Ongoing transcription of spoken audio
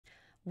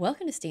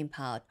Welcome to STEAM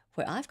Powered,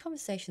 where I have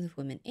conversations with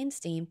women in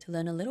STEAM to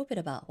learn a little bit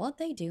about what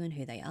they do and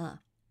who they are.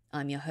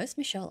 I'm your host,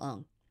 Michelle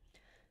Ong.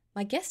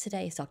 My guest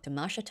today is Dr.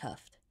 Marsha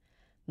Tufft.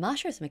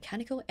 Marsha is a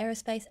mechanical,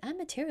 aerospace, and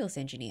materials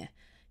engineer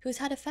who has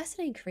had a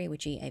fascinating career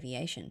with GE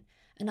Aviation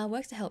and now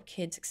works to help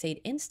kids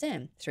succeed in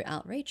STEM through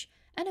outreach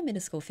and a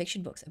middle school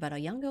fiction books about a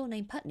young girl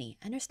named Putney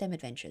and her STEM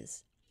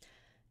adventures.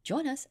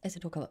 Join us as we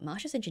talk about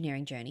Marsha's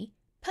engineering journey,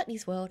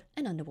 Putney's world,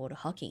 and underwater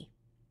hockey.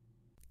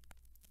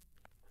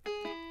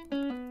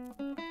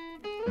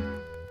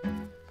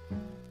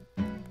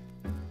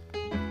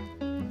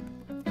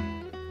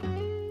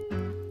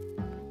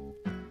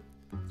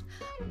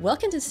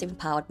 Welcome to STEAM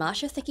Powered,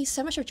 Marsha. Thank you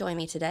so much for joining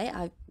me today.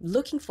 I'm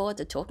looking forward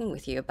to talking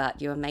with you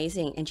about your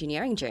amazing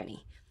engineering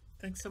journey.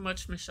 Thanks so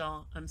much,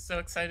 Michelle. I'm so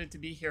excited to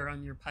be here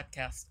on your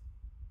podcast.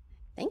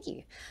 Thank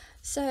you.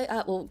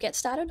 So we'll get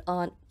started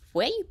on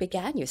where you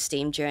began your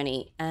STEAM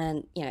journey.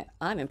 And,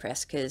 I'm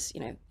impressed because,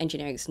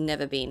 engineering's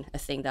never been a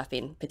thing that I've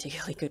been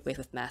particularly good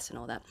with maths and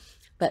all that.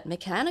 But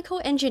mechanical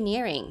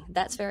engineering,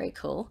 that's very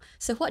cool.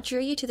 So what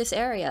drew you to this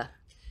area?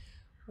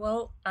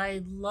 Well,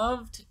 I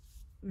loved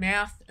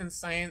math and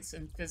science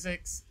and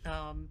physics.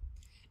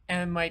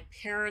 And my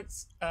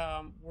parents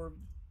were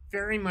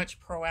very much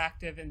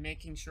proactive in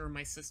making sure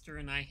my sister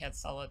and I had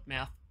solid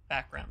math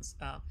backgrounds.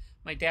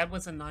 My dad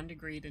was a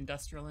non-degreed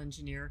industrial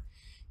engineer.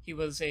 He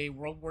was a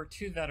World War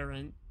II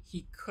veteran.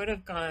 He could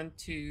have gone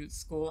to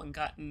school and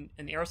gotten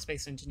an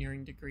aerospace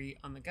engineering degree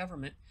on the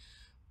government,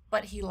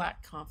 but he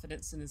lacked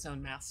confidence in his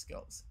own math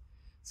skills.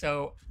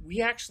 So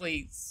we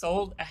actually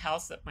sold a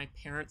house that my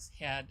parents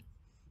had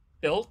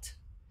built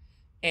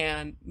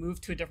and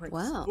moved to a different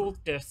school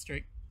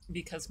district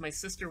because my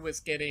sister was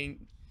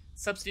getting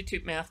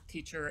substitute math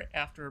teacher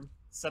after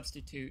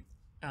substitute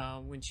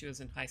when she was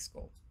in high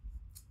school.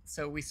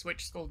 So we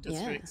switched school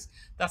districts. Yeah.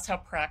 That's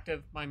how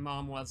proactive my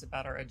mom was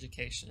about our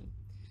education.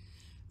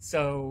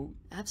 So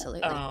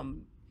absolutely.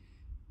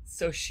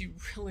 So she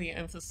really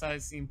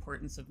emphasized the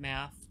importance of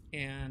math,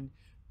 and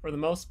for the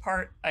most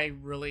part, I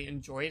really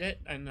enjoyed it,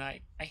 and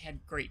I had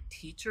great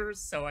teachers,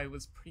 so I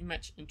was pretty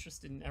much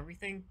interested in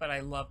everything, but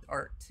I loved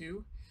art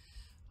too.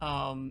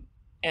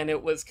 And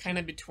it was kind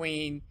of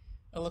between,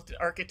 I looked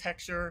at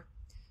architecture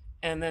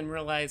and then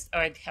realized, oh,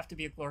 I'd have to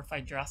be a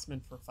glorified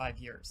draftsman for 5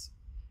 years.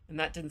 And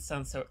that didn't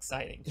sound so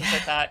exciting. Because I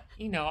thought,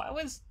 I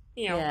was,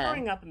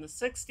 growing up in the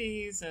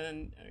 60s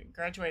and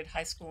graduated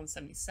high school in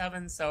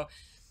 77. So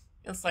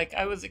it's like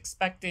I was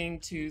expecting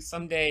to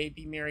someday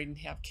be married and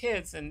have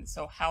kids. And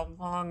so how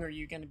long are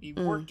you going to be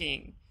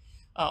working?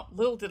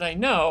 Little did I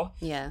know,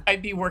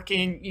 I'd be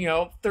working,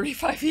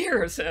 35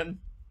 years. And,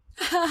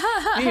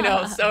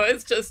 so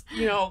it's just,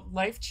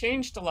 life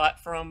changed a lot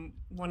from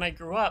when I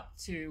grew up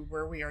to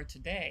where we are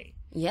today.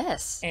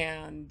 Yes.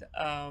 And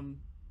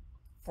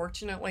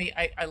fortunately,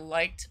 I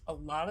liked a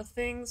lot of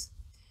things.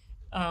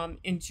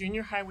 In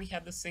junior high, we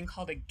had this thing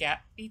called a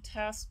GATB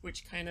test,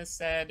 which kind of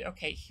said,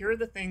 okay, here are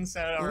the things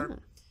that are,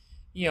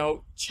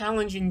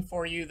 challenging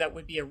for you that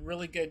would be a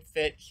really good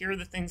fit. Here are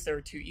the things that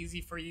are too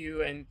easy for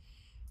you. And,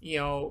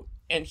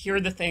 and here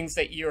are the things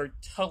that you're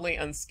totally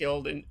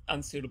unskilled and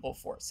unsuitable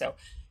for. So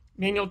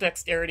manual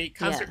dexterity,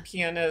 concert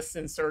pianist,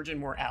 and surgeon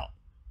were out.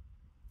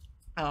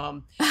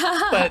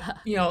 But,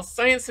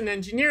 science and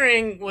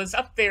engineering was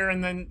up there,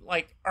 and then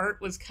like art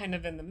was kind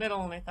of in the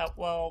middle. And I thought,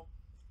 well,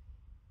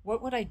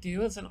 what would I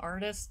do as an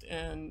artist?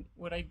 And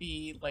would I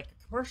be like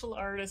a commercial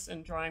artist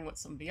and drawing what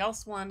somebody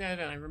else wanted?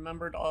 And I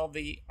remembered all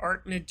the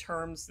art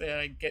midterms that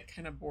I'd get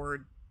kind of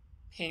bored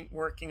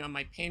working on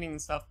my painting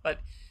and stuff. But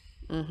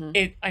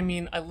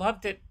I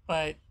loved it,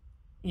 but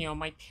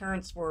my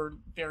parents were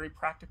very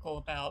practical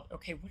about,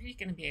 okay, what are you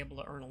going to be able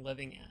to earn a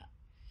living at?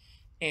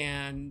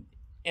 And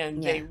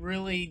they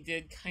really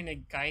did kind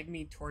of guide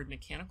me toward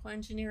mechanical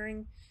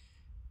engineering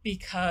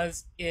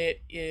because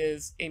it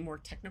is a more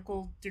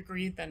technical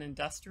degree than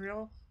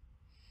industrial.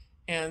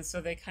 And so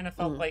they kind of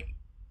felt like,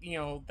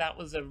 that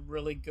was a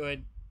really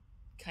good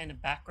kind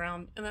of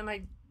background. And then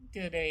I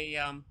did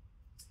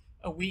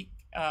a week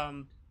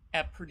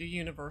at Purdue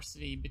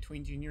University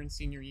between junior and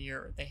senior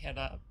year. They had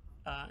a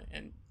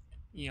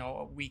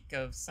week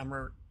of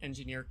summer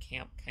engineer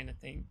camp kind of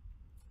thing.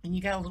 And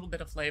you got a little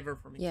bit of flavor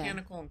for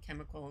mechanical and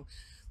chemical and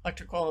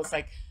electrical. It's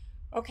like,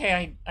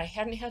 okay, I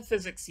hadn't had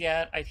physics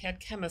yet. I'd had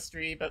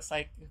chemistry, but it's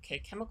like, okay,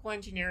 chemical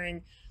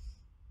engineering,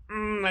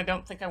 I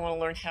don't think I want to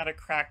learn how to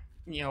crack,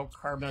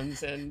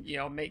 carbons and,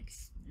 make,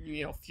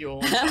 fuel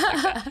and stuff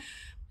like that.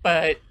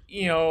 But,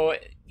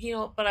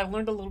 but I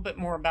learned a little bit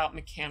more about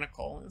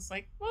mechanical. And it's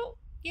like, well,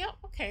 yeah,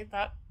 okay,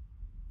 that,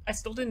 I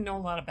still didn't know a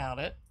lot about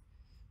it,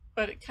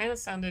 but it kind of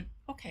sounded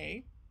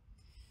okay.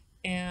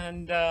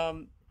 And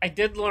I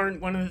did learn,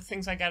 one of the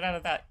things I got out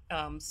of that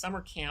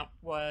summer camp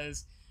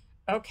was,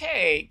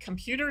 okay,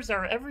 computers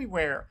are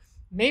everywhere.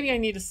 Maybe I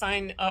need to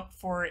sign up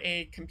for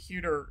a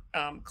computer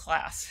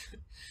class.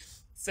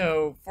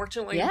 So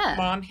fortunately,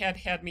 Mom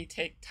had me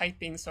take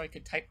typing so I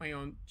could type my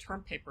own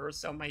term papers.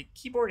 So my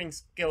keyboarding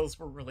skills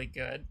were really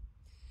good.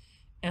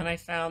 And I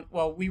found,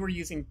 well, we were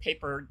using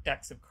paper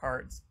decks of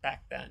cards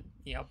back then,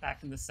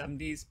 back in the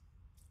 70s.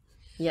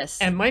 Yes.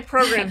 And my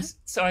programs,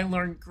 so I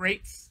learned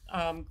great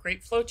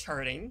flow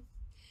charting.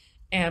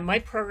 And my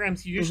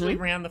programs usually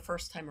ran the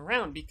first time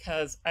around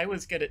because I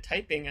was good at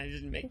typing. I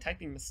didn't make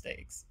typing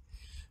mistakes.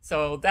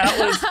 So that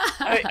was,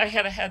 I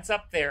had a heads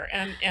up there.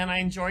 And I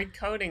enjoyed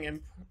coding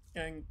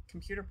and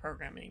computer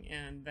programming.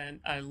 And then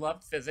I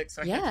loved physics.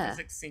 So I had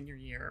physics senior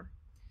year.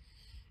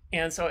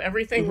 And so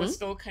everything was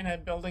still kind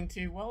of building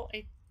to, well,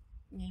 I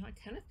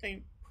kind of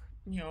think,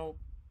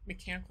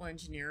 mechanical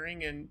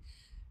engineering, and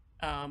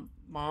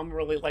mom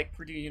really liked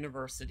Purdue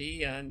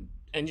University, and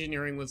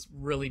engineering was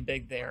really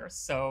big there.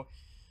 So,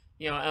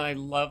 and I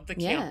loved the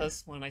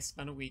campus when I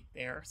spent a week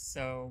there.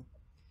 So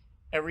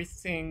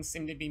everything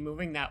seemed to be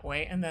moving that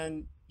way. And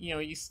then,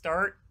 you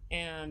start,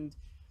 and,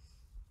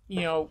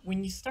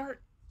 when you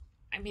start,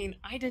 I mean,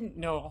 I didn't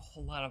know a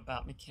whole lot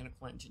about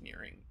mechanical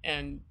engineering.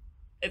 And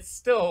it's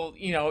still,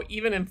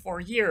 even in 4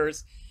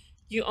 years,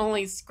 you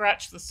only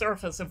scratch the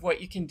surface of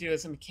what you can do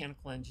as a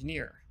mechanical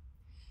engineer,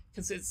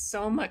 because it's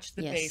so much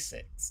the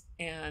basics.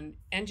 And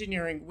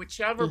engineering,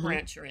 whichever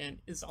branch you're in,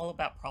 is all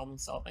about problem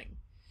solving.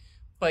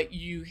 But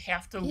you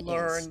have to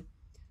learn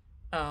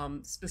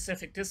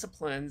specific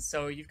disciplines.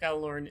 So you've got to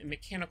learn in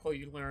mechanical,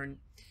 you learn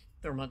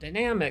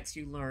thermodynamics,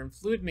 you learn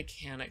fluid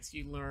mechanics,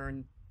 you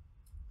learn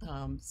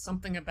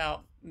something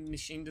about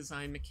machine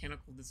design,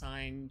 mechanical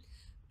design,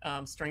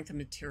 strength of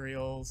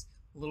materials,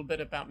 a little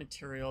bit about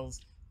materials,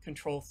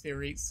 control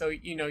theory. So,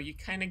 you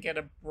kind of get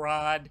a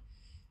broad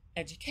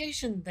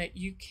education that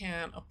you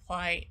can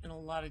apply in a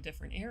lot of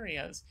different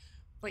areas,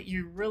 but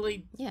you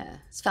really...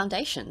 it's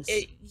foundations.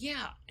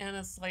 And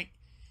it's like,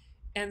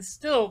 and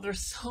still there's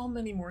so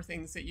many more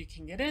things that you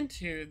can get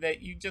into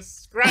that you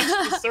just scratch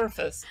the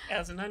surface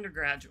as an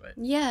undergraduate.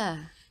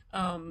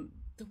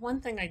 The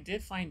one thing I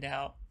did find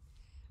out,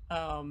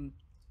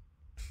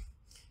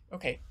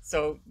 okay,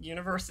 so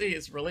university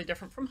is really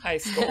different from high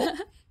school,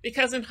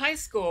 because in high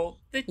school,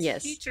 the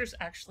teachers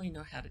actually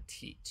know how to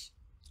teach.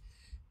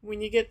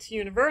 When you get to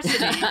university,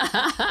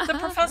 the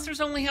professors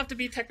only have to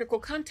be technical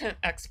content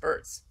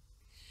experts.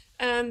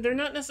 And they're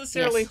not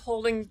necessarily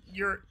holding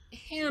your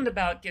hand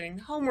about getting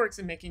the homeworks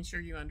and making sure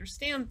you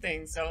understand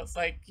things. So it's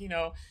like, you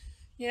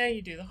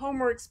do the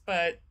homeworks,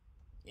 but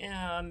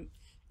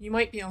you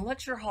might be in a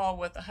lecture hall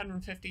with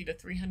 150 to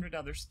 300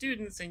 other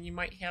students, and you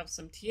might have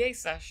some TA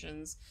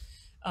sessions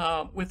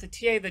with a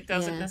TA that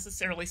doesn't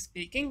necessarily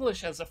speak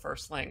English as a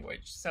first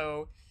language.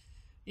 So,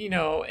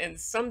 and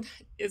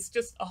it's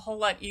just a whole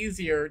lot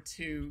easier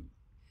to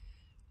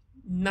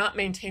not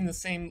maintain the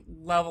same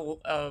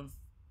level of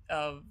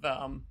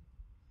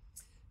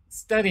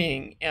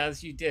studying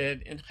as you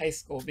did in high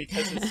school,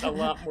 because it's a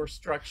lot more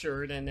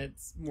structured and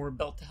it's more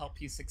built to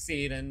help you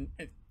succeed. And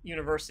at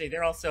university,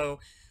 they're also,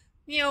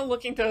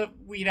 looking to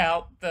weed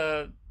out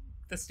the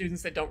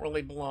students that don't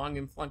really belong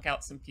and flunk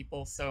out some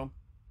people. So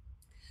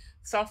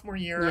sophomore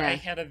year, I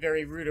had a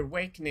very rude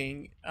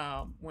awakening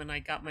when I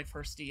got my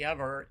first D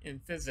ever in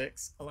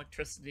physics,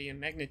 electricity, and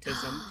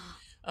magnetism.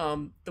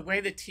 The way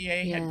the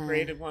TA had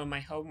graded one of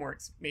my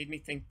homeworks made me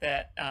think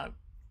that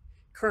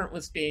current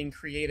was being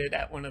created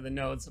at one of the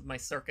nodes of my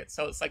circuit.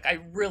 So it's like I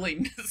really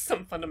missed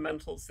some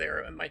fundamentals there,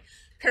 and my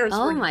parents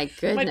my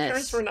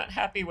parents were not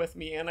happy with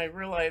me. And I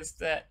realized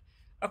that,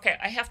 okay,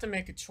 I have to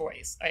make a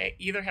choice. I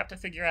either have to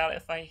figure out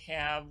if I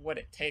have what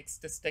it takes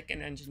to stick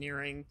in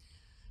engineering,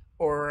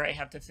 or I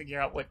have to figure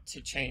out what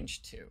to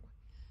change to.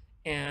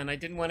 And I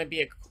didn't want to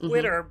be a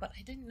quitter, but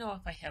I didn't know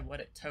if I had what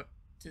it took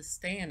to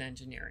stay in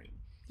engineering.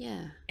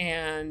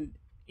 And,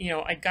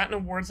 I'd gotten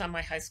awards on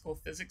my high school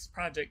physics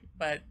project,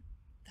 but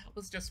that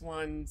was just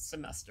one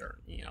semester.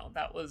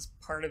 That was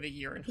part of a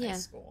year in high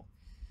school.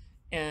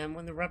 And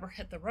when the rubber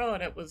hit the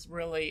road, it was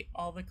really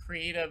all the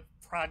creative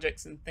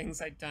projects and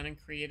things I'd done and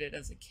created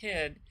as a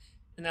kid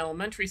in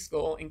elementary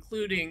school,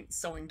 including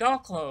sewing doll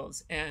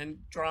clothes and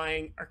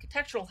drawing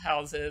architectural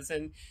houses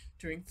and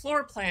doing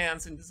floor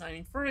plans and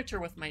designing furniture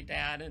with my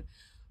dad, and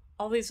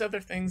all these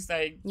other things that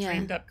I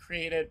dreamed up,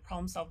 created,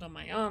 problem solved on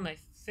my own. I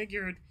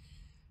figured,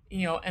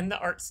 and the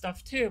art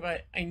stuff too,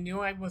 but I knew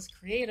I was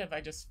creative.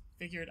 I just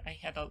figured I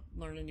had to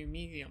learn a new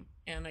medium.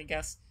 And I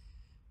guess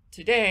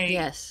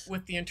today,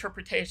 with the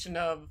interpretation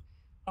of,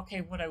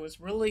 okay, what I was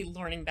really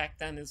learning back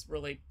then is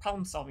really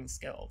problem solving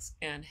skills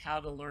and how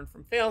to learn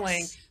from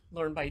failing,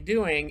 learn by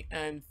doing,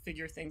 and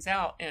figure things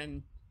out.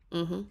 And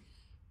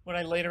what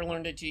I later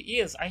learned at GE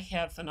is I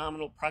have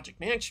phenomenal project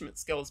management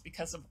skills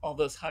because of all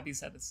those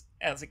hobbies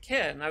as a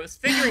kid. And I was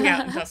figuring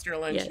out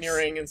industrial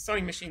engineering and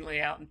sewing machine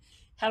layout and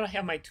how to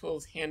have my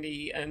tools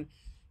handy. And,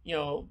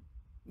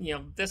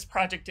 this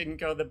project didn't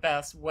go the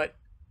best. What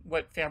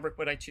fabric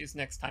would I choose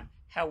next time?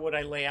 How would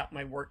I lay out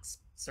my work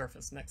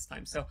surface next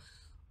time? So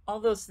all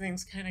those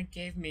things kind of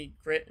gave me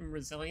grit and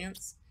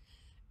resilience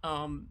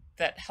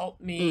that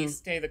helped me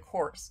stay the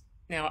course.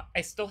 Now,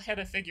 I still had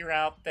to figure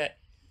out that,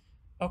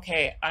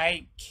 okay,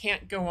 I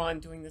can't go on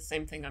doing the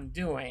same thing I'm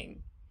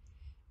doing.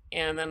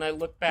 And then I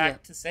look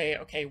back to say,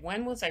 okay,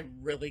 when was I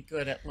really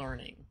good at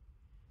learning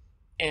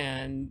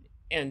and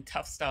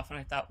tough stuff? And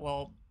I thought,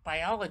 well,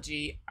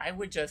 biology, I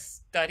would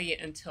just study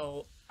it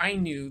until I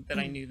knew that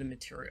I knew the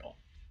material.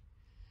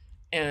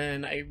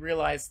 And I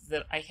realized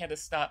that I had to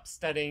stop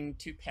studying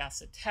to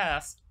pass a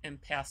test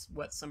and pass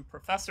what some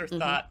professor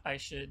thought I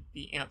should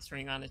be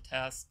answering on a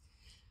test.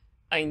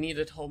 I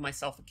needed to hold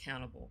myself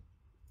accountable.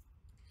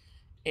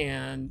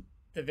 And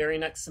the very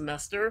next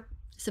semester,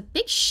 it's a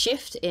big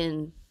shift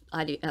in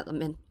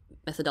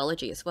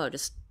methodology as well.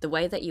 Just the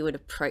way that you would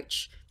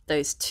approach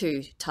those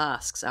two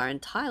tasks are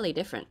entirely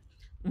different.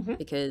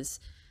 Because,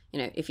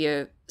 if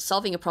you're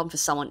solving a problem for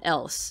someone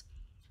else,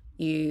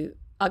 you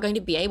are going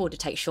to be able to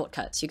take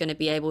shortcuts. You're going to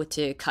be able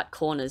to cut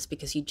corners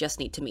because you just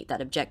need to meet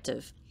that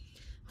objective.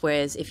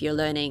 Whereas if you're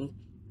learning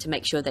to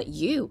make sure that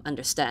you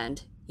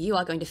understand, you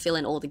are going to fill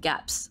in all the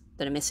gaps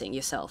that are missing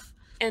yourself.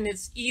 And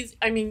it's easy.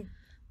 I mean,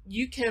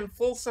 you can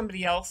fool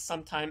somebody else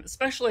sometime,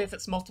 especially if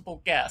it's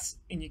multiple guess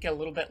and you get a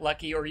little bit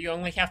lucky, or you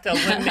only have to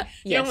eliminate,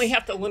 you only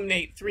have to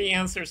eliminate 3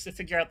 answers to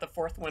figure out the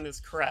 4th one is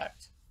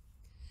correct.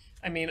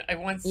 I mean,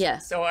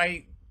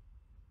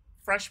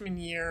 freshman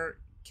year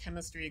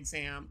chemistry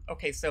exam.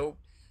 Okay, so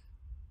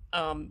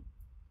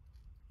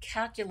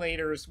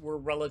calculators were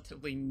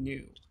relatively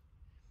new.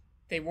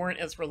 They weren't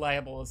as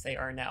reliable as they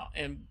are now,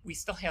 and we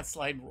still had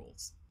slide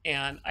rules.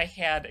 And I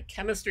had a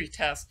chemistry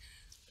test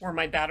where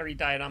my battery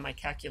died on my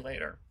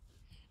calculator,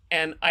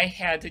 and I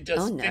had to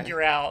just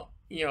figure out,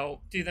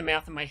 do the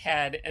math in my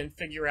head and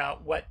figure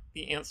out what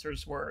the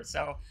answers were.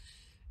 So,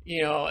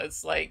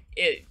 it's like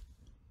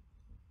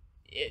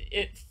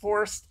it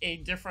forced a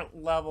different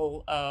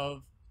level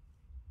of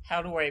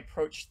how do I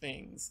approach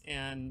things,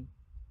 and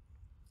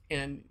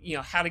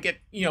how to get,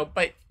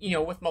 but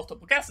with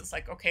multiple guesses,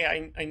 like,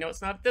 okay, I know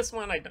it's not this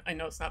one, I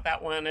know it's not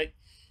that one,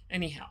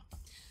 anyhow.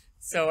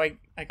 So I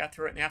got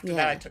through it, and after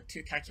that I took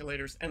 2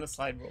 calculators and a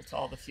slide rule to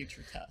all the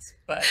future tests.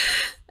 But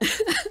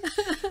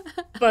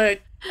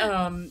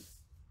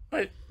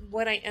but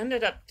what I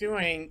ended up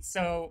doing,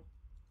 so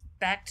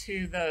back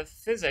to the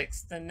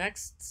physics, the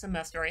next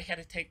semester I had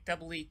to take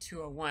EE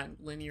 201,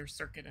 linear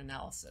circuit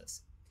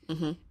analysis.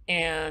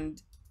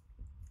 And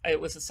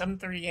it was a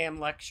 7:30 a.m.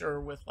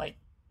 lecture with, like,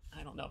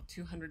 I don't know,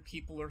 200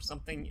 people or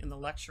something in the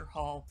lecture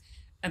hall,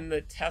 and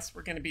the tests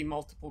were going to be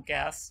multiple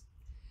guess.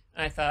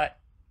 And I thought,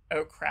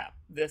 oh crap,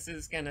 this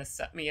is going to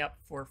set me up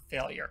for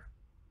failure.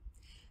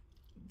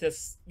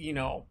 This, it's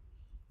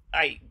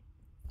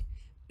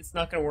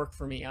not going to work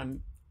for me.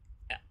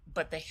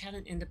 But they had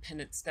an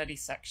independent study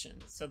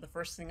section. So the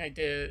first thing I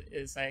did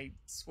is I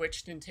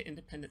switched into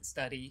independent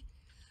study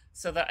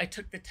so that I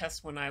took the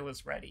test when I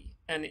was ready.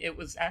 And it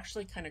was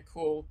actually kind of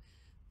cool.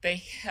 They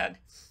had,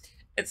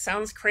 it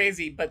sounds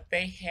crazy, but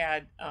they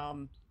had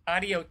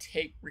audio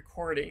tape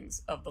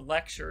recordings of the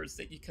lectures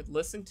that you could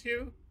listen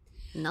to.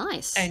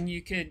 Nice. And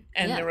you could,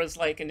 and there was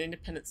like an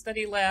independent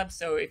study lab.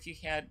 So if you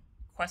had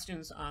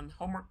questions on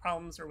homework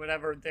problems or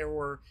whatever, there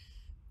were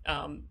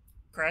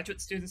graduate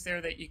students there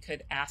that you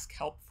could ask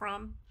help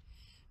from.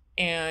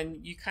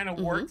 And you kind of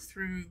worked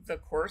through the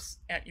course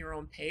at your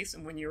own pace.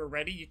 And when you were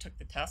ready, you took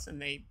the test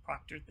and they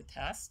proctored the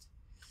test.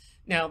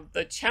 Now,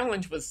 the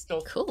challenge was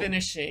still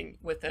finishing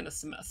within a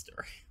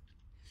semester.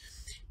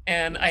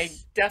 And I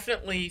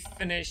definitely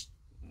finished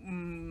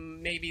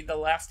maybe the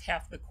last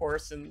half of the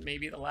course and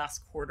maybe the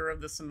last quarter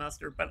of the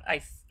semester, but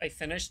I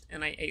finished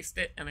and I aced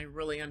it, and I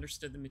really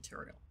understood the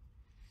material.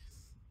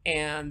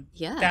 And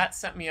that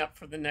set me up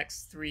for the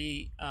next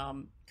 3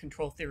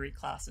 control theory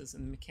classes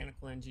in the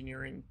mechanical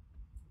engineering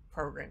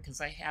program,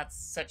 because I had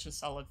such a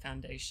solid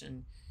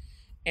foundation.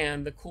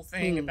 And the cool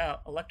thing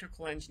about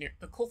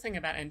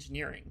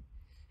engineering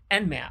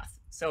and math,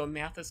 so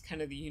math is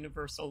kind of the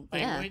universal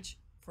language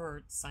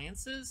for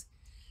sciences.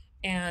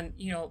 And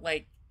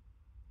like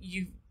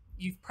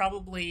you've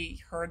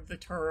probably heard the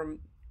term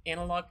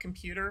analog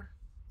computer.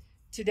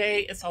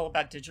 Today it's all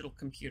about digital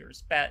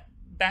computers, but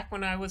back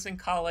when I was in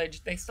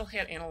college, they still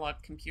had analog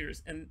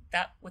computers. And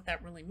what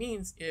that really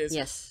means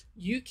is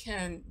you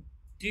can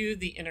do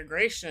the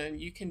integration,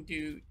 you can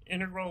do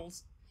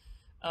integrals,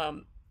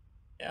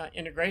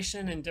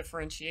 integration and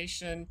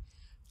differentiation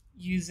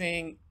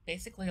using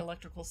basically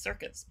electrical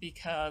circuits,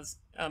 because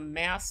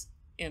mass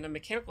in a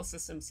mechanical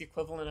system is the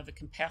equivalent of a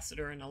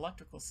capacitor in an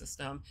electrical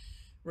system.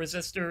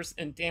 Resistors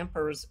and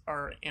dampers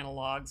are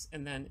analogs,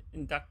 and then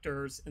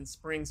inductors and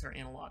springs are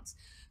analogs.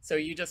 So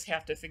you just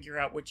have to figure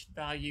out which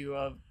value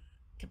of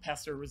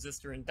capacitor,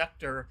 resistor,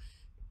 inductor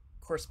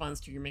corresponds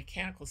to your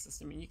mechanical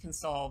system, and you can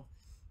solve,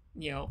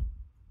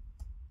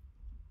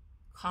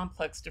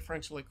 complex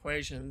differential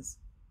equations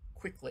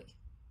quickly.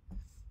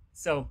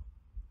 So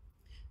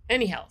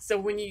anyhow, so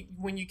when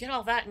you get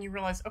all that and you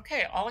realize,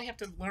 okay, all I have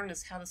to learn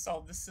is how to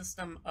solve this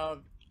system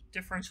of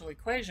differential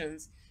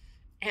equations,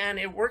 and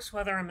it works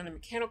whether I'm in a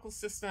mechanical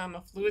system,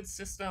 a fluid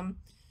system,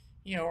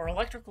 or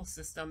electrical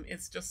system.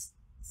 It's just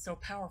so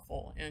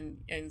powerful.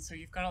 And so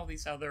you've got all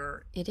these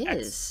other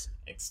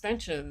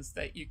extensions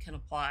that you can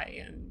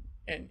apply,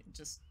 and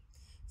just,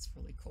 it's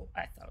really cool.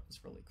 I thought it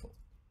was really cool.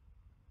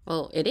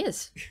 Well, it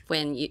is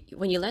when you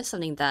learn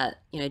something that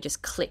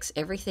just clicks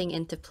everything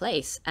into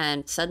place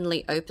and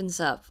suddenly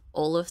opens up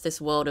all of this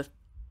world of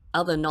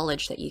other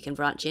knowledge that you can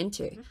branch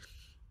into.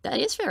 That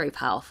is very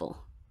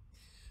powerful.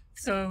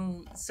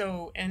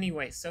 So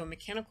anyway, so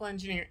mechanical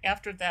engineering,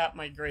 after that,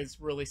 my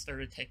grades really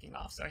started taking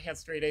off. So I had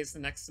straight A's the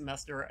next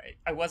semester.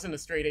 I wasn't a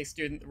straight A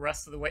student the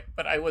rest of the way,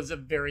 but I was a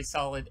very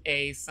solid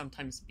A,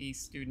 sometimes B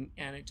student.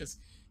 And it just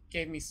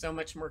gave me so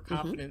much more Mm-hmm.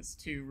 confidence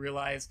to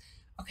realize,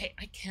 okay,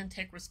 I can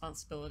take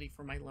responsibility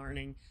for my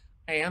learning.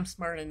 I am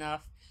smart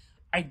enough.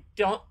 I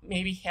don't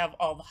maybe have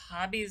all the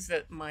hobbies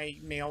that my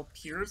male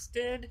peers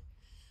did.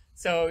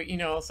 So,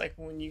 it's like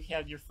when you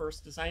had your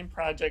first design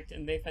project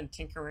and they've been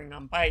tinkering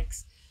on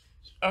bikes.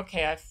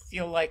 Okay, I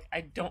feel like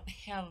I don't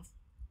have,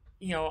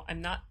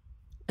 I'm not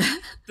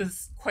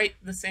this quite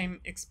the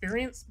same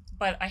experience,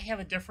 but I have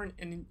a different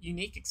and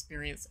unique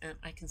experience and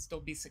I can still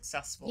be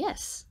successful.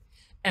 Yes.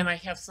 And I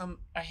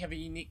have a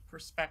unique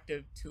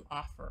perspective to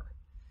offer.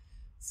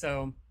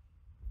 So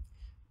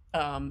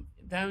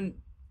then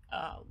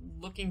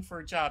looking for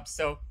a job.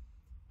 So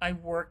I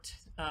worked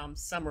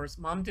summers.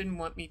 Mom didn't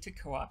want me to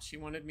co-op. She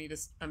wanted me to,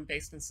 I'm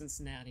based in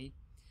Cincinnati.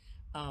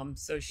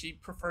 So she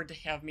preferred to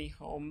have me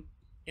home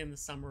in the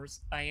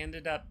summers. I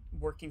ended up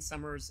working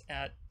summers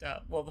at,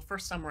 the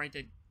first summer I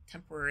did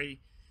temporary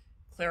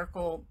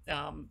clerical,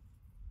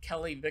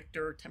 Kelly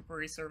Victor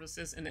temporary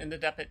services, and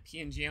ended up at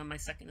P&G on my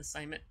second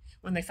assignment.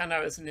 When they found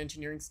out I was an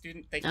engineering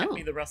student, they kept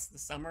me the rest of the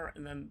summer.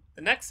 And then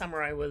the next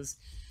summer I was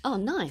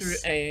through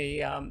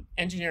a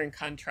engineering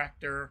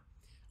contractor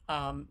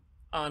on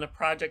a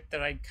project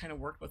that I kind of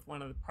worked with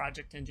one of the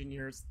project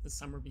engineers the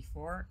summer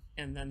before,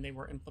 and then they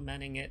were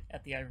implementing it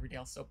at the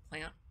Ivordale soap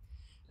plant.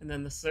 And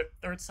then the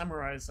third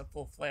summer, I was a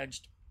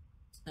full-fledged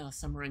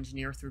summer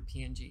engineer through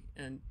P&G.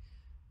 And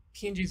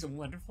P&G is a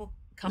wonderful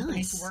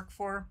company to work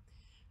for,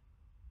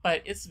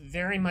 but it's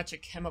very much a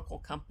chemical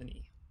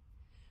company.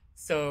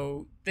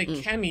 So the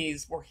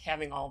chemies were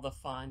having all the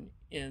fun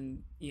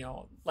in,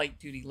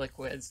 light-duty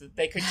liquids.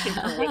 They could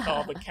tinker with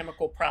all the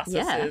chemical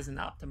processes and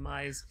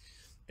optimize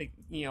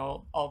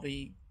all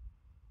the,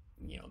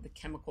 the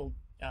chemical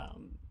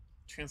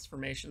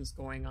transformations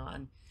going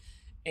on.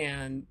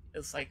 And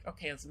it's like,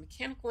 okay, as a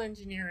mechanical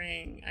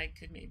engineering, I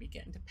could maybe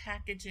get into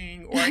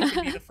packaging, or I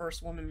could be the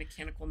first woman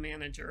mechanical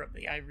manager of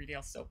the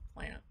Ivordale soap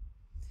plant.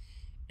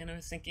 And I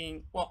was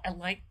thinking, well, I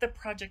like the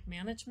project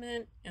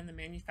management and the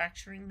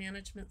manufacturing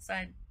management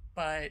side,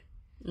 but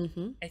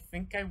I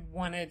think I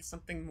wanted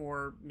something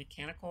more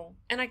mechanical.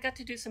 And I got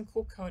to do some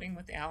cool coding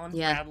with Alan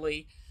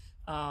Bradley.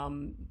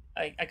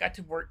 I got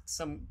to work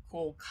some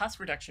cool cost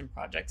reduction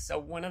projects. So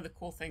one of the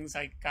cool things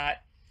I got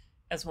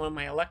as one of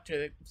my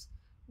electives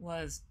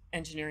was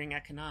engineering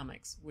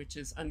economics, which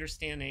is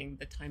understanding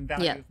the time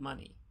value of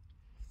money.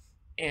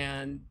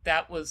 And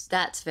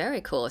that's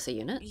very cool as a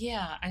unit.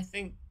 Yeah, I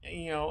think,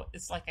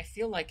 it's like, I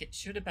feel like it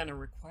should have been a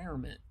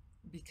requirement,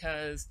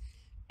 because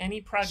any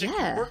project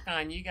you work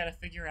on, you got to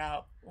figure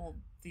out, well,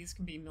 these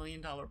can be $1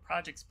 million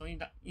projects, you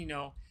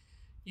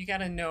got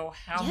to know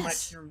how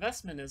much your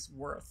investment is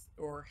worth,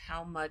 or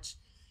how much,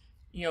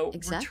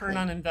 return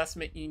on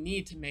investment you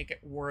need to make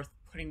it worth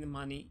putting the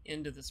money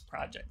into this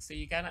project. So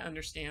you got to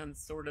understand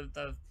sort of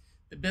the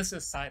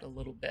business side a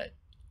little bit.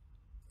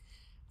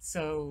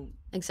 So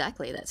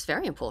exactly, that's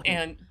very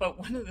important. But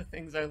one of the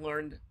things I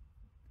learned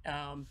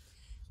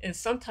is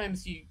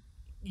sometimes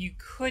you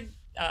could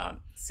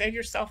save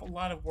yourself a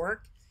lot of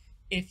work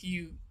if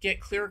you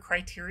get clear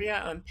criteria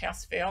on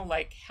pass fail,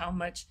 like how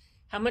much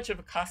of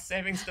a cost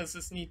savings does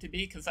this need to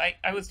be? Because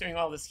I was doing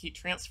all this heat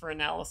transfer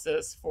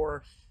analysis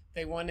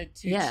they wanted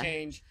to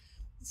change.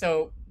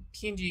 So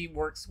P&G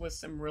works with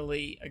some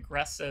really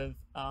aggressive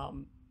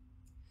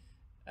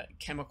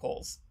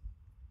chemicals,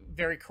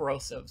 very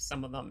corrosive,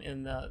 some of them,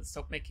 in the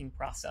soap making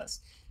process.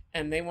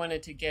 And they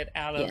wanted to get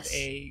out of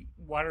a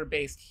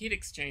water-based heat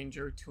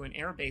exchanger to an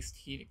air-based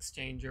heat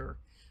exchanger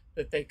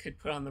that they could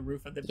put on the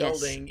roof of the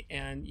building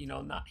and,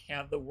 not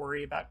have the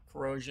worry about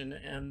corrosion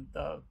and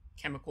the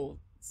chemical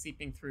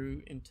seeping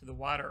through into the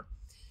water.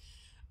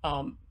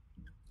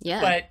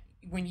 But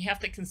when you have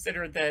to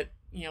consider that,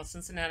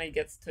 Cincinnati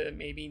gets to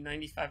maybe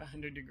 95,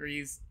 100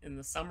 degrees in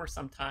the summer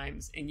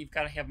sometimes, and you've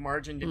got to have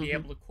margin to be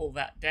able to cool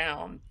that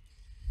down.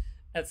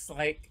 It's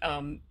like,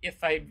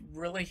 if I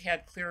really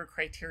had clearer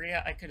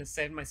criteria, I could have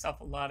saved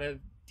myself a lot of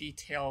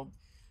detailed,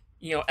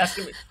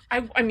 estimate.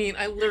 I mean,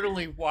 I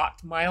literally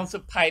walked miles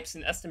of pipes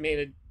and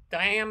estimated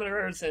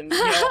diameters and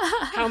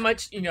how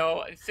much,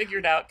 I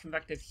figured out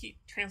convective heat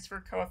transfer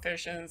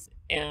coefficients,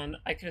 and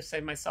I could have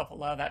saved myself a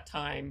lot of that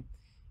time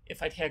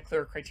if I'd had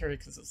clearer criteria,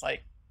 because it's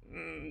like,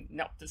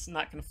 no, this is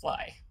not going to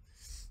fly.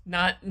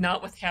 Not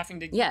with having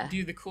to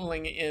do the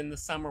cooling in the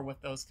summer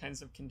with those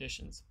kinds of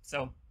conditions.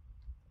 So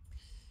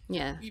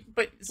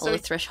but all the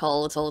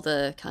thresholds, all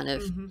the kind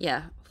of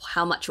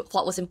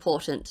what was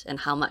important and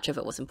how much of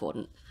it was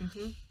important.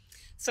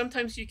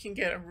 Sometimes you can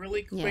get a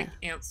really quick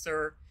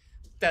answer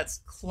that's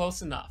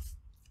close enough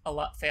a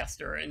lot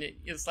faster, and it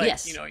is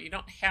like you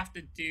don't have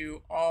to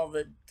do all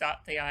the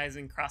dot the I's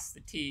and cross the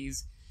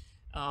T's.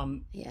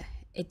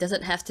 It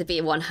doesn't have to be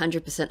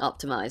 100%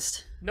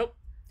 optimized. Nope.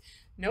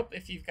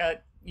 If you've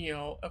got,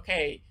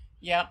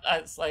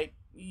 it's like,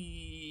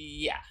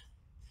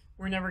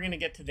 we're never going to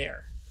get to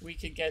there. We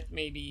could get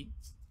maybe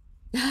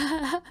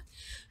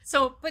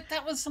So, but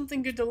that was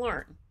something good to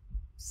learn.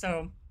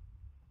 So,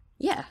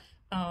 Yeah.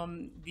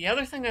 the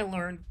other thing I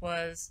learned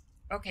was,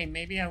 okay,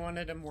 maybe I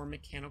wanted a more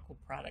mechanical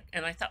product.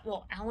 And I thought,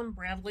 well, Allen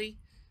Bradley,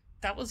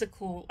 that was a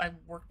cool, I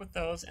worked with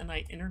those and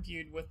I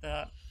interviewed with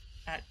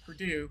at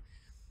Purdue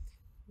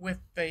with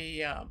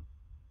the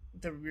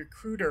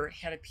recruiter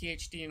had a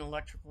PhD in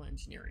electrical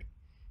engineering.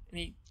 And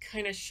he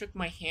kind of shook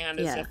my hand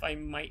as Yeah. if I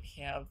might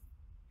have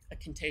a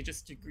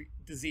contagious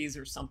disease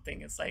or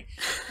something. It's like,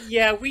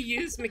 yeah, we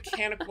use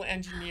mechanical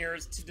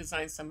engineers to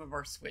design some of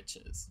our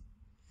switches.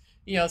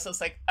 So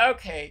it's like,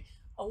 okay,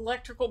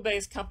 electrical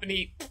based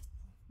company,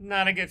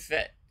 not a good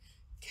fit.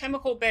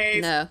 Chemical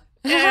based, No.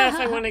 if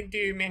I want to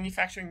do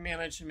manufacturing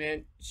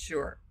management,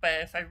 sure.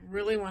 But if I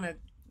really want to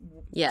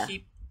Yeah.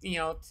 keep,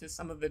 to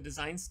some of the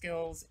design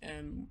skills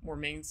and more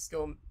main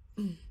skill,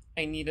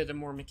 I needed a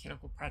more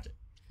mechanical project.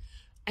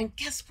 And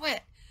guess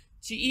what?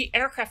 GE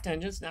Aircraft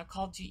Engines, now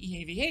called GE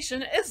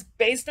Aviation, is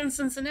based in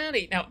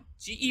Cincinnati. Now,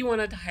 GE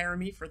wanted to hire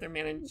me for their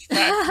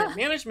manufacturing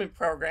management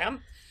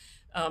program.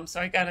 So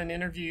I got an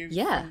interview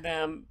from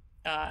them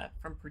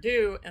from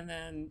Purdue, and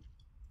then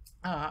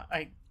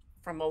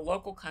from a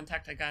local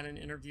contact, I got an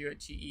interview at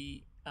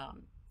GE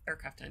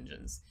Aircraft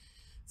Engines.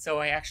 So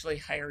I actually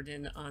hired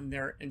in on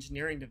their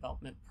engineering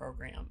development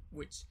program,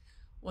 which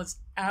was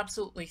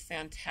absolutely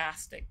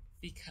fantastic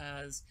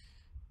because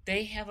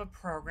they have a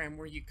program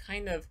where you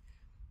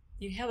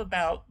have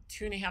about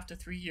 2.5 to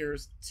 3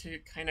 years to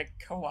kind of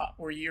co-op,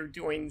 where you're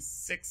doing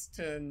 6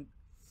 to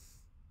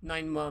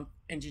 9-month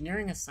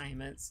engineering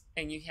assignments,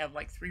 and you have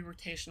like 3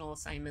 rotational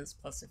assignments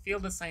plus a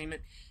field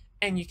assignment,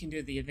 and you can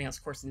do the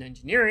advanced course in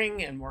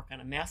engineering and work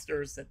on a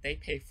master's that they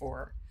pay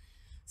for.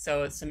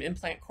 So it's some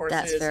implant courses.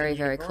 That's very, and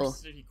very cool.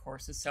 University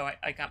courses. So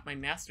I got my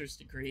master's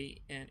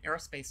degree in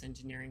aerospace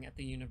engineering at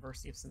the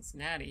University of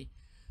Cincinnati.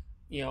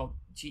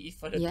 GE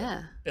footed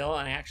the bill,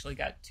 and I actually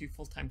got 2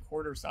 full-time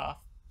quarters off.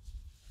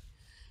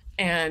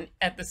 And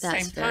at the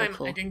same time,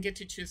 I didn't get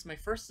to choose my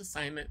first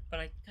assignment, but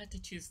I got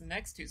to choose the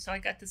next 2. So I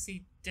got to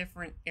see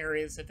different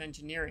areas of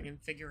engineering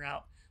and figure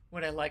out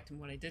what I liked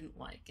and what I didn't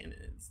like. And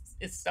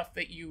it's stuff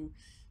that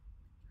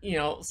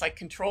it's like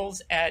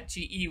controls at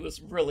GE was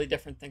really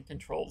different than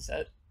controls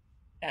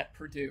at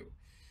Purdue.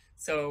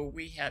 So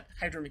we had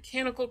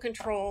hydromechanical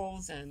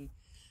controls and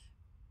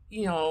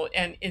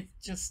it's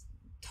just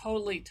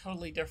totally,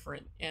 totally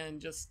different.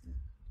 And just,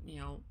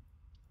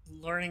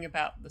 learning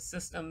about the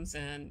systems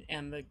and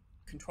the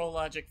control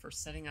logic for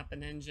setting up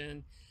an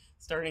engine,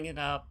 starting it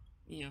up,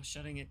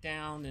 shutting it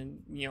down, and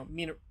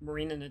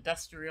marine and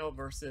industrial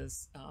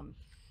versus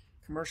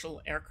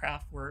commercial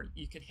aircraft, where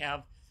you could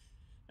have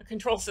a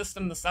control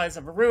system the size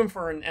of a room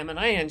for an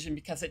M&I engine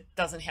because it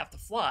doesn't have to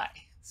fly.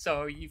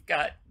 So you've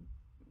got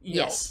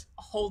a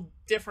whole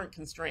different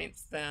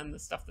constraints than the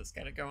stuff that's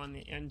got to go on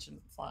the engine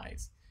that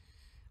flies.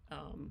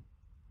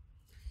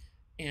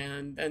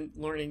 And then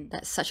learning.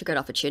 That's such a good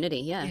opportunity.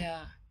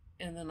 Yeah.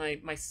 And then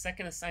my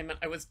second assignment,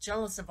 I was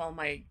jealous of all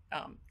my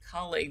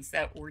colleagues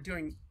that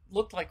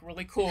looked like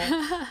really cool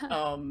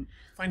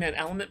finite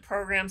element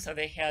programs. So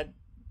they had,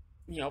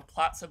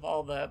 plots of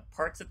all the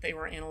parts that they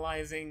were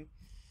analyzing.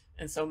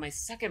 And so my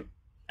second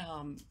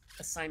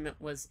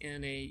assignment was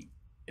in a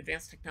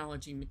advanced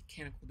technology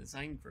mechanical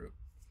design group.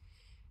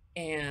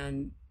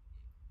 And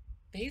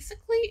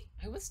basically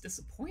I was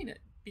disappointed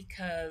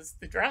because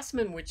the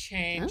draftsman would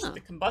change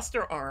the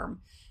combustor arm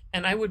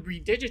and I would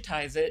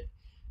redigitize it.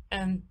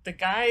 And the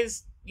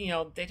guys,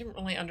 they didn't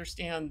really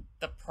understand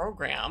the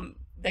program.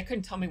 They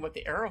couldn't tell me what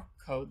the arrow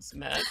codes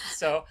meant.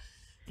 So,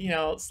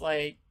 it's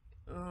like,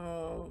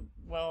 oh,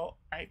 well,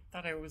 I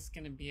thought I was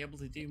going to be able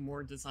to do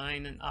more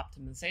design and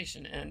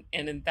optimization. And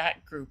in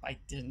that group, I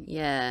didn't.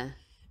 Yeah.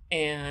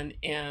 And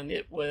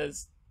it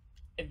was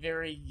a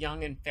very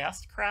young and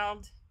fast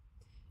crowd.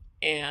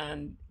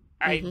 And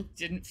I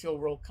didn't feel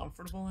real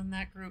comfortable in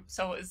that group.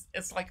 So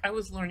it's like I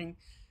was learning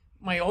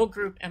my old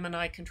group,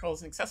 M&I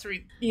controls and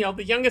accessory.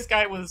 The youngest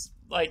guy was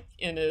like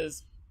in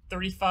his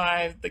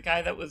 35. The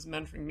guy that was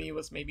mentoring me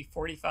was maybe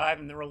 45.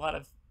 And there were a lot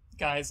of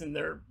guys in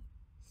their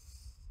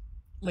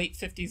late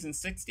 50s and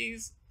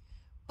 60s.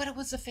 But it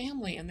was a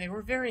family and they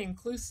were very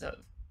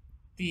inclusive.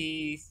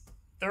 The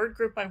third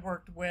group I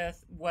worked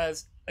with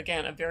was,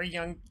 again, a very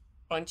young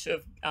bunch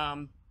of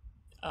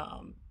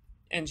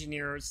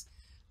engineers,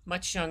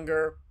 much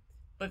younger,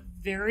 but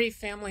very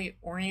family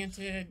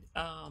oriented,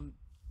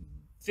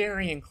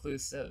 very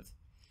inclusive,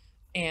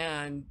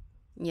 and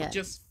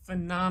just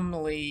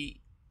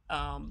phenomenally,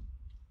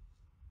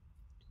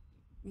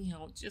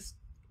 just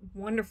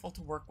wonderful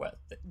to work with.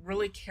 That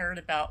really cared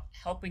about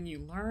helping you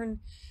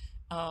learn,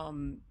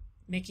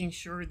 making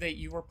sure that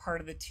you were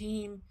part of the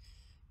team,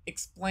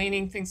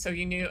 explaining things so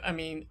you knew. I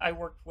mean, I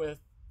worked with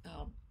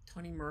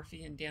Tony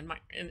Murphy and Dan Meyer,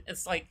 and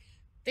it's like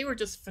they were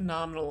just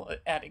phenomenal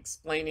at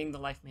explaining the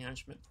life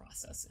management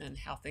process and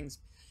how things,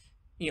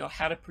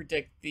 how to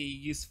predict the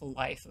useful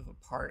life of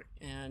a part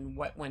and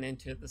what went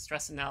into the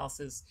stress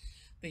analysis,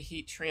 the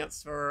heat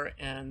transfer,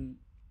 and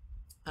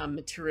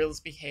materials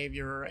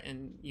behavior,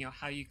 and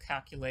how you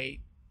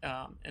calculate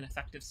an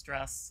effective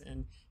stress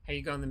and how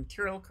you go on the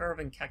material curve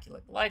and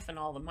calculate the life and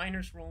all the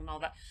Miner's rule and all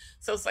that.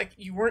 So it's like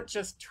you weren't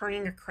just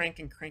turning a crank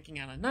and cranking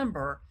out a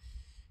number.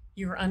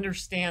 You were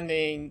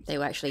understanding they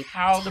were actually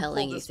how to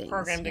telling pull you this things,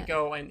 program to yeah.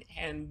 go and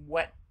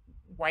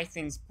why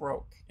things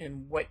broke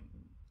and what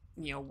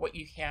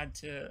you had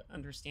to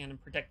understand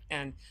and predict.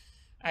 And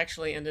I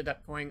actually ended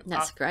up going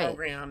That's off great.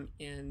 program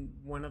in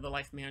one of the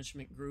life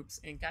management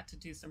groups and got to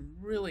do some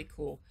really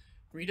cool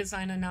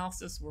redesign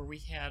analysis where we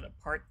had a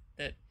part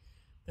that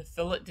the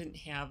fillet didn't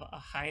have a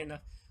high enough.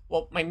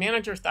 Well, my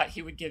manager thought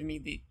he would give me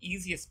the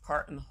easiest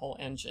part in the whole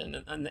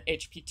engine and the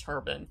HP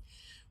turbine,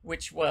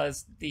 which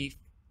was the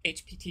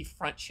HPT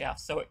front shaft.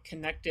 So it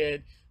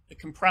connected the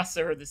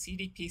compressor, the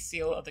CDP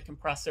seal of the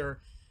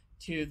compressor,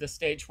 to the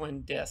stage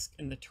 1 disc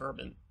in the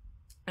turbine.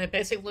 And it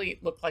basically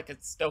looked like a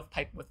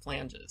stovepipe with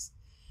flanges,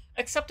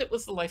 except it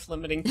was the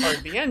life-limiting part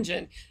of the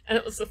engine, and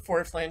it was the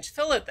 4-flange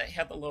fillet that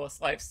had the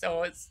lowest life.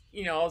 So it's,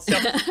 so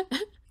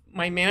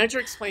my manager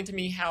explained to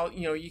me how,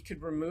 you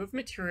could remove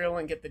material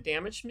and get the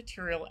damaged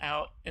material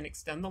out and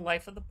extend the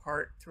life of the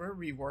part through a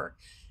rework.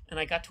 And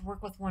I got to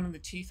work with one of the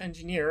chief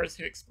engineers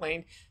who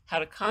explained how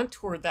to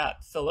contour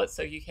that fillet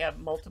so you have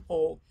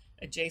multiple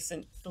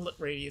adjacent fillet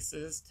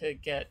radiuses to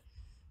get,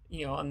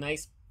 a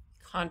nice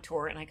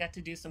contour. And I got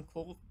to do some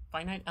cool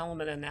finite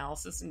element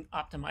analysis and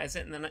optimize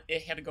it. And then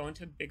it had to go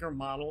into a bigger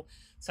model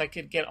so I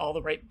could get all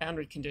the right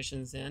boundary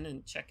conditions in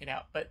and check it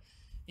out. But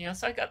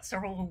so I got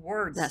several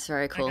awards. That's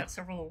very cool. I got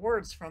several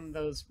awards from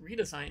those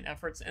redesign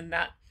efforts, and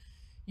that,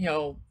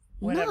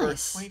 whatever,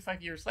 nice.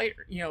 25 years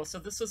later, so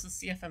this was a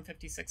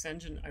CFM56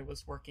 engine I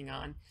was working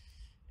on.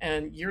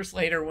 And years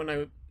later, when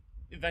I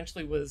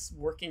eventually was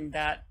working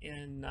that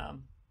in,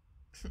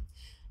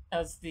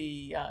 as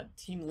the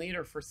team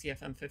leader for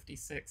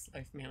CFM56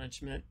 life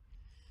management,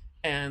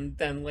 and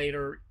then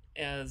later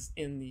as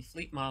in the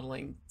fleet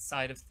modeling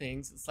side of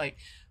things, it's like,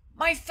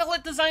 my fillet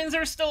designs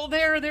are still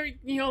there.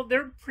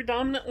 They're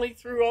predominantly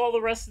through all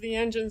the rest of the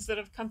engines that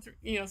have come through,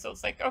 so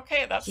it's like,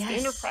 okay, that's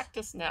standard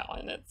practice now.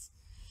 And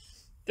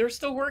they're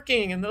still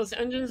working and those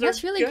engines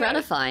that's really good.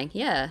 gratifying.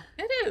 Yeah.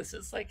 It is.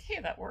 It's like,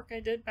 hey, that work I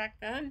did back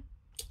then,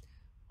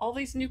 all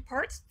these new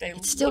parts,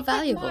 it's still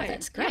valuable. Like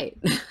that's great.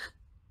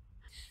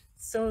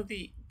 So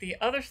the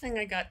other thing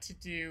I got to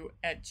do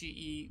at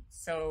GE,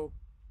 so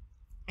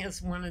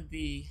as one of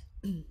the,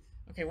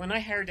 okay, when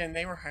I hired in,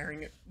 they were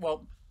hiring,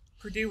 well,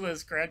 Purdue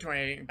was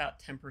graduating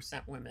about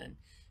 10% women.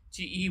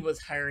 GE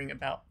was hiring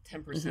about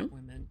 10%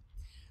 women.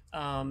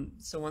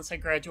 So once I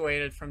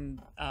graduated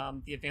from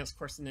the advanced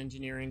course in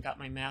engineering, got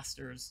my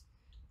master's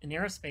in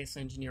aerospace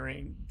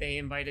engineering, they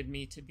invited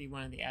me to be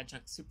one of the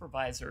adjunct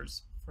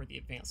supervisors for the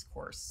advanced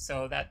course.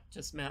 So that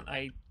just meant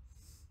I,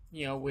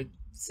 would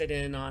sit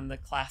in on the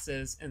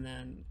classes and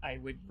then I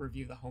would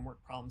review the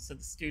homework problems. So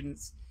the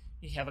students,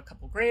 you have a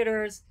couple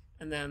graders,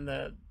 and then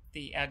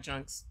the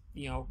adjuncts,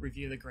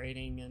 review the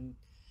grading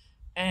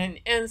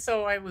and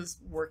so I was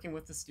working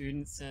with the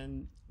students,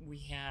 and we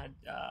had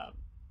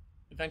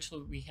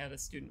eventually we had a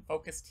student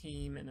focus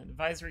team and an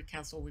advisory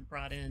council we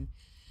brought in.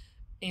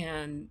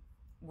 And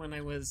when I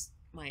was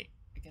I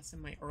guess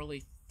in my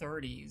early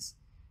 30s,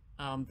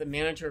 the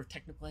manager of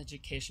technical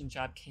education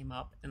job came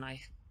up, and I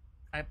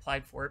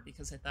applied for it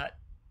because I thought,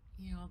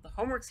 the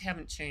homeworks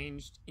haven't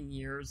changed in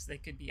years. They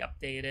could be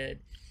updated.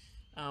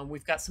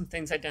 We've got some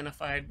things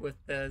identified with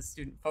the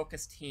student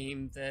focus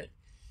team that,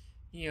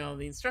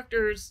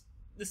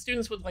 the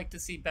students would like to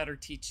see better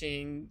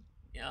teaching.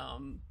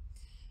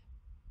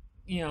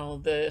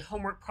 The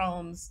homework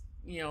problems,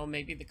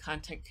 maybe the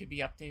content could be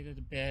updated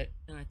a bit.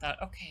 And I thought,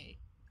 okay,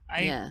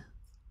 I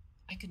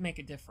could make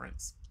a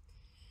difference.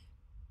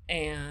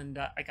 And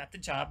I got the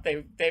job.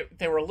 They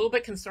were a little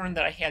bit concerned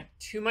that I had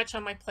too much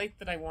on my plate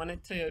that I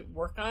wanted to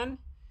work on.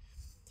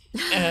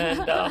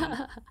 And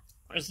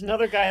there's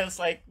another guy that's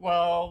like,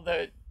 well,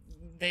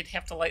 they'd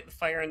have to light the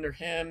fire under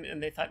him,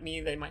 and they thought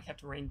they might have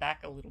to rein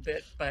back a little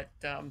bit. But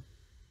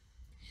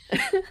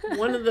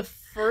one of the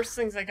first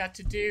things I got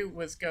to do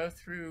was go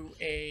through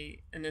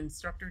an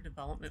instructor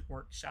development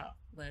workshop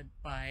led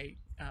by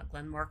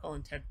Glenn Markle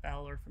and Ted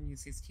Fowler from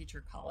UC's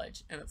Teacher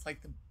College. And it's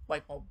like the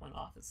light bulb went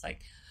off. It's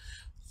like,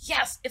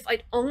 yes, if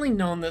I'd only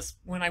known this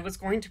when I was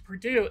going to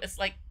Purdue. It's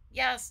like,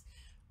 yes,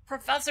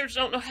 professors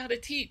don't know how to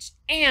teach,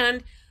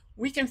 and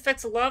we can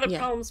fix a lot of the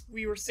problems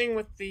we were seeing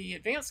with the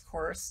advanced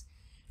course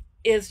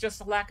is just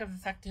a lack of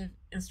effective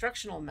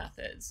instructional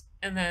methods.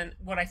 And then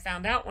what I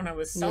found out when I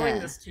was selling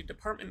this to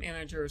department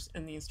managers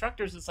and the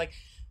instructors is like,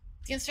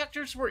 the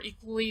instructors were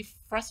equally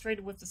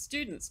frustrated with the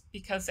students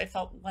because they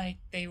felt like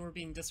they were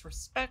being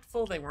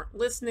disrespectful, they weren't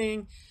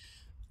listening,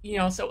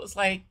 so it was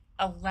like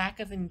a lack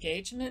of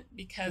engagement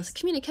because it's a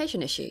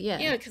communication issue.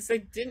 Yeah, because they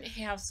didn't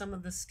have some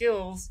of the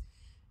skills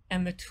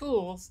and the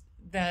tools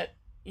that,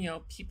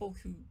 people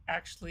who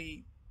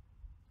actually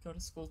go to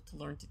school to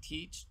learn to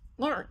teach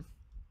learn.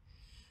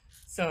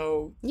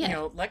 So,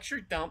 lecture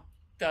dump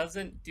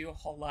doesn't do a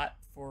whole lot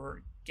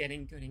for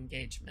getting good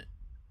engagement.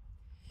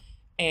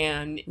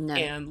 And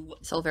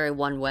it's all very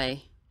one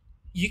way.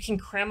 You can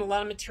cram a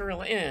lot of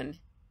material in,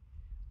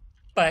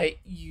 but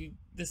you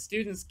the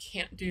students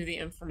can't do the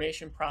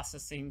information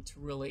processing to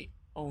really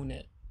own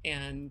it.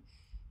 And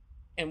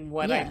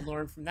what I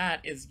learned from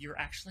that is you're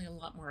actually a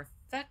lot more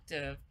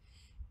effective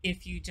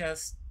if you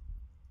just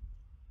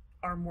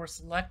are more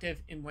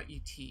selective in what you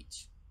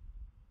teach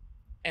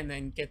and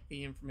then get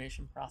the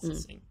information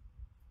processing.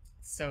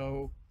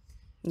 So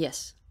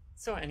yes.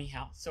 So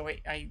anyhow, so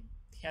I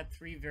had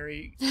 3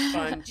 very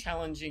fun,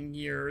 challenging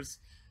years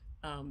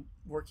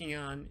working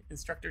on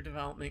instructor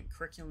development,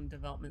 curriculum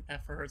development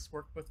efforts,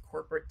 worked with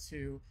corporate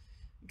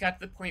got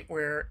to the point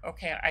where,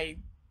 okay,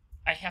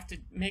 I have to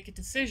make a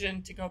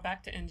decision to go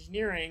back to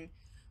engineering,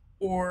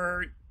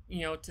 or,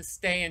 to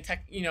stay in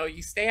tech.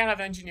 You stay out of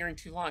engineering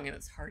too long and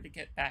it's hard to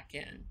get back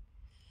in.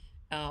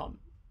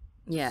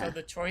 So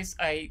the choice,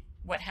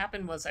 what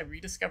happened was I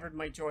rediscovered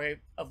my joy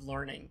of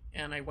learning,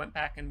 and I went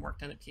back and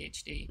worked on a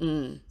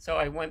PhD. So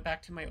I went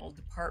back to my old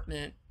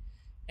department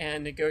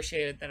and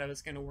negotiated that I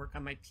was going to work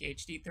on my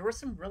PhD. There were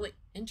some really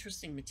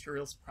interesting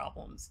materials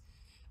problems.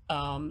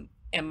 And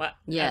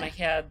I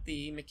had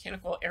the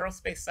mechanical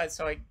aerospace side.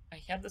 So I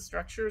had the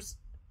structures,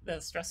 the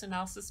stress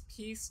analysis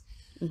piece,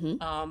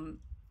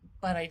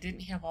 but I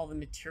didn't have all the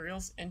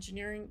materials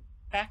engineering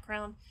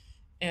background.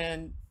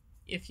 And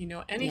if you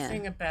know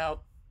anything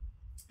about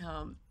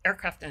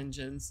aircraft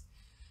engines,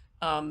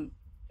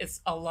 it's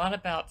a lot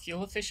about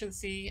fuel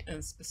efficiency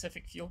and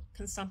specific fuel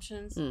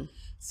consumptions.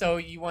 So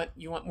you want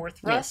more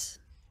thrust,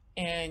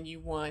 and you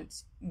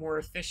want more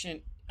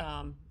efficient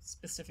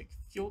specific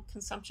fuel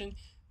consumption.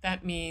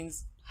 That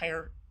means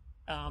higher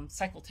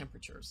cycle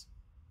temperatures,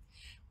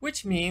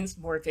 which means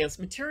more advanced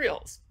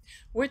materials,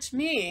 which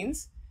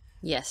means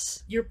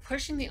you're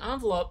pushing the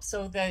envelope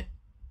so that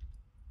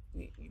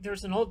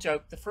there's an old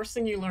joke. The first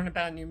thing you learn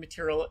about a new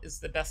material is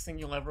the best thing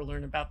you'll ever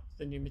learn about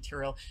the new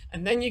material.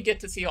 And then you get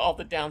to see all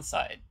the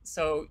downside.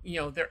 So,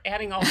 they're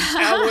adding all these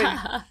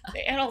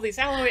they add all these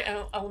alloy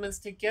elements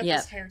to get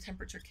this higher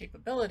temperature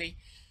capability.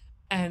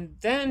 And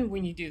then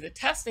when you do the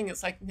testing,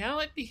 it's like, now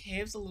it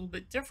behaves a little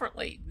bit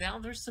differently. Now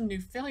there's some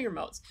new failure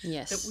modes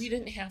that we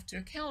didn't have to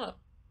account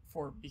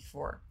for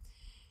before.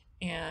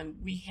 And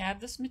we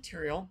had this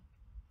material,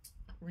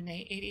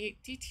 Rene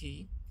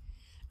 88DT,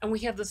 and we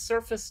have the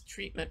surface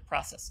treatment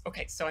process.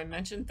 Okay, so I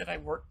mentioned that I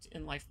worked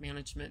in life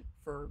management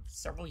for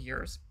several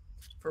years,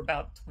 for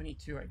about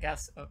 22, I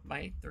guess, of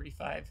my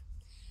 35.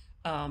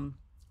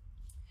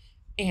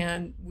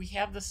 And we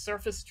have the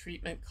surface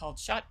treatment called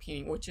shot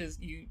peening, which is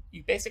you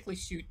basically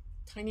shoot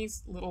tiny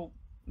little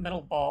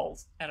metal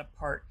balls at a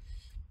part,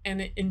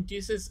 and it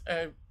induces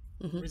a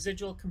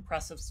residual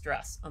compressive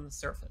stress on the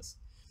surface.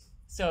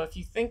 So if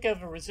you think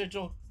of a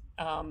residual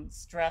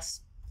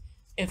stress,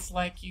 it's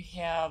like you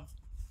have,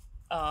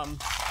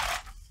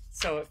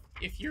 so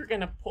if you're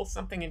going to pull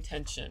something in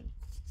tension,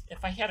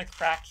 if I had a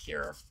crack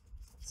here,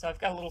 so I've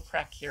got a little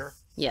crack here,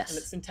 and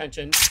it's in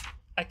tension,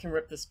 I can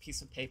rip this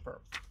piece of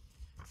paper.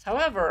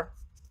 However,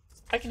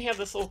 I can have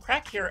this little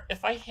crack here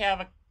if I have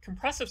a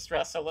compressive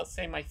stress. So let's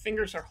say my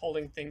fingers are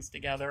holding things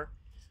together.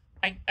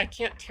 I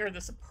can't tear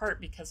this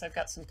apart because I've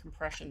got some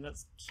compression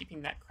that's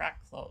keeping that crack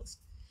closed.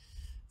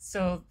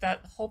 So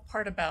that whole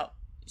part about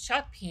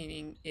shot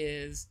peening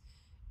is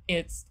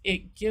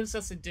it gives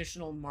us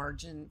additional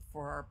margin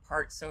for our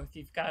part. So if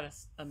you've got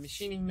a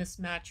machining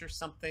mismatch or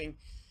something,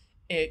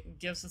 it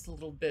gives us a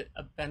little bit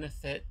of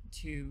benefit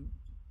to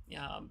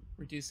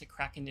reduce a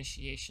crack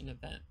initiation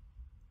event.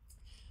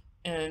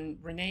 And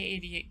Rene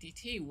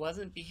 88DT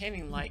wasn't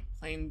behaving like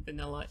plain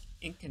vanilla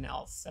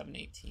Inconel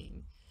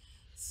 718.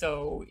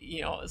 So,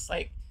 it's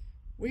like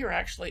we were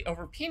actually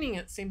overpeening.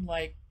 It seemed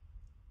like,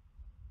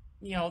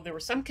 there were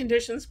some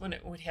conditions when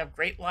it would have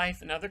great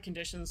life and other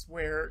conditions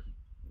where,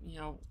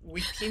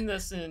 we peen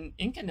this in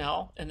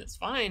Inconel and it's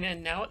fine.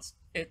 And now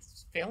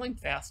it's failing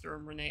faster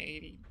in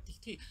Rene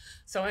 88DT.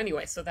 So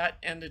anyway, so that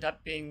ended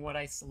up being what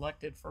I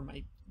selected for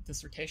my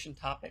dissertation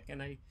topic.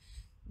 And I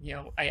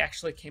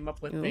actually came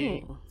up with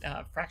a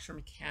fracture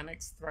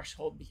mechanics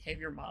threshold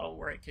behavior model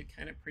where I could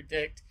kind of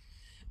predict,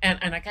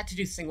 and I got to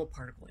do single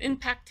particle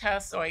impact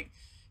tests. So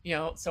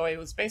I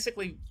was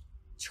basically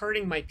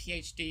charting my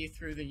PhD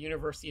through the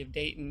University of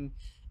Dayton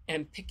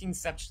and picking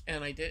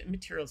and I did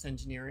materials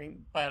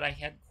engineering, but I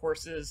had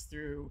courses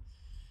through,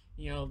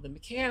 the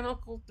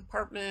mechanical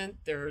department.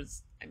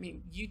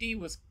 UD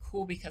was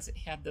cool because it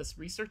had this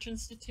research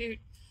institute.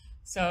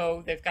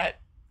 So they've got,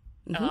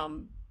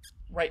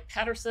 Wright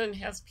Patterson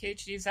has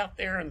PhDs out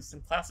there, and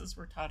some classes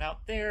were taught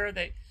out there.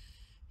 They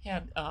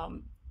had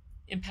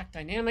impact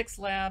dynamics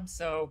lab.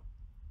 So,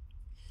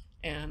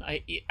 and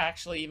I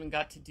actually even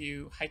got to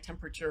do high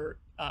temperature,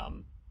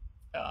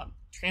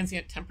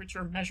 transient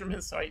temperature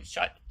measurements. So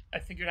I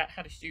figured out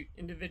how to shoot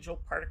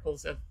individual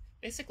particles of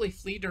basically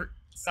flea dirt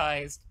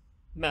sized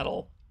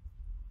metal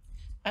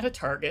at a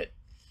target,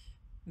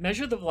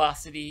 measure the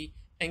velocity,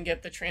 and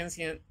get the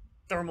transient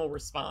thermal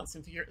response.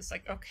 And figure it's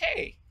like,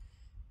 okay,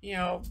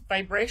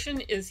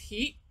 vibration is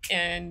heat,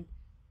 and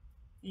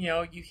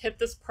you hit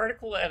this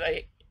particle at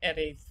at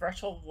a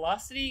threshold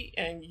velocity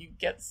and you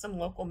get some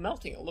local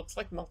melting. It looks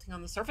like melting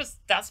on the surface.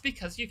 That's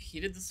because you've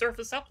heated the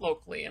surface up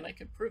locally, and I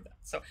could prove that.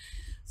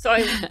 So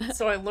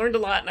I learned a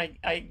lot, and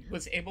I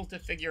was able to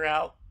figure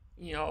out,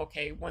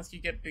 okay, once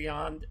you get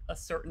beyond a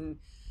certain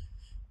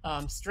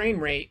strain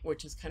rate,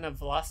 which is kind of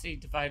velocity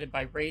divided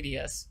by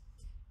radius,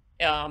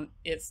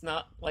 it's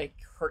not like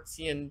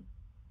Hertzian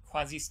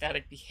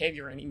quasi-static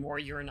behavior anymore.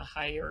 You're in a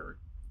higher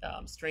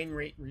strain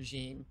rate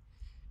regime,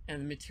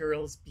 and the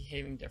material's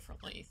behaving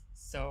differently.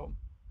 So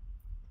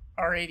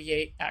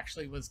R88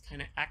 actually was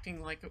kind of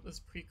acting like it was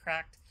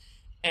pre-cracked,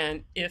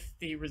 and if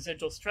the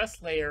residual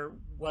stress layer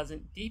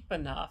wasn't deep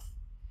enough,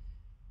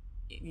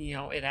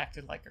 it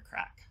acted like a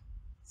crack.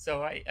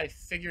 So I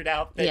figured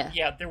out that,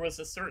 yeah, there was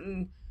a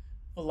certain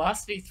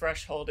velocity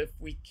threshold if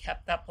we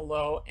kept that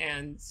below,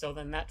 and so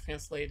then that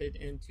translated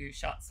into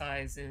shot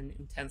size and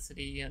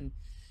intensity, and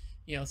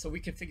so we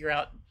could figure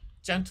out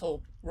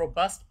gentle,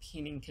 robust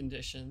peening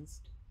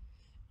conditions,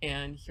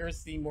 and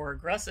here's the more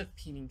aggressive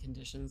peening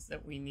conditions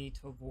that we need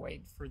to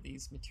avoid for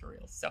these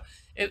materials. So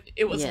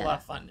it was a lot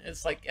of fun.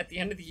 It's like at the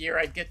end of the year,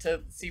 I'd get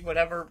to see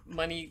whatever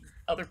money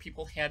other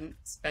people hadn't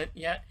spent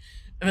yet,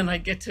 and then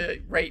I'd get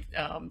to write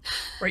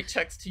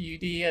checks to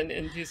UD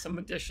and do some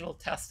additional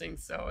testing.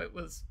 So it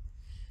was,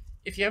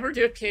 if you ever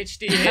do a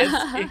PhD,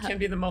 it can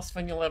be the most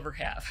fun you'll ever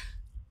have.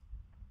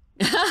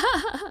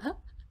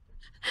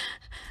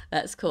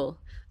 That's cool.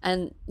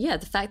 And yeah,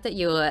 the fact that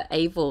you were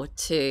able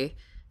to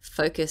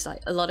focus,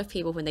 like a lot of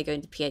people when they go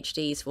into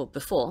PhDs, well,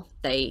 before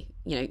they,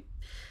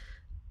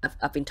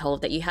 I've been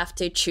told that you have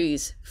to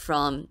choose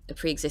from a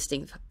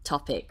pre-existing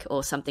topic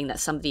or something that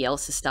somebody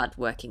else has started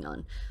working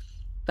on.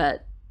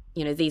 But,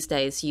 these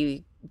days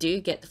you do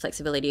get the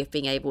flexibility of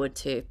being able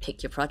to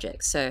pick your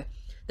projects. So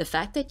the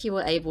fact that you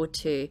were able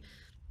to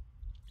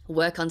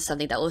work on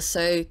something that was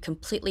so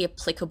completely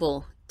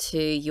applicable to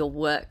your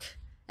work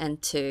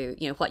and to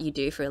what you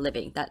do for a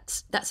living,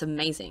 that's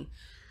amazing.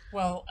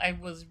 Well, I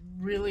was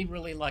really,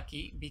 really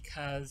lucky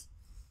because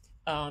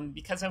I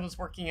was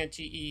working at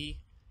GE,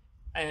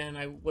 and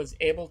I was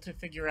able to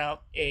figure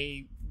out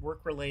a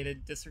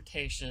work-related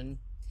dissertation.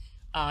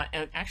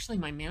 And actually,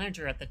 my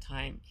manager at the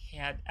time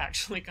had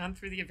actually gone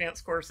through the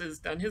advanced courses,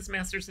 done his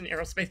master's in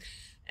aerospace,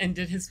 and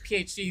did his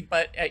PhD,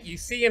 but at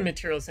UC in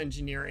materials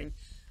engineering.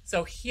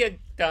 So he had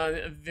done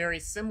a very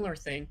similar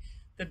thing.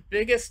 The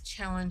biggest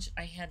challenge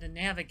I had to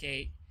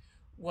navigate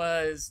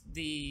was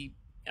the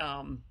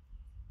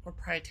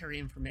proprietary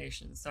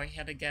information. So I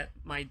had to get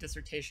my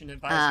dissertation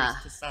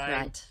advisors to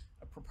sign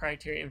a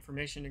proprietary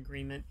information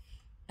agreement.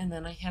 And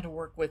then I had to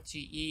work with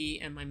GE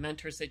and my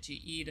mentors at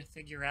GE to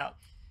figure out,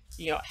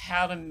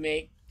 how to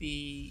make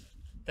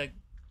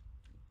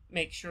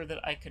make sure that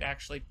I could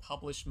actually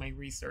publish my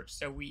research.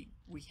 So we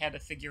had to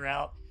figure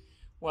out,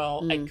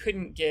 well, I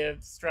couldn't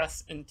give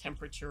stress and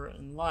temperature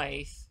and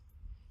life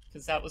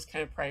because that was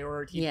kind of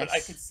priority. Yes. But I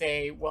could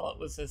say, well, it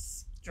was a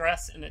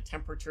stress and a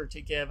temperature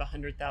to give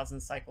 100,000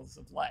 cycles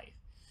of life.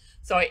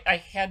 So I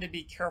had to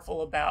be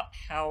careful about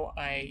how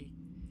I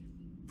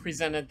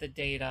presented the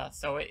data.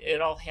 So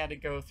it all had to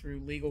go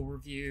through legal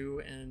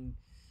review, and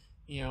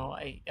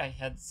I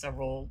had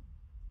several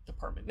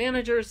department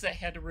managers that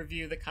had to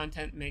review the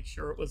content, make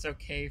sure it was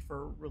okay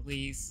for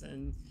release,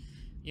 and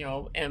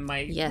and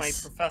my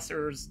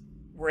professors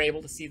were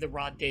able to see the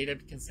raw data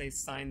because they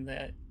signed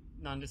the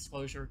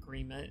non-disclosure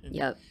agreement,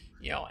 and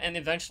and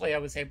eventually I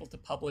was able to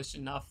publish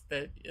enough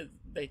that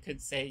they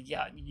could say,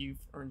 yeah, you've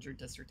earned your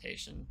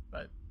dissertation.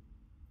 But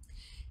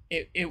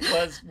it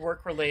was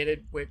work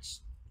related, which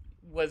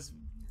was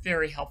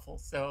very helpful,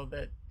 so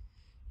that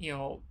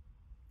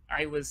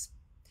I was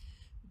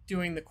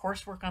doing the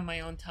coursework on my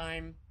own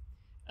time,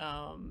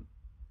 and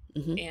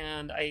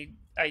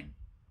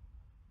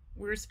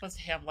we were supposed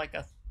to have like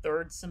a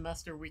third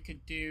semester we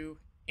could do,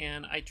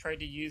 and I tried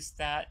to use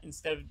that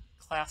instead of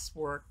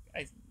classwork.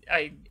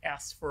 I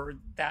asked for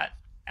that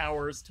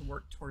hours to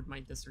work toward my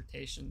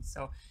dissertation.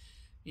 So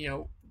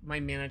my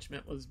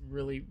management was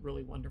really,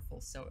 really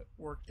wonderful, so it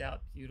worked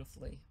out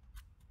beautifully.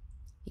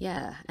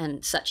 Yeah,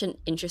 and such an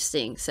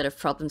interesting set of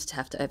problems to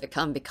have to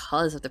overcome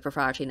because of the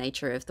proprietary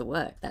nature of the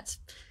work. That's,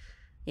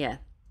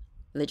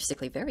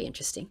 logistically very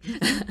interesting.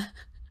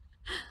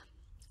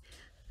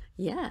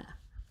 Yeah.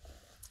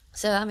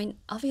 So, I mean,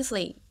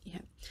 obviously,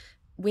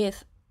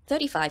 with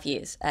 35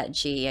 years at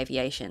GE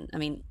Aviation, I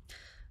mean,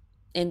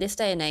 in this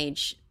day and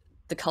age,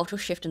 the cultural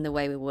shift in the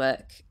way we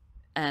work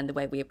and the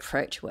way we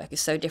approach work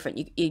is so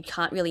different. You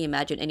can't really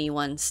imagine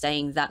anyone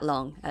staying that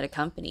long at a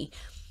company.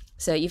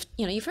 So you've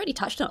already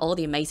touched on all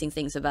the amazing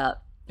things about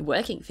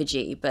working for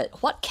GE,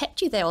 but what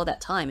kept you there all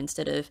that time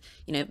instead of,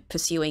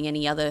 pursuing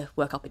any other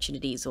work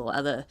opportunities or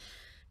other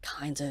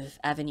kinds of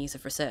avenues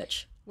of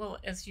research? Well,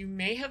 as you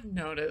may have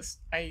noticed,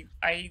 I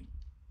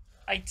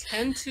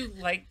tend to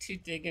like to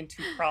dig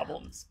into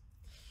problems.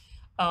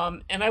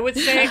 And I would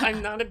say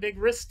I'm not a big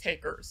risk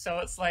taker. So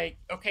it's like,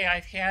 okay,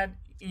 I've had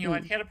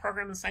a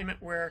program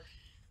assignment where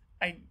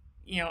I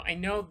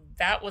know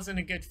that wasn't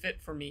a good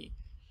fit for me,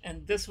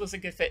 and this was a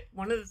good fit.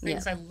 One of the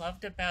things I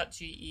loved about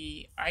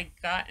GE, I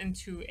got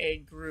into a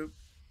group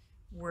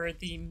where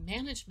the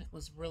management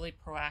was really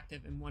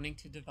proactive in wanting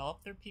to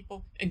develop their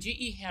people. And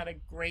GE had a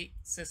great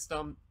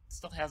system,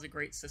 still has a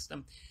great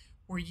system,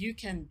 where you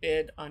can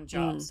bid on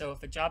jobs. So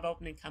if a job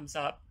opening comes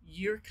up,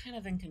 you're kind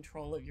of in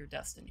control of your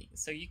destiny.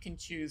 So you can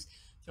choose,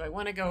 do I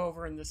want to go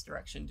over in this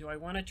direction? Do I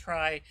want to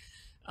try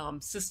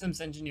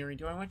systems engineering?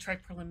 Do I want to try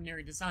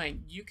preliminary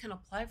design? You can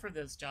apply for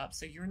those jobs,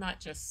 so you're not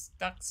just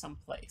stuck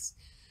someplace.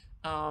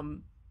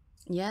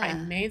 I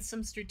made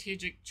some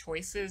strategic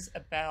choices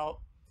about,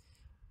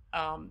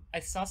 I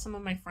saw some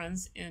of my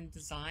friends in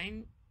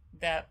design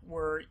that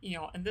were,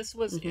 and this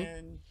was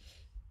in,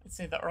 I'd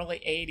say, the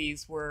early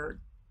 80s, where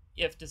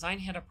if design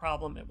had a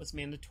problem, it was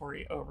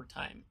mandatory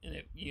overtime. And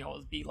it, it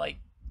would be like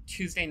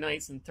Tuesday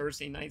nights and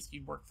Thursday nights,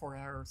 you'd work 4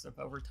 hours of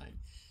overtime.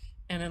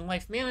 And in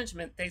life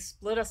management, they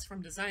split us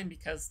from design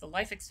because the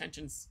life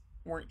extensions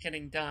weren't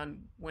getting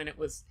done when it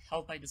was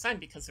held by design,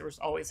 because there was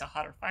always a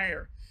hotter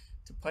fire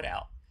to put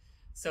out.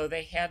 So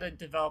they had to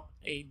develop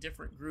a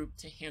different group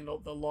to handle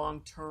the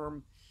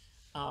long-term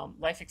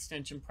life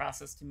extension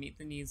process to meet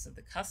the needs of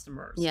the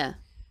customers. Yeah.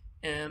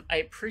 And I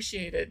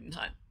appreciated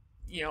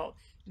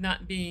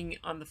not being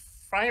on the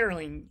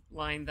firing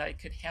line, that I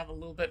could have a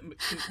little bit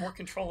more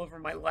control over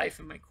my life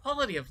and my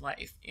quality of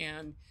life.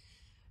 And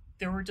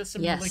there were just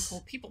some really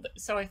cool people.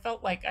 So I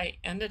felt like I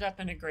ended up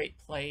in a great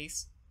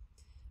place.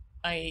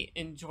 I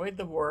enjoyed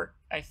the work.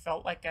 I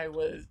felt like I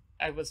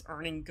was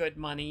earning good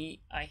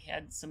money. I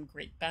had some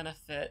great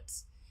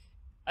benefits.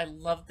 I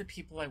loved the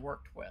people I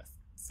worked with.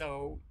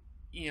 So,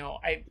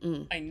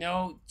 I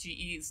know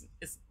GE's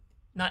is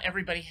not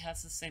everybody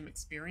has the same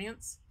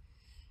experience.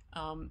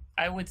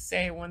 I would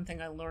say one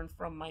thing I learned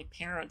from my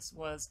parents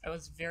was I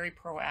was very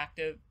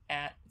proactive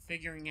at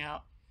figuring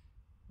out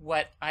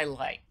what I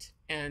liked.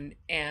 And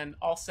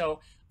also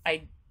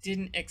I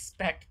didn't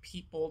expect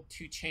people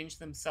to change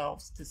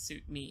themselves to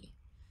suit me.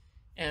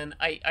 And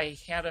I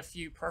had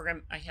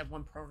I had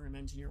one program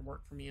engineer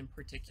work for me in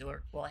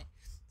particular. Well,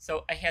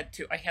 I had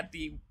two. I had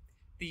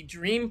the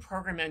dream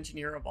program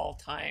engineer of all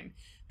time,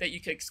 that you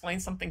could explain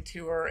something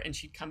to her and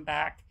she'd come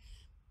back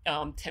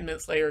 10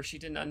 minutes later, she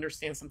didn't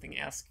understand something,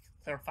 ask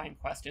clarifying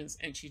questions,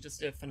 and she just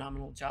did a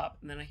phenomenal job.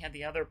 And then I had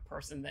the other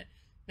person that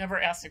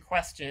never asked a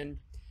question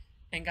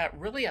and got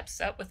really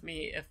upset with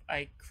me if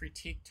I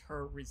critiqued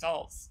her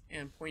results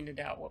and pointed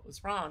out what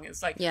was wrong.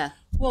 It's like,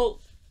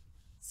 well,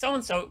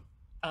 so-and-so,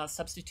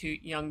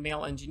 substitute young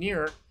male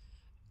engineer,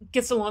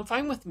 gets along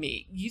fine with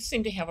me. You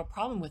seem to have a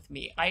problem with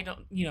me. I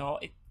don't,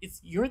 it's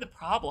you're the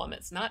problem.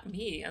 It's not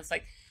me. And it's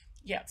like,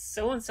 yeah,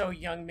 so-and-so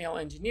young male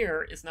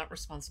engineer is not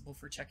responsible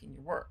for checking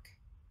your work.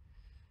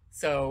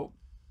 So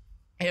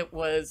it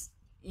was,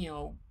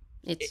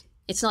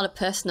 it's not a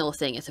personal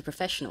thing. It's a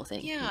professional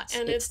thing. Yeah.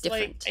 It's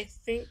different. Like, I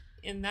think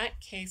in that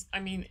case, I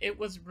mean, it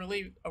was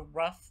really a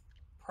rough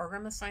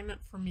program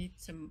assignment for me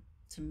to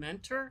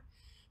mentor,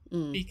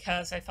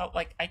 because I felt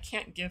like I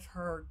can't give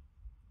her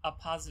a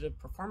positive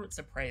performance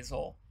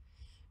appraisal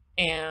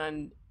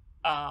and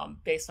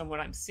based on what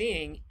I'm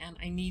seeing, and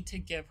I need to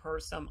give her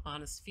some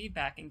honest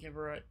feedback and give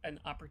her an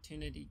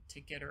opportunity to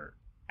get her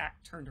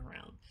act turned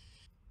around.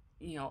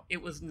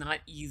 It was not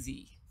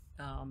easy,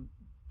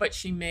 but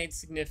she made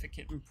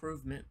significant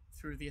improvement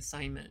through the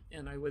assignment,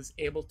 and I was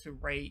able to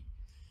rate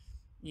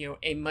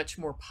a much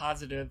more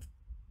positive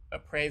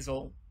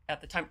appraisal at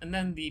the time. And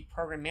then the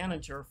program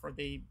manager for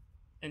the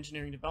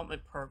engineering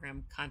development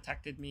program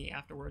contacted me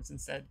afterwards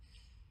and said,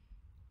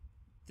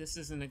 this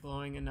isn't a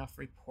glowing enough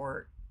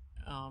report.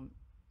 And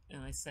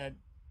I said,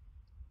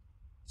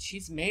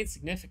 she's made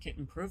significant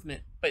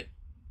improvement, but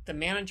the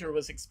manager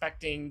was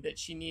expecting that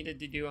she needed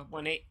to do a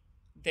 180.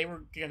 They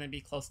were going to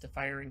be close to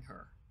firing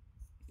her,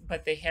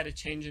 but they had a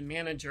change in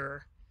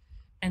manager,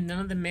 and none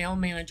of the male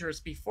managers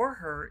before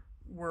her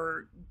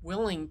were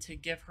willing to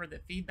give her the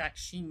feedback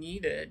she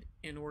needed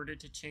in order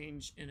to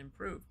change and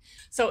improve.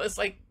 So it's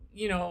like,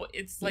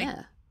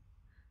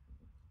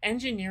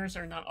 engineers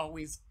are not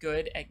always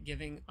good at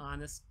giving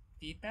honest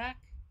feedback.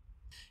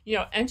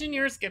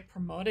 Engineers get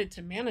promoted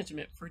to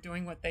management for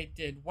doing what they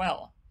did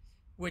well,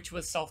 which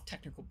was solve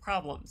technical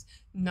problems,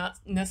 not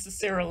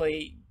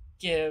necessarily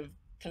give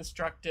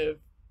constructive,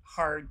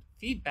 hard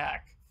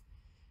feedback.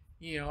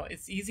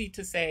 It's easy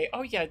to say,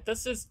 oh yeah,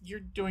 you're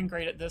doing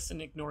great at this,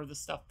 and ignore the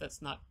stuff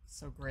that's not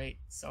so great.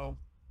 So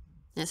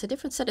it's a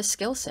different set of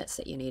skill sets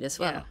that you need as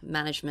well.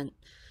 Management,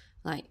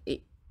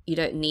 you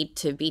don't need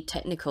to be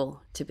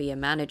technical to be a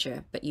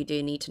manager, but you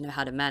do need to know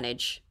how to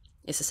manage.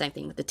 It's the same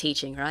thing with the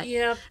teaching, right?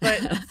 Yeah,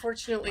 but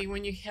unfortunately,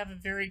 when you have a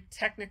very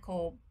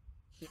technical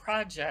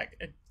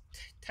project,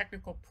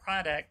 technical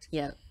product,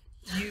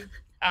 you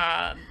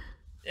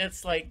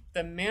it's like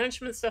the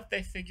management stuff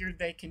they figured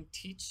they can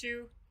teach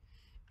you,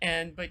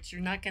 but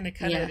you're not going to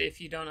cut it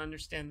if you don't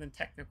understand the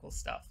technical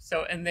stuff.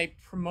 So, and they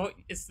promote,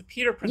 it's the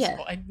Peter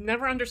principle. I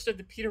never understood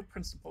the Peter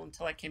principle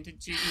until I came to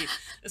GE.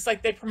 It's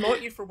like they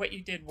promote you for what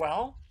you did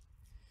well,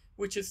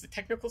 which is the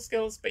technical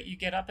skills, but you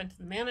get up into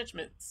the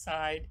management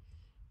side,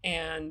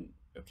 and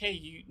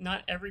okay,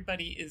 not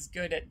everybody is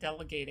good at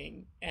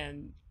delegating,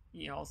 and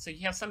so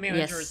you have some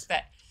managers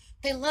that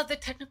they love the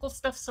technical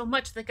stuff so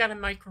much they got to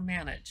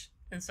micromanage.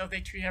 And so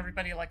they treat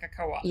everybody like a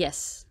co-op.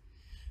 Yes.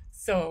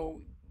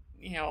 So,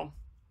 you know,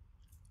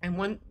 and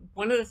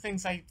one of the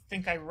things I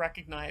think I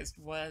recognized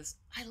was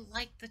I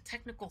like the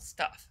technical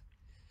stuff.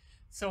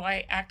 So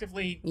I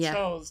actively Yeah.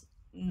 chose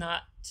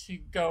not to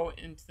go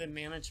into the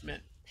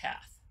management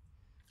path.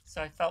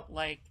 So I felt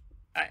like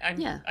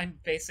I'm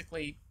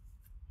basically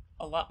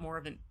a lot more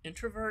of an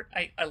introvert.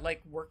 I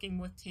like working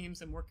with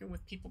teams and working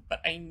with people,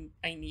 but I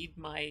need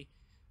my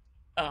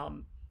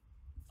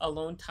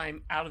alone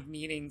time out of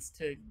meetings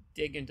to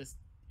dig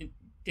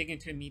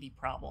into a meaty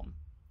problem.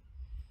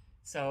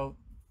 So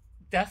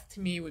death to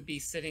me would be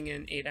sitting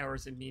in 8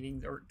 hours of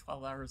meetings or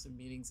 12 hours of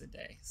meetings a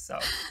day. So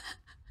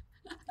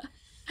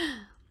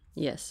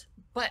yes.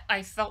 But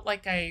I felt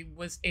like I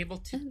was able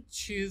to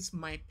choose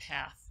my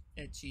path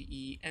at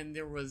GE, and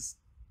there was,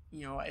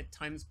 at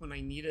times when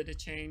I needed a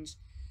change,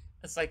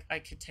 it's like I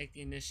could take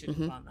the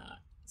initiative on that.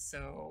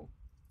 So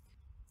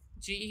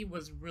GE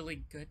was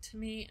really good to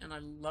me, and I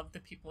loved the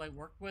people I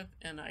worked with,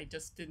 and I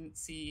just didn't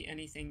see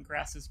anything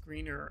grass is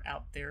greener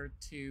out there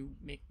to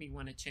make me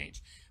want to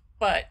change.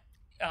 But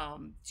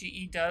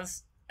GE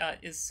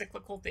is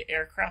cyclical. The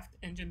aircraft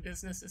engine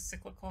business is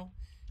cyclical,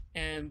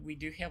 and we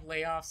do have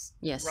layoffs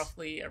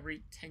roughly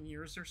every 10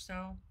 years or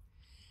so.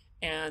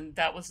 And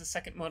that was the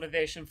second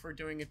motivation for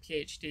doing a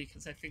PhD,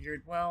 because I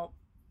figured, well,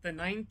 the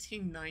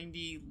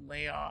 1990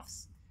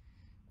 layoffs,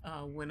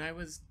 when I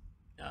was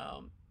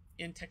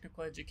in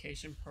technical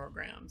education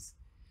programs,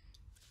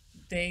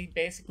 they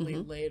basically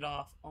laid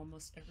off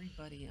almost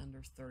everybody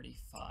under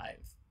 35.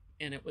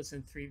 And it was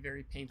in 3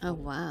 very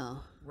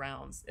painful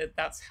rounds.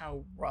 That's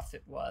how rough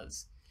it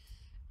was.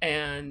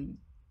 And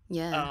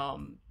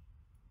the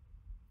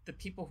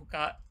people who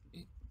got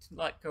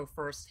let go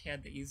first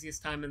had the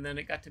easiest time, and then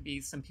it got to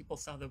be some people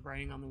saw the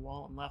writing on the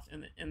wall and left,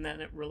 and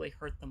then it really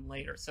hurt them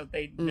later. So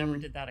they never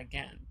did that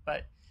again.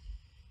 But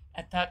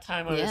at that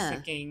time I was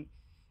thinking,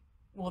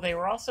 well, they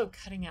were also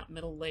cutting out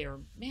middle layer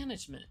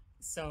management.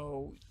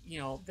 So,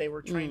 they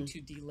were trying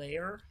to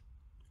delayer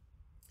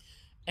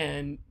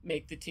and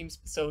make the teams,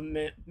 so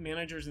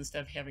managers,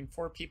 instead of having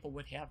 4 people,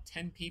 would have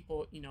 10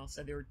 people,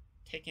 so they were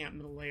taking out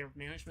middle layer of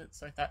management.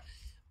 So I thought,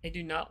 I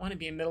do not want to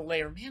be a middle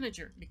layer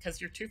manager, because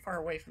you're too far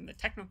away from the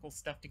technical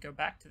stuff to go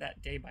back to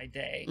that day by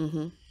day.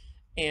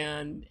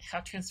 And how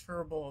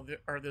transferable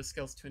are those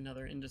skills to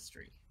another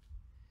industry?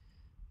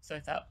 So I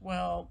thought,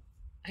 well,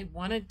 I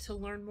wanted to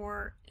learn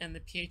more, and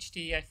the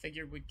PhD I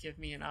figured would give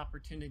me an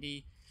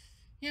opportunity.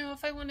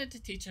 If I wanted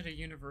to teach at a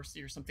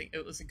university or something,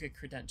 it was a good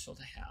credential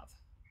to have.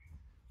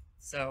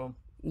 So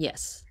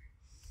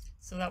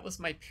so that was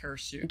my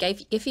parachute.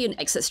 Give you an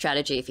exit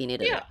strategy if you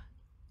needed it.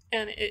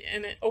 And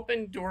it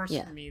opened doors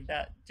for me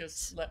that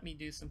just let me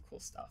do some cool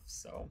stuff.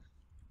 So,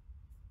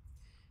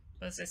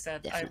 but as I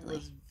said, I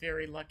was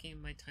very lucky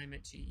in my time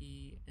at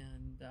GE,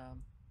 and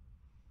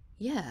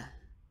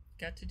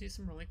got to do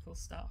some really cool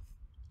stuff.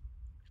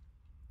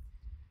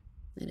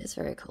 It is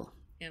very cool.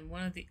 And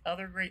one of the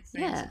other great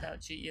things about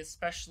GE,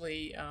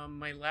 especially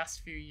my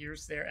last few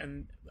years there,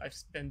 and I've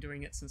been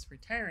doing it since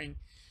retiring,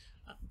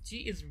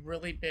 GE is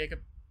really big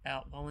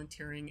about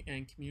volunteering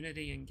and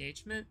community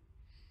engagement.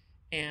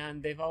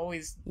 And they've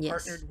always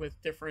partnered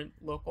with different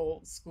local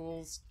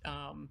schools,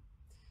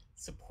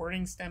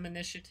 supporting STEM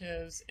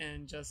initiatives.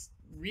 And just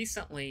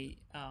recently,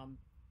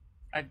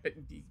 I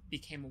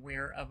became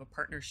aware of a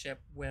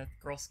partnership with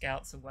Girl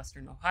Scouts of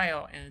Western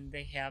Ohio, and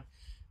they have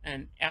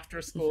an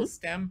after-school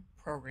STEM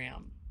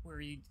program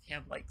where you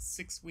have like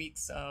 6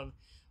 weeks of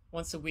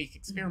once-a-week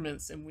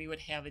experiments, and we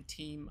would have a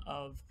team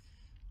of,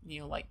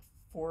 like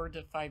 4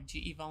 to 5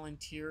 GE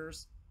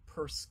volunteers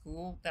per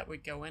school that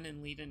would go in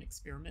and lead an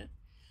experiment.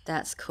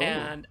 That's cool.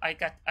 And I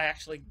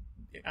actually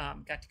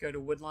got to go to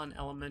Woodlawn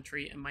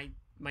Elementary, and my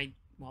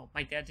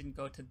dad didn't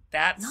go to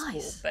that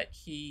school, but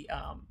he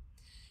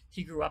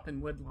grew up in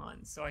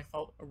Woodlawn, so I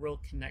felt a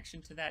real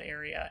connection to that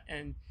area.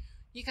 And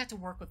you got to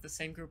work with the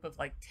same group of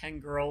like 10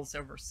 girls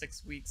over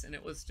 6 weeks, and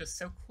it was just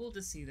so cool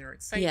to see their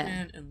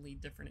excitement and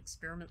lead different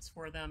experiments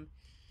for them.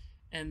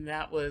 And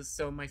that was,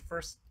 so my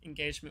first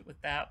engagement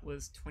with that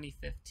was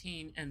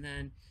 2015, and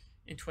then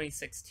in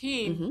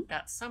 2016,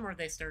 that summer,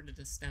 they started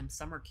a STEM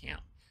summer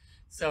camp.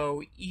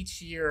 So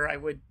each year I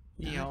would,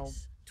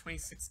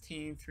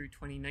 2016 through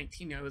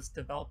 2019, I was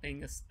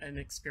developing an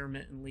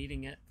experiment and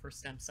leading it for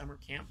STEM summer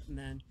camp. And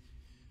then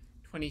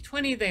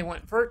 2020, they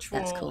went virtual.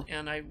 That's cool.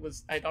 And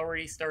I'd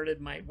already started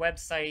my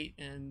website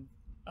and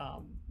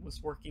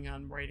was working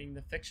on writing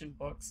the fiction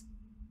books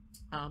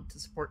to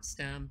support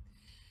STEM.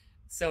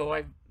 So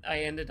I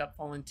ended up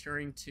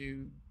volunteering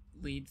to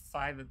lead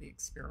 5 of the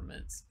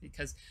experiments,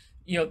 because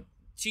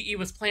GE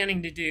was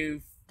planning to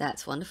do.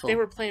 That's wonderful. They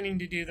were planning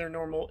to do their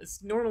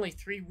it's normally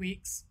 3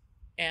 weeks,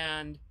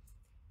 and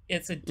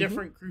it's a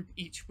different group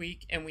each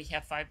week, and we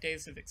have 5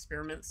 days of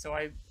experiments. So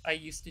I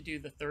used to do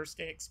the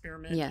Thursday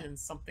experiment and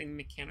something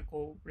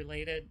mechanical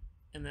related,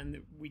 and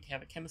then we'd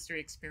have a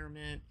chemistry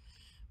experiment,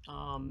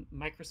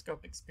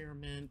 microscope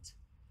experiment.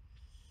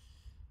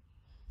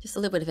 Just a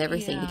little bit of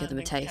everything to give them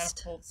a taste.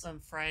 Catapults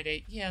on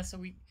Friday. So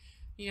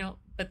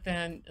But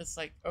then it's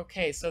like,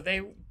 okay, so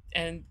they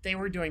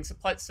were doing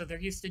supplies, so they're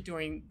used to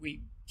doing,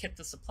 we kit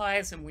the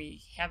supplies and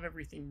we have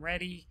everything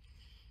ready,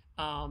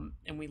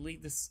 and we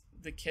lead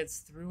the kids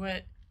through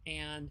it.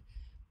 And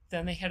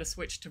then they had to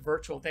switch to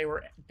virtual. They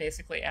were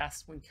basically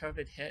asked when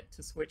COVID hit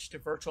to switch to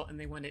virtual, and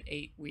they wanted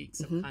 8 weeks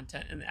of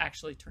content, and it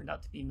actually turned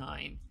out to be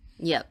 9.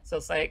 Yep. So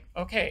it's like,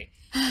 okay,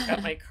 I've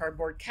got my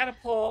cardboard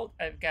catapult,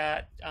 I've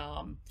got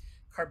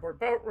cardboard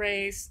boat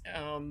race,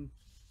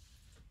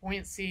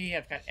 buoyancy,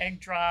 I've got egg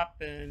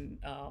drop and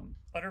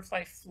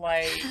butterfly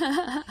flight.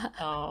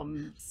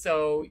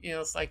 So,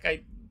 it's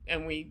like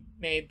we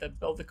made the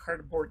build the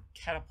cardboard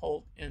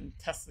catapult and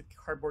test the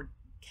cardboard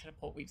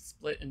catapult. We've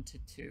split into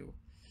 2.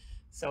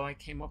 So I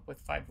came up with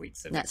 5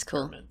 weeks of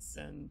experiments.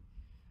 Cool.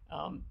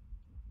 And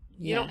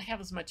you don't have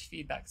as much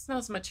feedback. It's not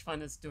as much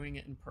fun as doing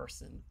it in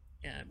person.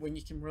 And when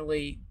you can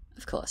really,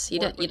 of course, you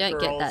don't get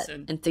that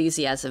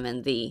enthusiasm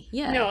and the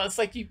No, it's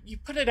like you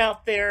put it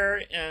out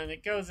there and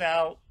it goes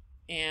out,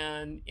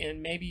 and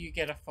maybe you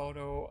get a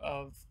photo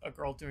of a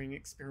girl doing an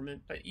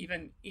experiment, but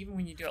even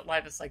when you do it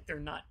live, it's like they're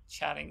not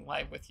chatting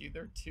live with you.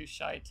 They're too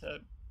shy to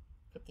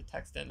put the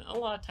text in. A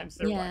lot of times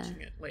they're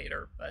watching it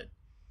later, but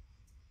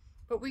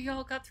we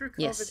all got through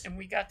COVID, and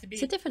we got to be,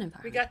 it's a different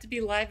environment. We got to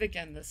be live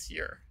again this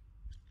year.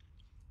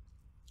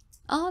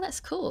 Oh,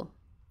 that's cool.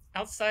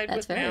 Outside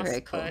with masks,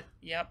 very cool. But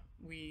yep,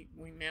 we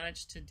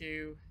managed to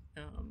do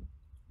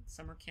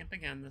summer camp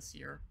again this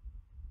year.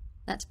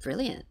 That's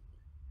brilliant.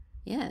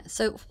 Yeah.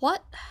 So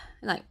what,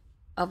 like,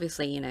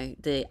 obviously,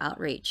 the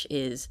outreach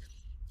is,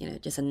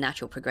 just a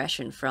natural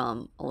progression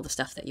from all the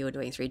stuff that you were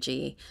doing through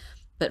GE.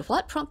 But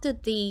what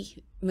prompted the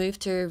move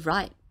to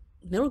write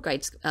middle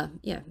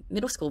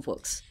school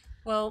books?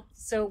 Well,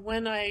 so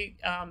when I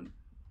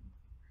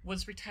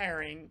was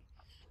retiring,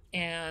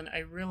 and I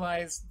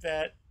realized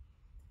that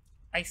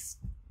I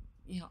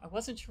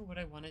wasn't sure what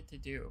I wanted to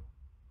do,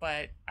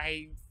 but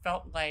I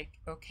felt like,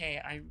 okay,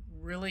 I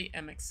really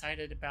am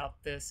excited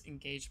about this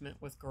engagement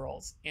with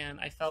girls. And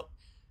I felt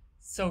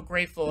so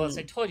grateful. As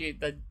I told you,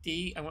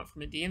 I went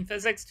from a D in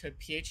physics to a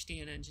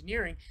PhD in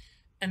engineering.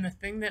 And the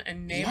thing that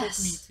enabled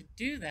me to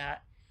do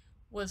that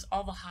was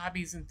all the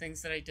hobbies and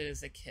things that I did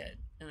as a kid.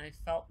 And I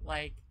felt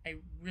like I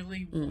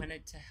really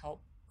wanted to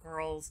help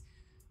girls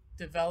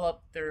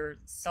develop their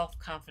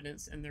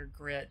self-confidence and their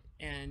grit,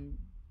 and,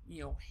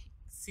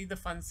 see the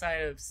fun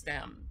side of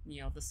STEM,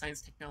 the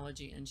science,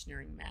 technology,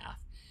 engineering, math.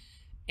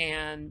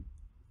 And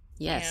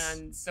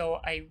so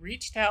I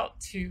reached out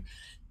to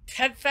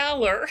Ted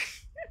Fowler.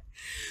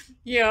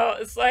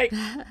 It's like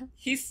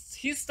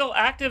he's still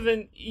active,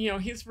 and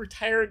he's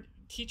retired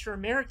teacher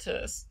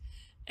emeritus.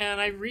 And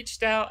I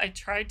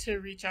tried to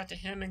reach out to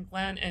him and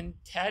Glenn, and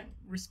Ted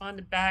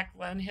responded back.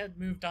 Glenn had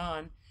moved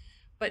on,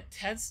 but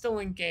Ted's still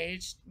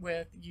engaged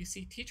with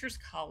UC Teachers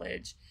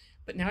College.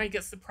 But now he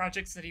gets the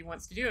projects that he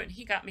wants to do, and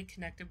he got me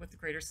connected with the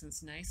Greater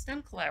Cincinnati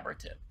STEM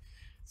Collaborative.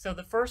 So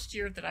the first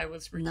year that I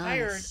was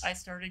retired, I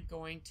started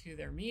going to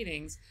their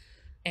meetings,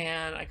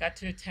 and I got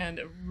to attend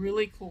a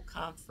really cool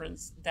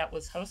conference that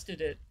was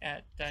hosted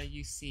at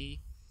UC,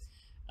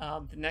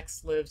 the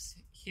Next Lives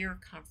Here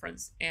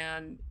conference,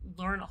 and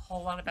learn a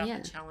whole lot about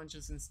the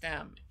challenges in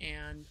STEM.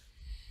 And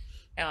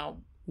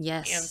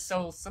and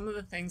so some of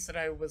the things that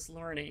I was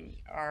learning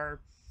are,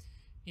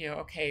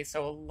 okay,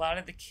 so a lot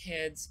of the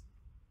kids,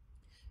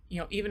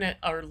 even at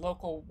our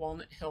local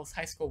Walnut Hills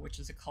High School, which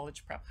is a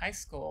college prep high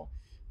school,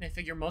 they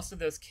figure most of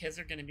those kids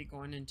are going to be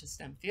going into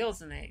STEM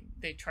fields. And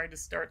they tried to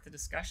start the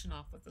discussion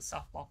off with a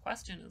softball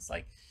question. It's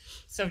like,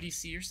 so do you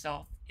see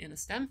yourself in a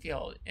STEM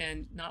field?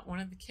 And not one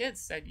of the kids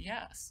said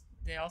yes.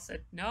 They all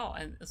said no.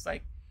 And it's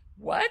like,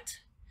 what?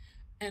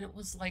 And it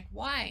was like,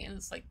 why? And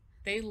it's like,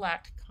 they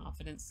lacked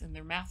confidence in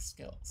their math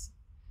skills.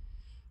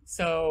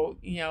 So,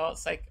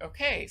 it's like,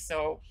 okay,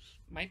 so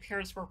my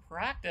parents were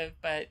proactive,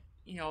 but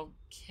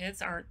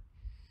kids aren't,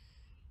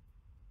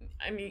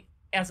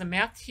 as a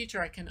math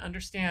teacher, I can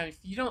understand if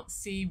you don't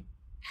see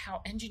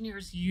how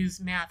engineers use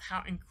math,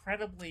 how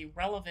incredibly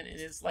relevant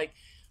it is. Like,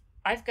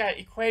 I've got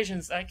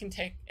equations. I can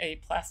take a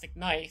plastic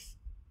knife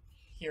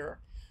here,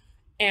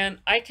 and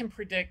I can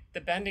predict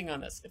the bending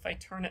on this. If I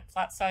turn it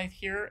flat side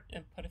here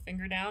and put a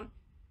finger down,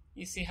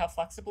 you see how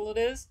flexible it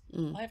is?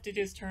 All I have to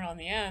do is turn on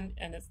the end,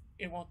 and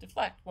it won't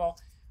deflect. Well,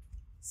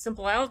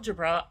 simple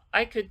algebra,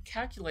 I could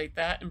calculate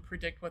that and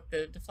predict what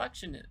the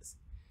deflection is.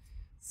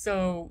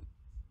 So,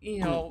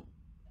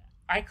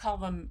 I call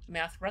them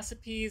math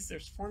recipes.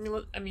 There's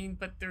formula.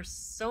 But there's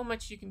so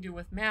much you can do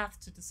with math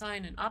to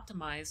design and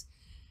optimize.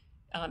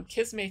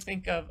 Kids may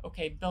think of,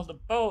 okay, build a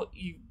boat,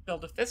 you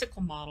build a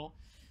physical model,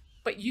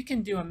 but you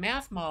can do a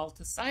math model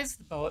to size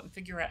the boat and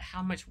figure out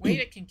how much weight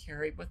it can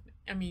carry.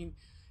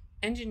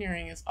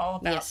 Engineering is all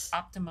about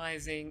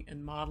optimizing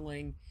and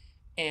modeling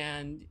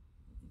and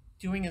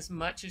doing as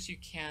much as you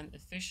can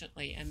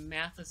efficiently, and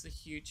math is a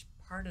huge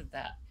part of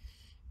that.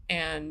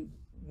 And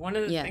one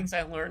of the things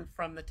I learned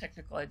from the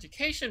technical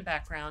education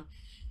background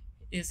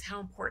is how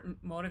important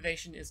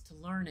motivation is to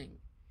learning.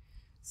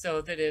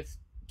 So that if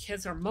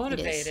kids are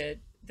motivated,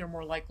 they're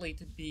more likely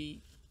to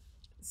be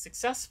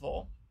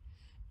successful.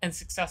 and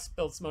success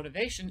builds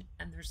motivation.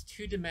 And there's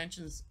two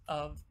dimensions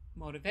of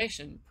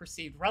motivation: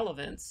 perceived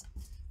relevance.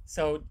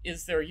 So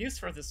is there a use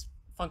for this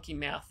funky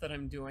math that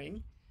I'm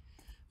doing?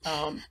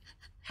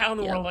 How in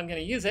the world I'm going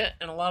to use it?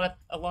 And a lot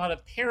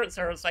of parents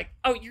are like,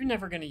 oh, you're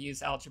never going to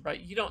use algebra.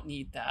 You don't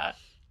need that.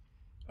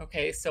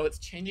 Okay, so it's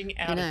changing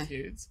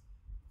attitudes.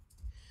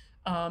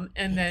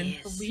 And then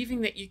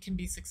believing that you can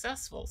be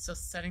successful. So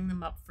setting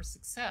them up for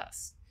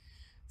success.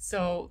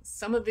 So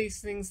some of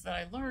these things that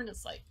I learned,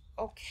 it's like,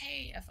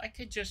 okay, if I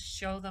could just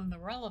show them the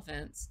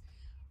relevance,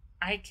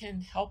 I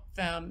can help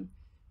them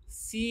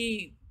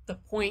see the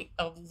point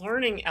of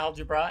learning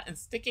algebra and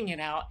sticking it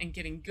out and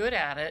getting good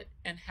at it,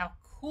 and how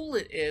cool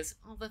it is,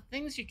 all the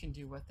things you can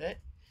do with it.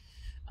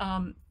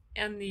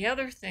 And the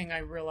other thing I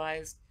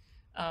realized,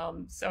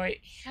 so I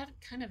had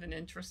kind of an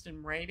interest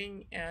in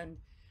writing, and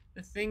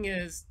the thing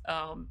is,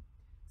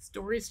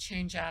 stories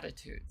change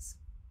attitudes.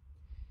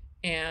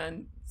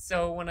 And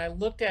so when I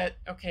looked at,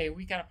 okay,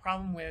 we got a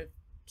problem with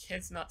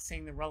kids not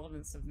seeing the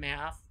relevance of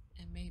math,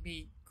 and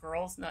maybe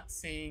girls not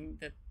seeing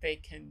that they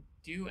can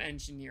do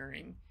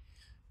engineering.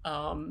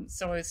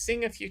 So I was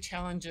seeing a few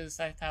challenges.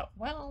 I thought,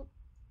 well,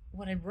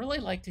 what I'd really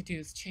like to do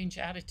is change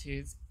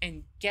attitudes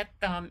and get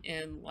them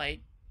in like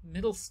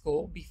middle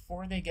school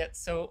before they get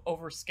so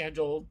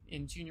overscheduled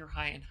in junior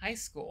high and high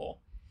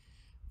school.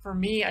 For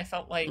me, I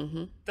felt like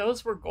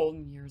those were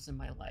golden years in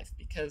my life,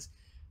 because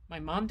my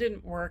mom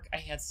didn't work. I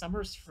had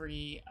summers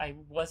free. I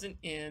wasn't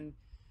in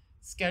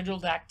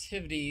scheduled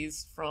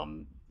activities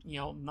from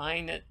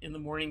 9 in the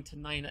morning to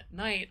 9 at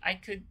night. I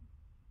could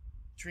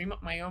dream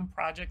up my own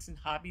projects and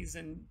hobbies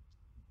and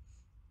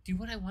do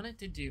what I wanted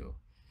to do.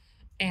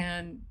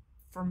 And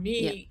for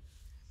me,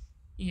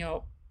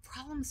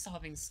 problem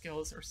solving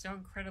skills are so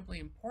incredibly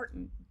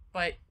important,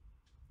 but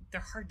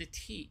they're hard to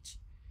teach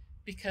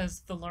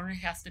because the learner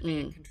has to be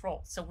in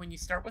control. So when you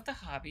start with a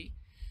hobby,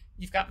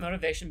 you've got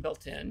motivation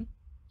built in,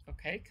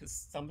 okay,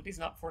 because somebody's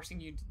not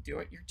forcing you to do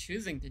it, you're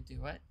choosing to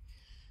do it.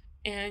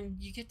 And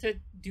you get to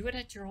do it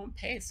at your own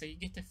pace. So you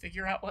get to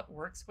figure out what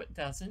works, what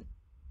doesn't.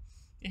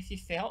 If you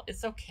fail,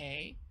 it's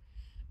okay.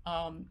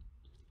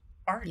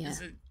 Art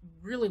is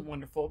really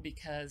wonderful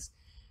because,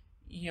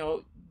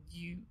 you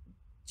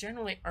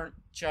generally aren't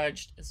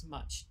judged as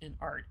much in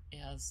art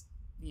as,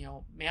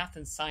 math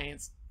and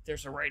science.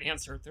 There's a right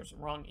answer, there's a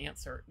wrong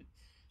answer.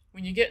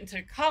 When you get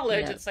into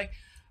college, it's like,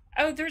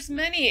 oh, there's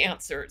many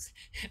answers.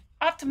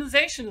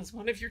 Optimization is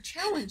one of your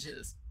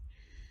challenges.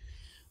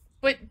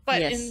 But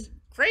in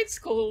grade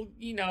school,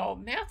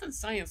 math and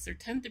science, there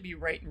tend to be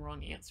right and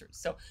wrong answers.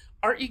 So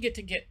art, you get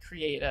to get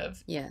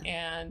creative,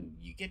 and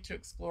you get to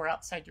explore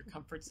outside your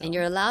comfort zone. And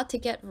you're allowed to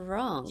get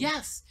wrong.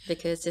 Yes.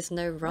 Because there's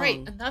no wrong. Right,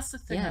 and that's the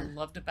thing I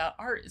loved about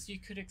art, is you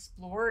could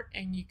explore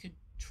and you could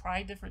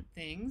try different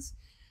things,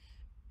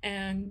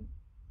 and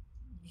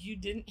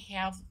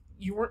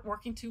you weren't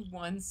working to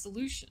one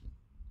solution.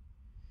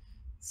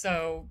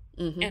 So,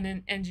 and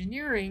in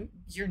engineering,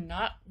 you're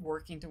not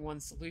working to one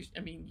solution.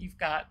 I mean, you've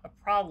got a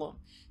problem,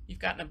 you've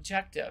got an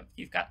objective,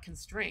 you've got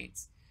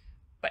constraints,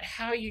 but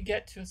how you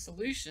get to a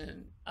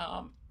solution,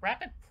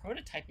 rapid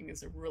prototyping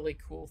is a really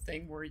cool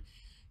thing where,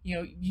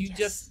 you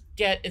just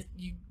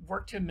you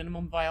work to a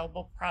minimum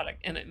viable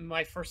product. And in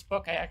my first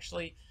book,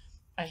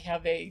 I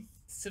have a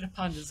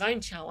sit-upon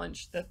design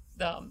challenge that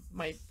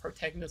my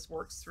protagonist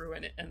works through,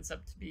 and it ends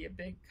up to be a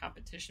big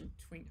competition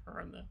between her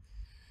and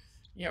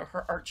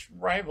her arch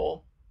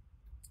rival,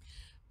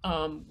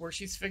 where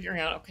she's figuring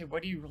out, okay,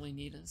 what do you really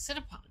need in a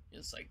sit-upon?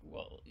 It's like,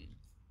 well,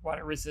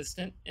 water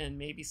resistant and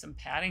maybe some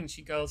padding.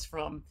 She goes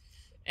from,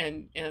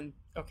 and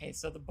okay,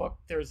 so the book,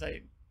 there's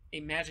a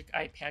magic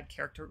iPad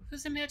character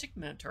who's a magic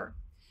mentor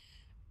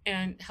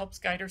and helps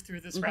guide her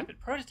through this rapid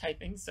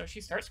prototyping. So she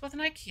starts with an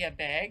IKEA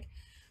bag,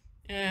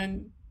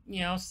 and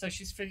so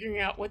she's figuring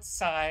out what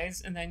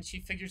size, and then she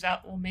figures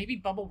out, well, maybe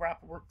bubble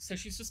wrap works. So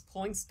she's just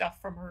pulling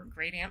stuff from her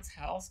great aunt's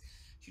house.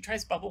 She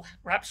tries bubble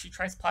wrap, she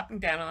tries plopping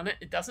down on it,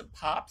 it doesn't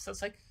pop. So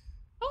it's like,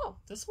 oh,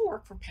 this will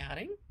work for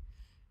padding.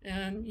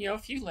 And, a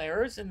few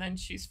layers, and then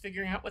she's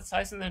figuring out what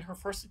size, and then her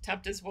first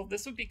attempt is, well,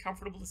 this would be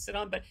comfortable to sit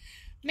on, but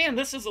man,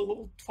 this is a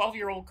little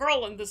 12-year-old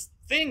girl, and this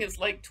thing is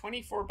like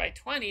 24 by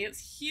 20,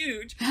 it's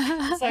huge.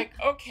 It's like,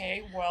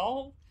 okay,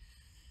 well,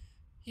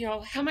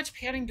 how much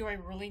padding do I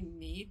really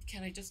need?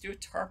 Can I just do a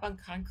tarp on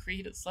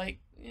concrete? It's like,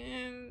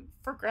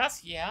 for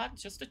grass,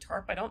 just a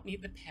tarp. I don't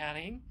need the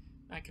padding.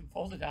 I can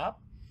fold it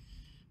up.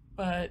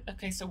 But,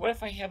 okay, so what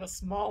if I have a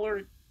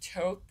smaller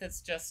tote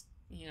that's just,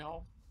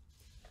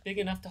 big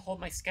enough to hold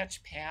my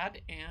sketch pad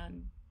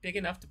and big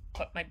enough to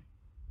put my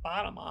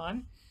bottom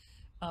on?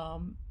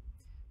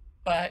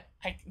 But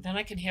then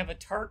I can have a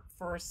tarp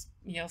for,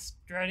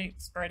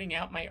 spreading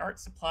out my art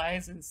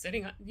supplies and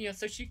sitting on,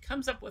 so she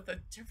comes up with a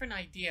different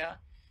idea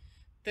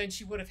than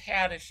she would have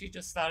had if she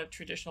just thought of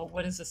traditional,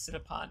 what is a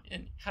sit-upon,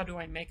 and how do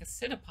I make a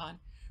sit-upon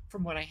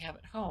from what I have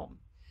at home?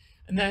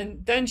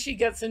 And then she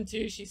gets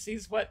into, she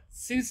sees what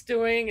Sue's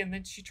doing, and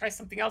then she tries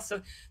something else.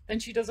 So then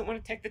she doesn't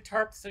want to take the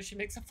tarp, so she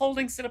makes a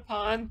folding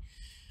sit-upon,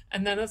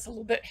 and then it's a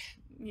little bit,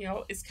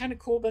 it's kind of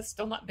cool, but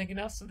still not big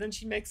enough. So then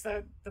she makes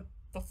the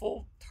the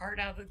full tart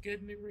out of the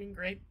good marine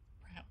grade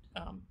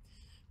um,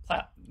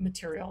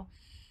 material.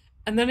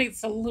 And then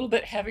it's a little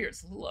bit heavier.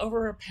 It's a little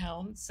over a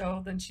pound.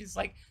 So then she's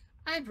like,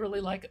 I'd really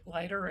like it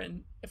lighter.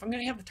 And if I'm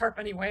going to have the tarp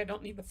anyway, I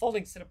don't need the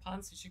folding sit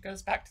upon. So she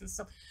goes back to the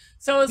stuff.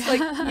 So it's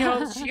like,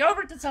 she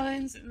over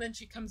designs and then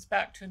she comes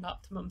back to an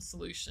optimum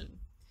solution.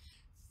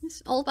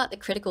 It's all about the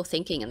critical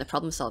thinking and the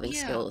problem solving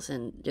skills,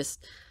 and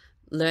just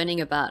learning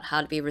about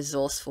how to be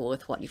resourceful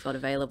with what you've got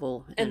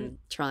available and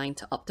trying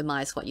to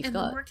optimize what you've got.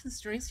 And the more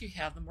constraints you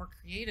have, the more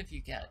creative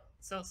you get.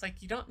 So it's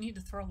like, you don't need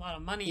to throw a lot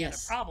of money at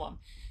a problem.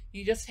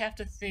 You just have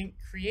to think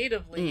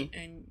creatively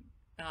and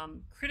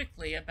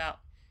critically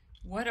about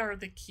what are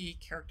the key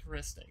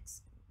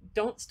characteristics.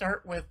 Don't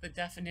start with the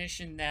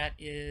definition that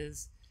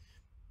is,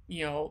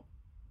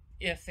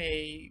 if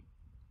a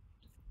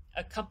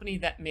company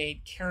that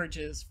made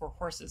carriages for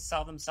horses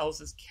saw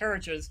themselves as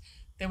carriages,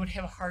 they would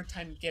have a hard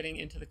time getting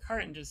into the car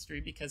industry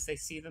because they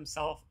see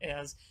themselves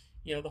as,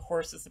 the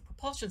horse is the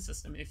propulsion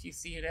system. If you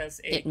see it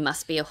as it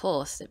must be a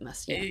horse. It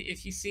must. Yeah.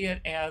 If you see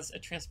it as a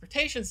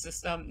transportation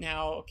system,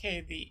 now,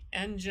 okay, the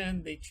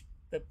engine,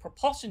 the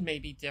propulsion may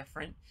be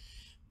different.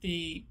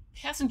 The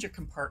passenger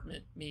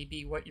compartment may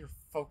be what you're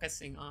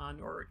focusing on,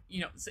 or,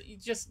 so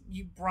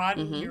you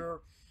broaden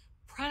your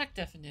product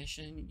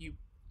definition. You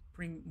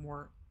bring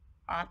more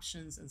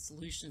options and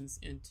solutions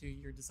into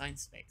your design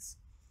space.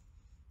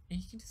 And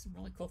you can do some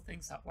really cool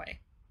things that way.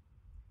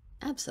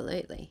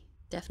 Absolutely.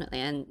 Definitely.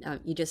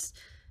 And you just,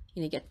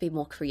 get to be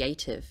more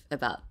creative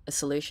about a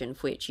solution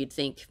which you'd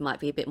think might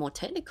be a bit more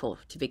technical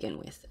to begin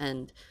with.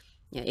 And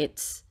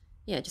it's,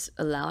 just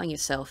allowing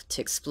yourself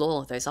to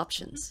explore those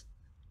options.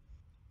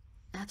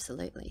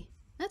 Absolutely.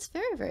 That's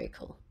very, very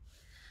cool.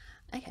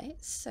 Okay,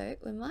 so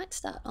we might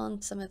start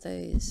on some of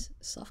those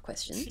soft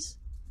questions.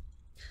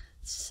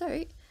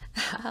 So,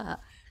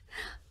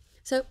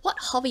 what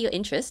hobby or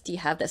interest do you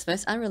have that's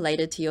most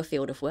unrelated to your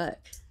field of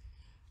work?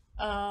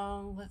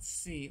 Let's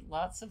see.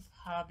 Lots of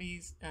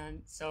hobbies,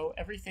 and so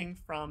everything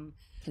from.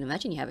 I can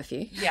imagine you have a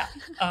few. Yeah.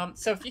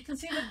 So if you can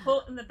see the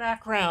quilt in the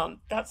background,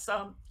 that's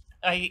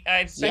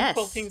I've been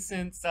quilting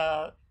since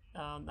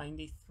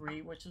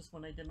 '93, which is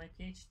when I did my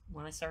PhD.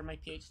 When I started my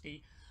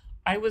PhD,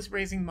 I was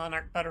raising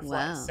monarch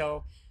butterflies. Wow.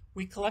 So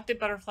we collected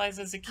butterflies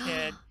as a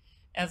kid.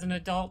 As an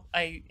adult,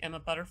 I am a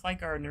butterfly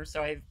gardener,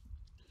 so I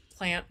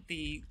plant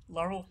the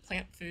larval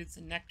plant foods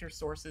and nectar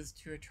sources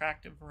to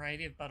attract a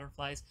variety of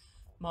butterflies.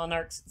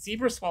 Monarchs,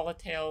 zebra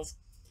swallowtails,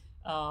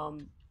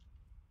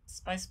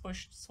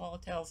 spicebush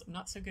swallowtails. I'm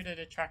not so good at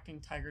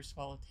attracting tiger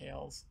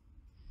swallowtails.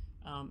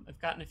 I've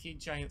gotten a few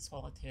giant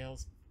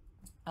swallowtails.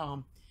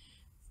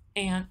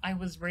 And I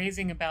was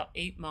raising about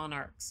 8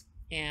 monarchs,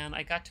 and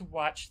I got to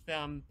watch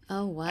them.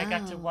 Oh, wow. I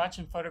got to watch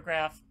and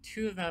photograph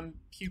 2 of them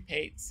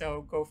pupate,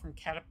 so go from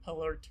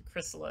caterpillar to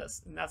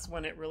chrysalis. And that's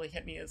when it really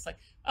hit me. It's like,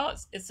 oh,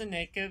 it's a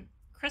naked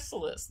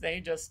chrysalis.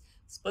 They just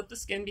split the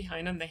skin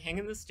behind them. They hang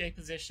in this J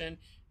position,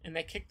 and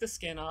they kick the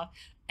skin off.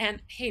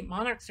 And hey,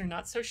 monarchs are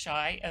not so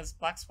shy as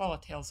black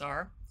swallowtails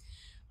are.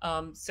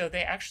 So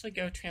they actually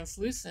go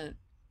translucent.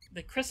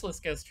 The chrysalis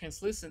goes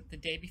translucent the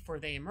day before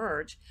they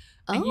emerge.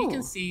 And you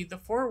can see the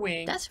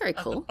forewing that's very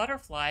cool. of the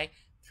butterfly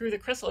through the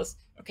chrysalis.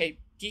 Okay,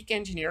 geek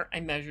engineer,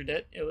 I measured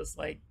it. It was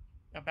like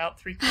about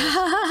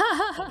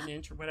 3/4 of an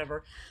inch or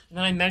whatever. And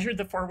then I measured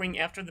the forewing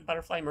after the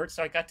butterfly emerged.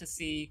 So I got to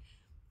see,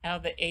 out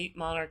of the 8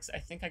 monarchs, I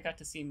think I got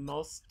to see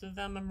most of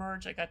them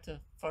emerge. I got to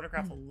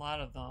photograph a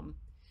lot of them.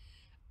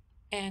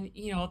 And,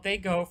 they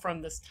go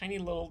from this tiny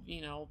little,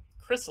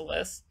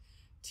 chrysalis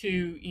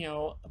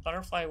to, a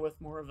butterfly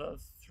with more of a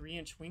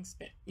 3-inch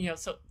wingspan.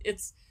 So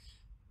it's,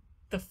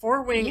 the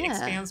forewing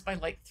expands by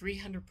like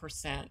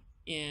 300%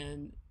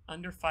 in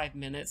under 5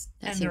 minutes.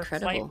 That's and they're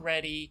incredible. flight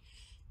ready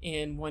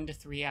in 1 to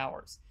 3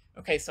 hours.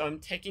 Okay, so I'm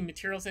taking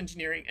materials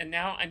engineering, and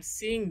now I'm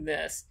seeing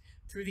this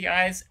through the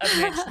eyes of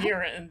an engineer,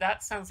 and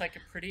that sounds like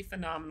a pretty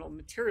phenomenal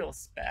material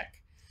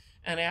spec.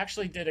 And I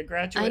actually did a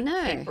graduate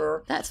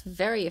paper. That's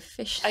very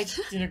efficient. I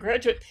did a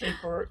graduate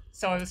paper,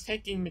 so I was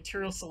taking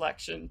material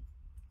selection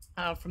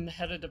from the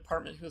head of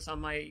department who was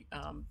on my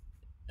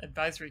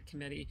advisory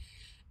committee,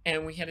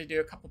 and we had to do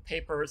a couple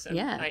papers, and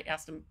I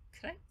asked him,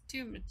 could I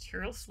do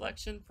material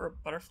selection for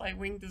butterfly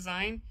wing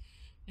design? And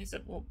he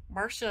said, well,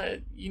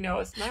 Marsha,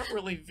 it's not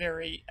really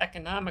very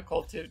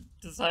economical to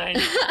design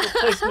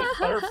replacement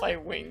butterfly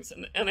wings.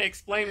 And I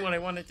explained what I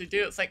wanted to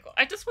do. It's like,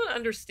 I just want to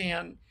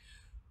understand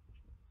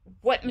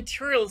what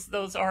materials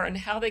those are and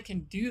how they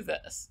can do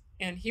this.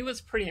 And he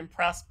was pretty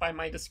impressed by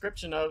my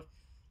description of,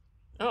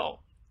 the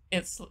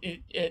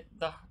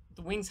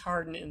wings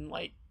harden in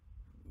like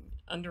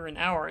under an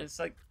hour. It's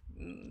like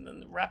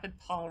the rapid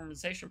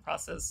polymerization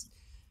process,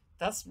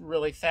 that's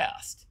really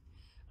fast.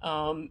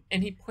 And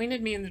he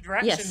pointed me in the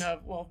direction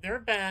of, well, there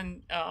have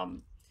been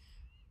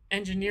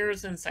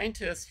engineers and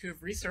scientists who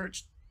have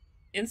researched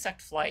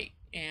insect flight,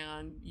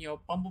 and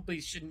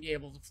bumblebees shouldn't be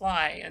able to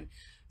fly. And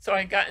so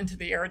I got into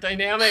the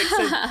aerodynamics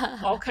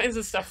and all kinds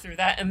of stuff through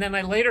that. And then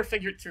I later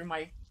figured through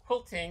my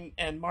quilting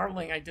and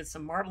marbling, I did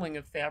some marbling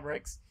of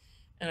fabrics,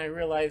 and I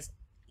realized,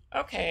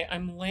 okay,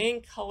 I'm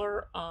laying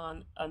color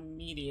on a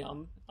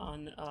medium,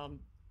 on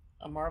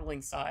a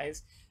marbling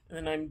size, and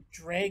then I'm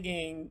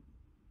dragging,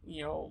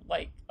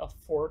 like a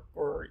fork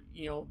or,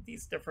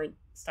 these different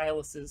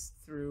styluses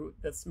through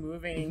that's Mm-hmm.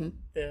 moving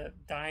the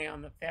dye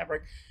on the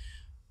fabric.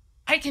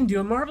 I can do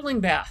a marbling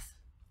bath.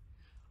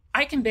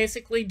 I can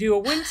basically do a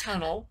wind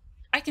tunnel.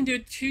 I can do a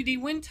 2D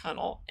wind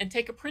tunnel and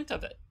take a print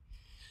of it.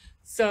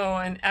 So,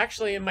 and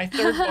actually, in my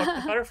third book,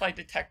 The Butterfly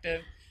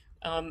Detective,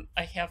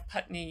 I have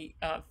Putney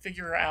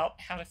figure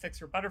out how to fix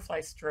her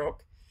butterfly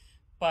stroke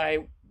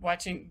by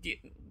watching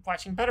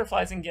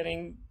butterflies and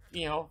getting,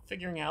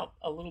 figuring out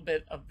a little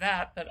bit of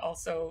that, but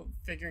also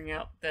figuring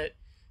out that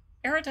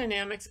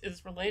aerodynamics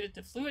is related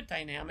to fluid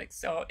dynamics.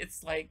 So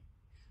it's like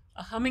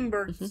a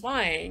hummingbird Mm-hmm.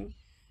 flying.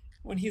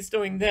 When he's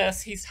doing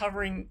this, he's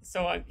hovering,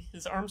 so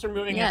his arms are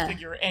moving in Yeah.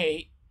 figure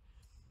 8.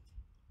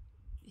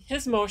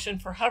 His motion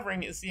for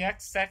hovering is the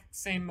exact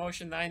same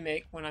motion that I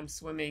make when I'm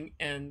swimming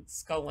and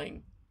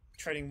sculling,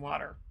 treading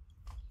water.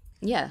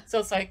 Yeah. So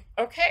it's like,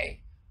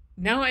 okay,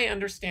 now I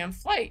understand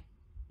flight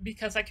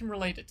because I can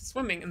relate it to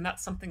swimming, and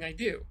that's something I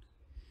do.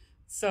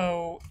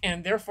 So,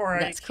 and therefore I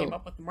That's came cool.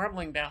 up with the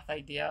marbling bath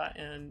idea,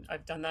 and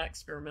I've done that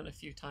experiment a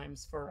few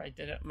times I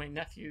did it at my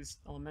nephew's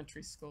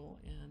elementary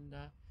school, and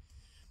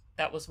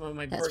that was one of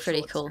my That's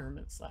pretty virtual cool.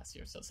 experiments last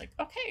year. So it's like,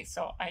 okay,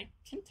 so I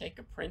can take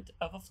a print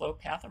of a flow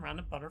path around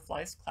a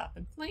butterfly's clap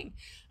and fling.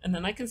 And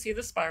then I can see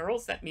the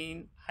spirals that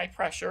mean high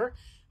pressure.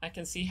 I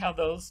can see how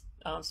those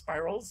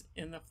spirals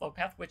in the flow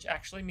path, which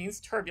actually means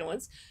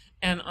turbulence.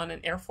 And on an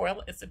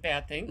airfoil, it's a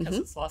bad thing because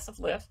Mm-hmm. it's loss of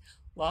lift.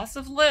 Loss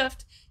of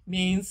lift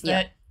means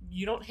Yeah. that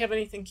you don't have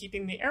anything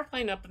keeping the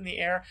airplane up in the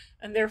air,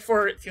 and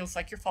therefore it feels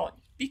like you're falling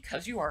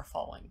because you are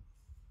falling.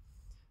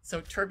 So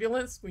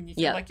turbulence, when you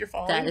feel Yeah. like you're That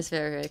falling, is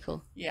very, very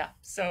cool. yeah.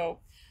 So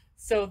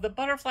the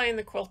butterfly and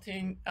the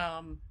quilting,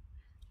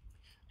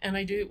 and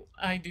I do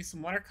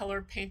some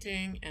watercolor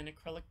painting and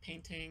acrylic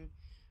painting,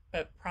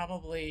 but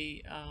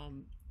probably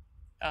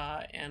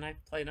and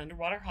I've played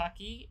underwater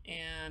hockey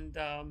and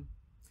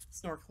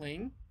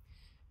snorkeling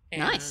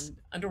Nice. and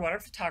underwater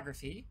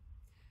photography.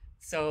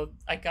 So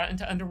I got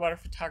into underwater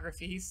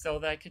photography so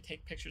that I could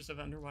take pictures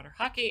of underwater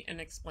hockey and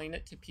explain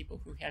it to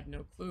people who had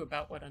no clue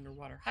about what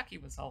underwater hockey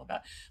was all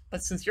about.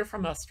 But since you're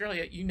from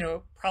Australia, you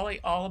know probably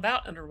all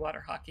about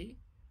underwater hockey.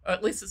 Or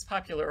at least it's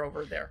popular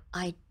over there.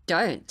 I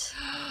don't.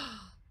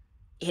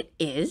 It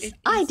is? It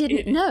I is.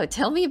 didn't know.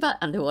 Tell me about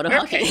underwater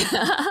Okay.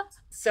 hockey.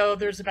 So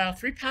there's about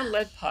a 3-pound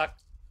lead puck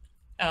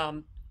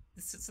that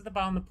sits at the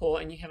bottom of the pool,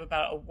 and you have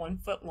about a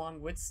 1-foot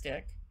long wood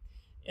stick.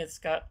 It's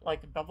got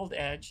like a beveled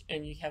edge,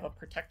 and you have a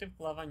protective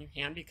glove on your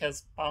hand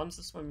because bottoms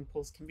of swimming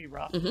pools can be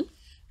rough.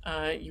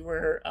 Mm-hmm. You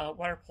wear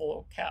water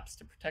polo caps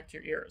to protect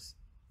your ears.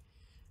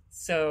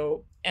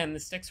 So, and the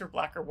sticks are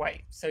black or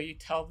white. So you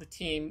tell the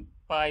team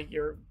by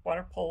your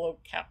water polo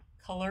cap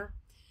color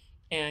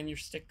and your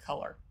stick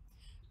color.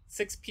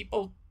 6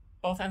 people,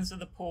 both ends of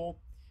the pool,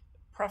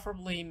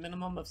 preferably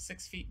minimum of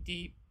 6 feet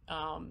deep.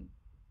 10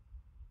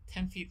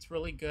 feet's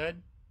really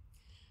good.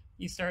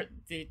 You start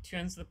the 2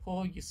 ends of the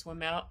pool, you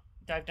swim out,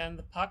 dive down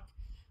the puck,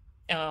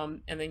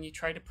 and then you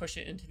try to push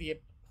it into the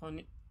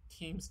opponent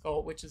team's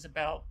goal, which is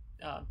about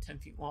 10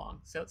 feet long.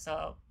 So it's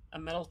a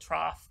metal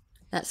trough.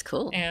 That's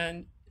cool.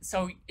 And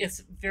so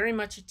it's very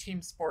much a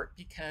team sport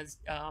because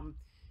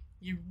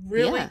you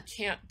really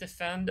can't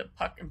defend a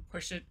puck and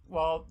push it.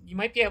 Well, you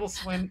might be able to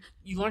swim.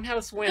 You learn how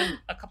to swim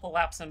a couple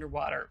laps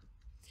underwater,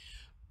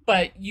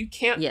 but you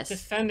can't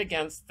defend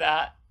against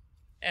that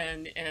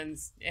and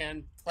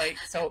play.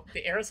 So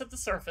the air is at the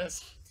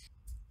surface.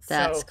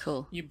 That's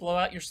cool. You blow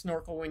out your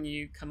snorkel when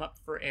you come up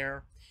for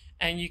air,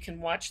 and you can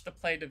watch the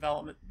play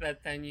development,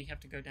 but then you have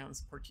to go down and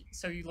support you.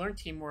 So you learn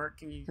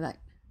teamwork, and you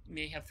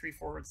may have 3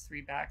 forwards,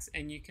 3 backs,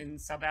 and you can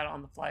sub out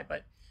on the fly,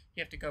 but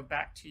you have to go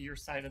back to your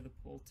side of the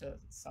pool to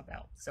sub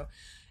out. So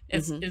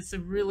it's a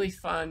really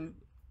fun.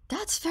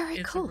 That's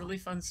very cool. It's a really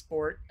fun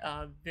sport.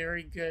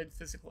 Very good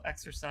physical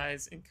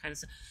exercise and kind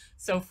of.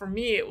 So for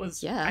me, it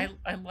was. I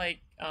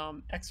like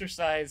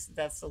exercise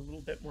that's a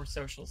little bit more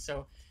social.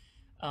 So.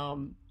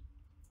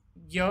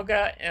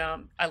 Yoga,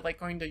 I like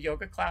going to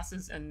yoga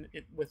classes, and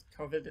with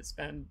COVID, it's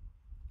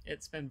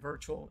been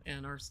virtual,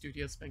 and our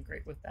studio's been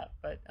great with that.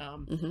 But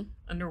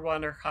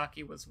underwater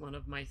hockey was one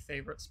of my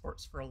favorite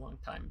sports for a long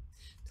time,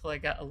 till I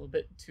got a little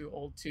bit too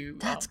old to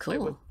play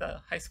with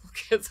the high school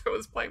kids I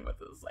was playing with.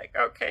 It was like,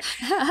 okay,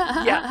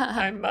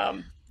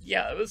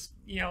 it was,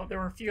 there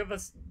were a few of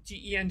us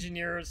GE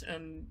engineers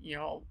and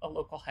a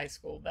local high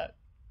school that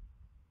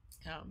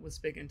was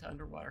big into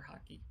underwater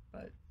hockey,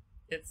 but.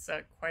 It's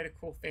quite a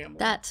cool family.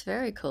 That's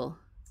very cool.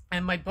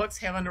 And my books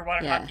have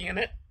underwater hockey in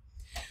it.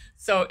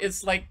 So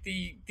it's like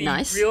the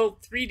real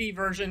 3D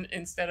version.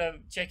 Instead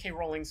of J.K.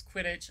 Rowling's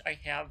Quidditch, I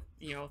have,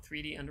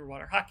 3D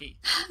underwater hockey.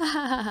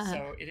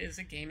 So it is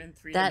a game in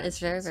 3D. That is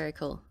very, very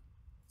cool.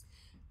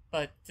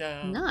 But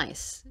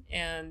nice.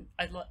 And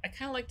I kind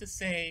of like to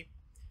say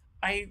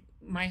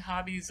my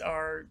hobbies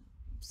are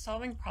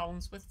solving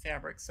problems with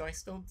fabric. So I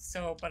still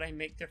sew, but I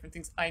make different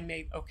things.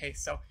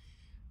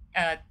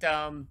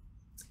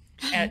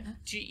 At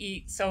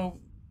GE,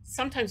 so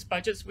sometimes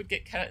budgets would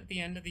get cut at the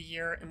end of the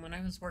year. And when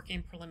I was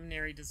working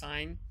preliminary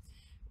design,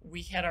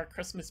 we had our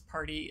Christmas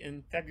party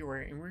in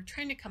February, and we were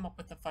trying to come up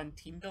with a fun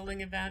team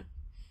building event.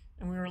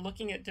 And we were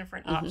looking at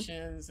different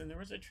options, and there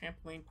was a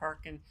trampoline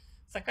park. And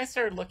it's like I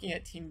started looking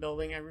at team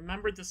building. I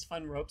remembered this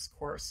fun ropes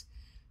course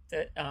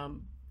that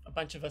a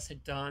bunch of us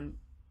had done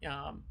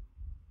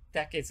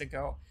decades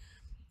ago.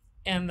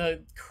 And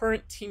the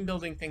current team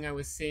building thing I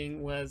was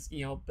seeing was,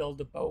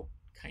 build a boat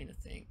kind of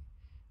thing.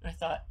 And I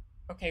thought,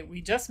 okay,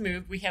 we just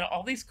moved. We had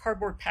all these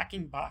cardboard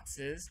packing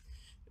boxes.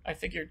 I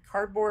figured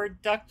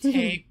cardboard, duct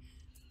tape,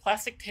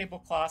 plastic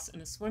tablecloths,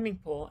 and a swimming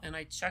pool. And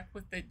I checked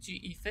with the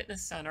GE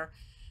Fitness Center,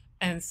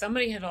 and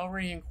somebody had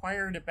already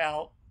inquired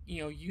about,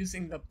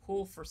 using the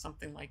pool for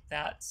something like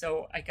that.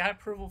 So I got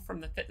approval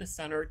from the fitness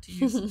center to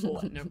use the pool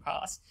at no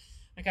cost.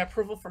 I got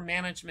approval from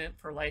management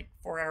for like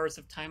 4 hours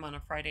of time on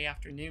a Friday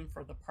afternoon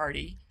for the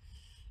party.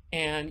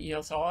 And,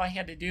 so all I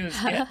had to do is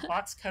get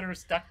box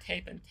cutters, duct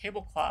tape, and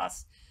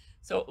tablecloths.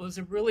 So it was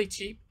a really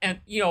cheap, and,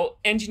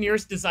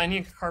 engineers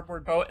designing a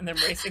cardboard boat and then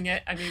racing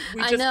it. I mean,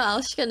 I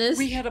know,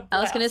 we had a blast. I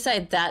was going to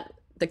say that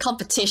the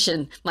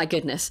competition, my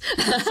goodness.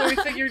 So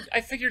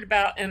I figured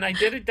about, and I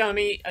did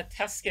a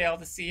test scale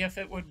to see if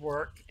it would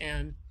work.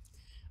 And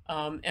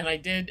I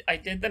did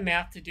the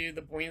math to do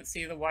the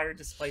buoyancy of the water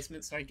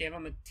displacement. So I gave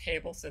them a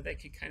table so they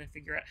could kind of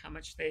figure out how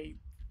much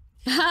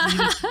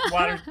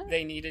water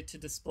they needed to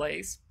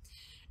displace.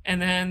 And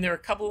then there were a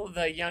couple of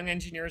the young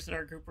engineers in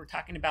our group were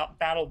talking about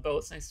battle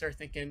boats. And I started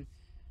thinking,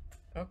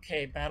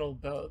 okay, battle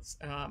boats.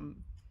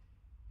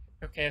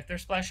 Okay, if they're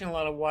splashing a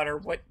lot of water,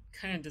 what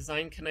kind of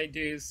design can I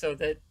do so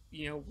that,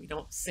 we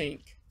don't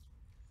sink?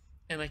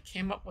 And I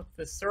came up with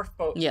the surf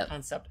boat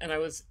concept.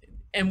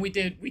 And we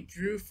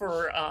drew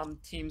for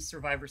Team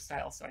Survivor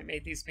style. So I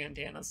made these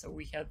bandanas. So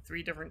we had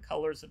 3 different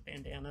colors of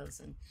bandanas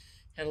and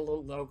had a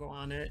little logo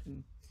on it.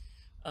 And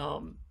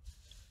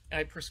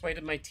I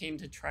persuaded my team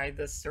to try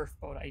this surf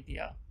boat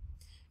idea.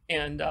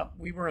 And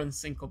we were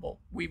unsinkable.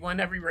 We won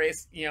every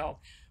race.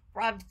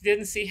 Rob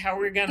didn't see how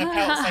we were going to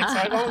paddle. So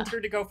I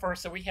volunteered to go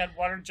first. So we had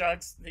water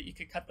jugs that you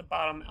could cut the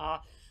bottom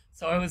off.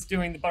 So I was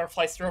doing the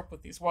butterfly stroke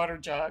with these water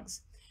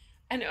jugs.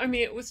 And I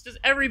mean, it was just,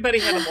 everybody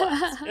had a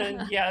blast.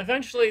 And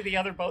eventually the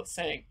other boat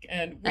sank.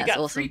 And we got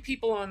awesome. 3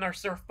 people on our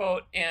surf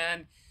boat.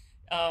 And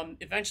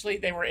eventually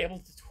they were able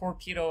to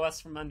torpedo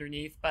us from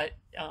underneath. But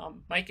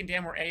Mike and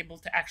Dan were able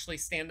to actually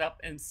stand up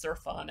and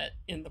surf on it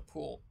in the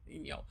pool.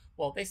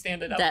 They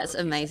standed up. That's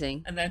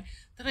amazing. And then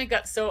I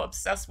got so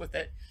obsessed with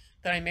it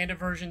that I made a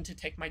version to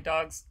take my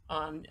dogs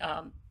on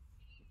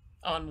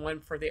one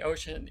for the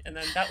ocean. And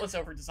then that was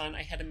over design.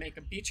 I had to make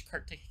a beach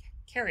cart to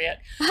carry it.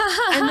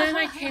 And then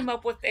I came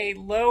up with a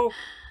low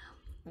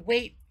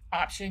weight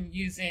option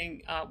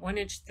using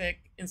 1-inch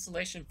thick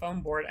insulation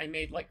foam board. I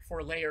made like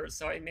 4 layers.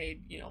 So I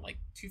made, like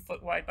 2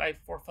 foot wide by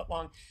 4 foot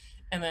long,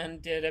 and then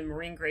did a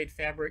marine grade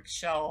fabric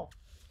shell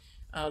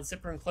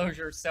zipper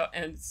enclosure.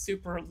 And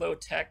super low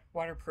tech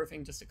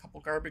waterproofing, just a couple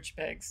garbage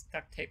bags,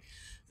 duct tape.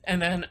 And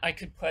then I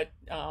could put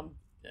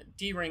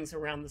D-rings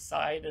around the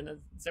side and a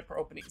zipper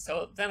opening.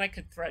 So then I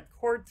could thread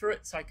cord through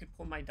it so I could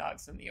pull my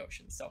dogs in the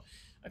ocean. So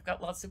I've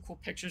got lots of cool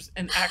pictures.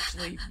 And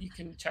actually, you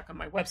can check on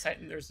my website,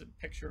 and there's a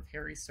picture of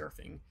Harry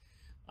surfing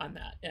on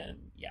that.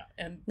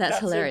 And that's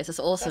hilarious. That's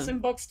awesome. That's in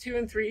books 2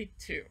 and 3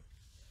 too.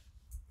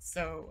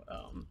 So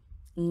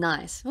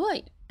nice.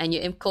 Right. And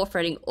you're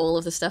incorporating all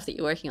of the stuff that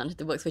you're working on into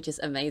the books, which is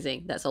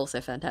amazing. That's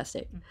also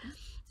fantastic.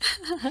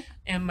 Mm-hmm.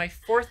 And my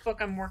 4th book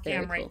I'm working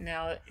on right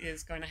now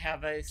is going to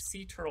have a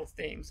sea turtle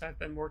theme. So I've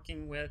been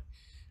working with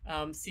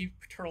Sea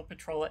Turtle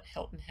Patrol at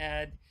Hilton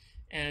Head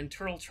and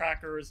turtle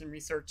trackers and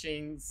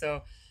researching.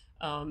 So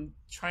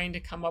trying to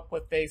come up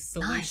with a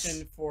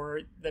solution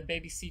for the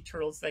baby sea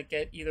turtles that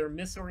get either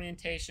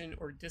misorientation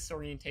or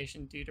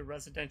disorientation due to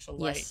residential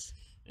light,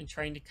 and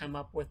trying to come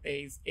up with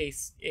a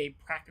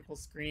practical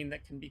screen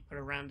that can be put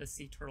around a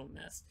sea turtle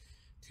nest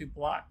to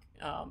block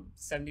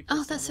 70%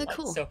 Oh, that's so of the light.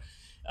 cool. So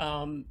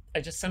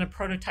I just sent a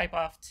prototype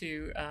off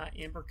to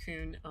Amber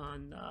Kuhn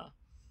on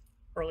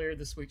earlier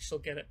this week. She'll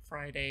get it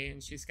Friday,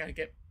 and she's got to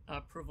get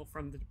approval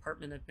from the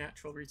Department of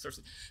Natural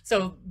Resources.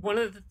 So one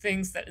of the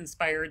things that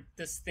inspired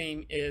this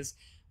theme is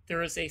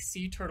there is a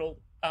sea turtle,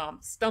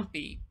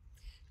 Stumpy,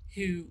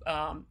 who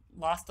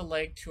lost a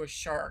leg to a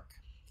shark,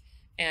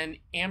 and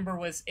Amber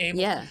was able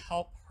to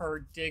help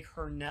her dig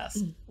her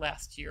nest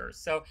last year.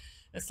 So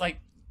it's like,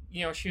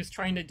 she was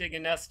trying to dig a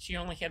nest. She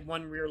only had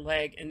 1 rear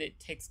leg, and it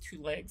takes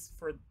 2 legs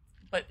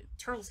but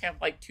turtles have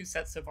like 2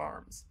 sets of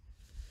arms,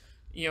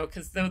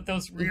 because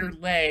those rear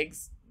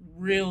legs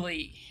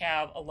really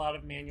have a lot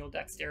of manual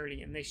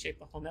dexterity, and they shape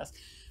the whole nest.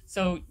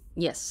 So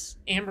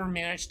Amber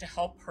managed to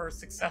help her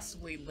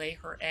successfully lay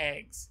her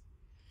eggs.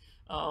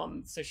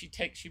 So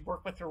she'd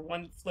work with her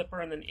 1 flipper,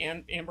 and then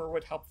Amber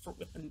would help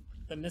with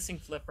the missing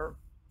flipper.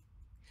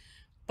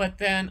 But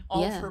then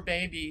all of her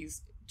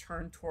babies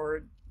turned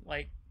toward,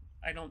 like,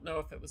 I don't know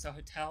if it was a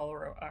hotel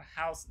or a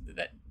house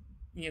that,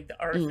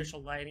 the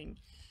artificial lighting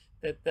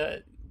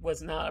that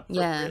was not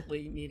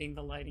appropriately meeting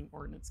the lighting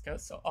ordinance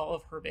code. So all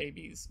of her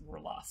babies were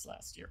lost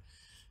last year.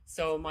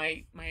 So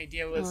my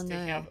idea Oh was to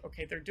no. have,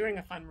 okay, they're doing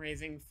a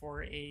fundraising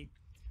for a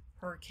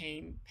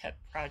hurricane pet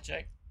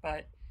project,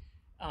 but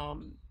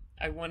um,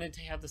 I wanted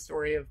to have the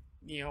story of,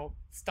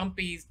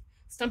 Stumpy's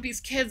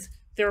kids,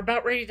 they're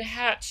about ready to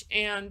hatch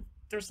and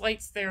there's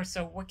lights there.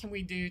 So what can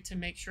we do to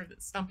make sure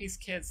that Stumpy's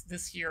kids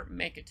this year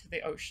make it to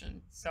the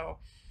ocean? So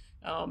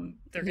they're going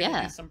to do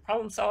Yeah, some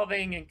problem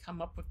solving and come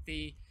up with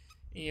a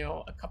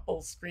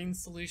couple screen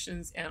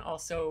solutions, and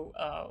also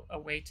a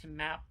way to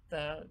map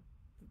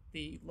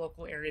the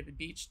local area of the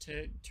beach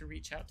to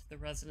reach out to the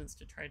residents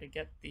to try to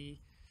get the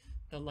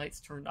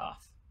lights turned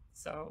off.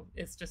 So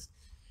it's just,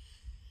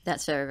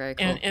 that's very, very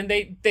cool. and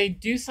they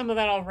do some of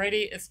that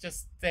already. It's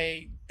just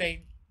they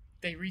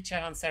reach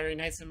out on Saturday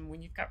nights, and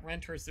when you've got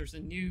renters, there's a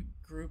new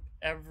group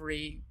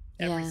every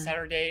Yeah.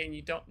 Saturday, and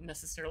you don't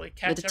necessarily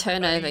catch With the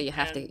turnover, everybody, you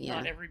have to, and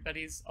not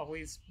everybody's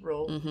always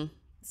real Mm-hmm.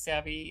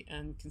 savvy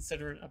and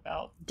considerate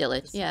about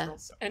Diligent, the yeah.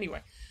 signals. So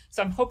anyway,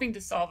 so I'm hoping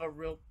to solve a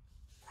real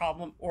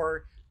problem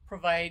or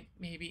provide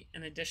maybe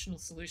an additional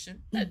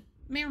solution that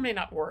may or may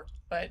not work,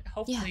 but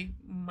hopefully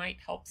might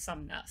help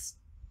some nests,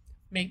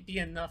 may be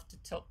enough to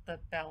tilt the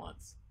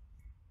balance.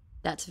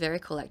 That's a very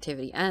cool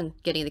activity, and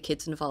getting the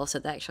kids involved so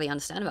they actually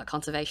understand about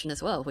conservation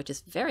as well, which is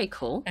very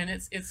cool. And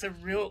it's a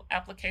real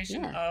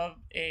application of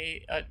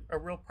a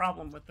real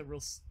problem with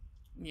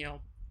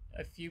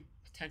a few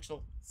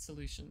potential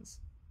solutions.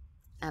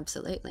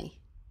 Absolutely.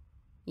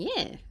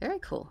 Yeah, very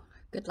cool.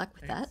 Good luck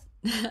with Thanks.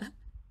 that.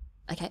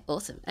 Okay,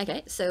 awesome.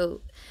 Okay,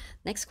 so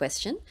next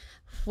question.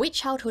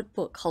 Which childhood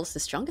book holds the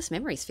strongest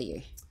memories for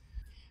you?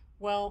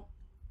 Well,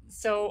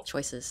 so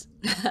Choices.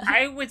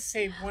 I would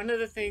say one of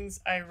the things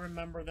I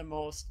remember the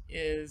most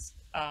is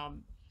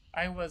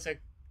I was a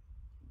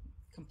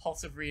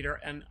compulsive reader,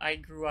 and I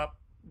grew up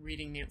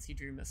reading Nancy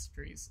Drew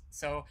mysteries.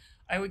 So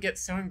I would get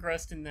so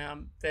engrossed in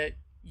them that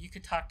you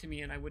could talk to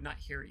me and I would not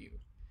hear you.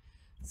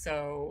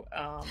 So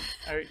I'm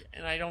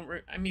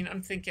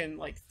thinking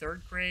like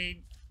third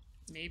grade,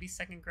 maybe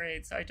second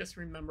grade. So I just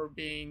remember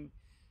being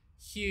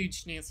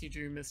huge Nancy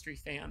Drew mystery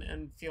fan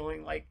and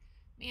feeling like,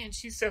 man,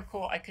 she's so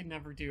cool. I could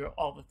never do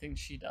all the things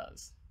she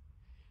does.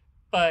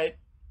 But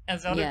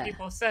as other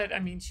people have said,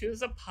 she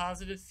was a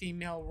positive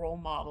female role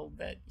model,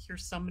 that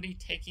here's somebody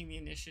taking the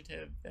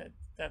initiative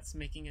that's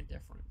making a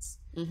difference.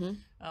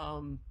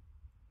 Mm-hmm.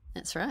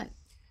 That's right.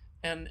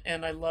 And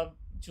I love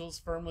Jules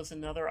Verne was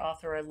another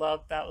author I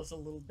loved. That was a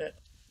little bit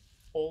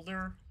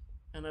older,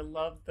 and I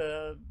love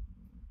the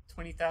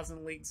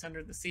 20,000 Leagues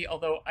Under the Sea.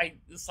 Although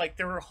it's like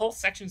there were whole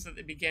sections at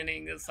the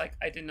beginning. It's like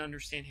I didn't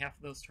understand half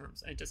of those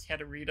terms. I just had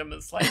to read them.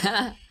 It's like,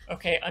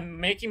 okay, I'm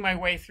making my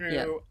way through.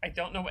 Yep. I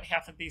don't know what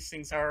half of these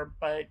things are,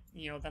 but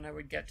then I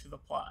would get to the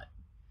plot.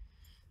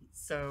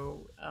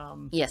 So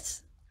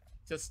yes,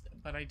 I'd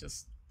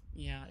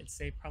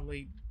say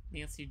probably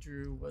Nancy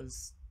Drew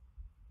was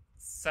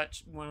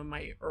such one of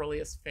my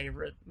earliest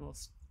favorite,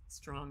 most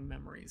strong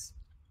memories.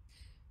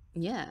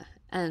 Yeah,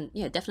 and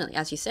definitely,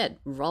 as you said,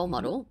 role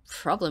model,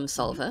 problem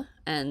solver,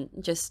 and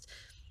just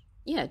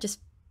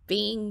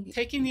being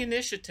taking the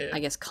initiative. I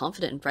guess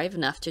confident and brave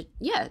enough to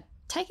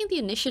taking the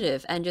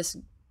initiative and just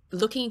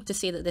looking to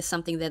see that there's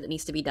something there that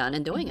needs to be done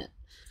and doing it.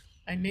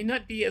 I may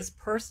not be as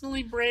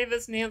personally brave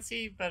as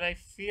Nancy, but I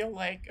feel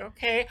like,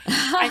 okay,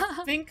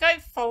 I think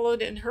I've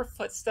followed in her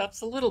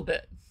footsteps a little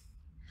bit.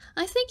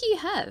 I think you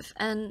have,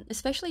 and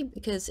especially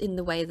because in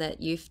the way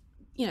that you've,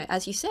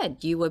 as you said,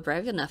 you were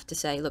brave enough to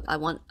say, look,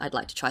 I'd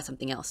like to try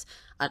something else.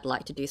 I'd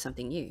like to do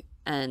something new.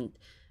 And,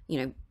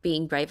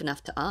 being brave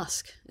enough to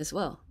ask as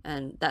well.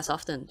 And that's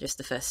often just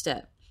the first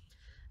step.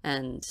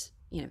 And,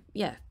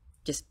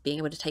 just being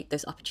able to take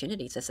those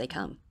opportunities as they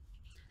come.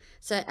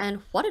 So,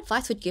 and what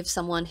advice would you give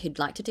someone who'd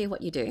like to do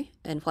what you do,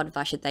 and what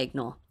advice should they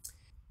ignore?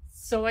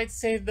 So I'd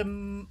say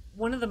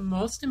one of the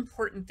most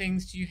important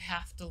things you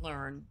have to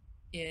learn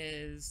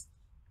is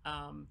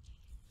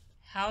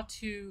how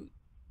to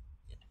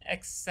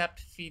accept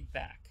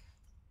feedback,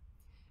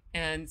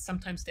 and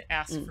sometimes to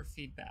ask for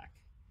feedback,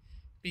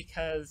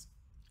 because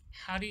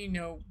how do you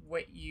know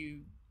what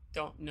you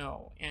don't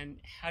know,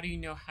 and how do you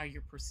know how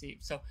you're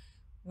perceived? So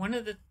one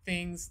of the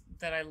things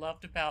that I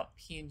loved about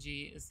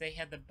P&G is they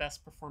had the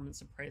best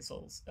performance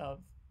appraisals of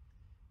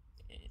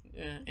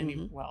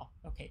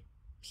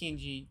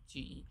P&G,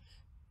 GE.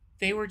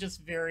 They were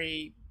just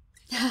very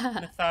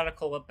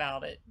methodical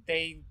about it.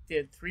 They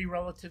did 3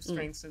 relative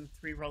strengths and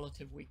 3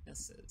 relative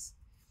weaknesses.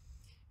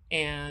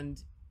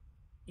 And,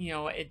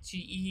 at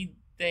GE,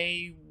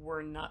 they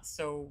were not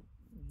so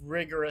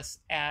rigorous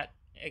at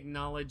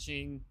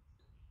acknowledging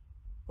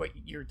what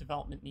your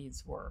development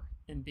needs were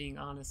and being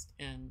honest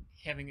and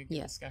having a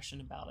good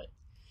discussion about it.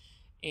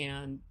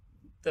 And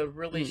the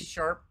really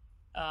sharp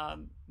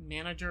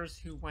managers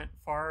who went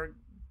far,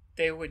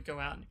 they would go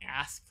out and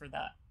ask for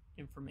that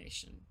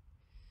information.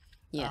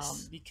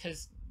 Yes.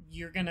 Because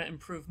you're going to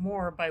improve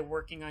more by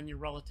working on your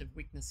relative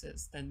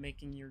weaknesses than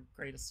making your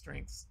greatest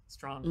strengths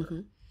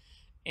stronger.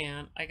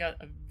 And I got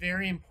a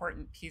very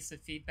important piece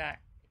of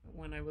feedback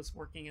when I was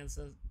working as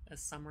a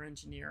summer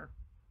engineer.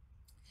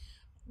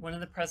 One of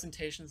the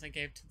presentations I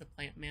gave to the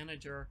plant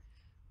manager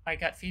I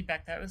got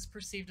feedback that was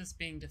perceived as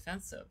being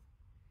defensive.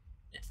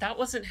 That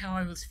wasn't how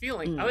I was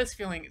feeling. I Mm. was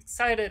feeling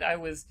excited. I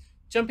was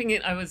jumping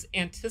in. I was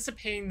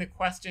anticipating the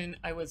question.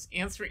 I was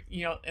answering,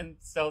 and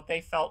so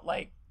they felt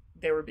like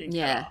they were being cut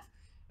Yeah. off.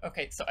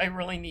 Okay, so I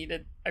really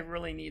needed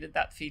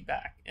that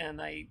feedback,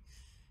 and I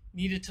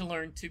needed to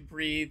learn to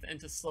breathe and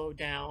to slow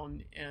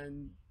down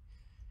and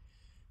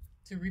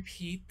to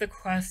repeat the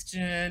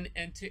question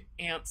and to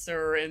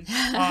answer and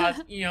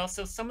pause.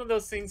 So some of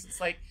those things, it's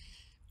like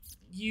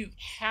you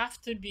have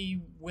to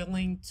be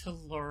willing to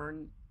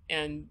learn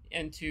and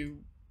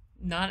to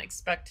not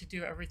expect to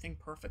do everything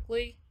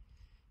perfectly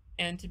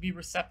and to be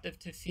receptive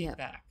to Yep.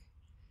 feedback.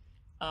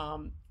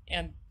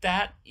 And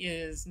that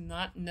is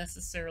not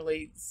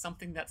necessarily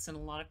something that's in a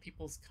lot of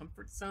people's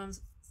comfort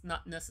zones. It's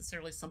not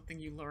necessarily something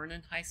you learn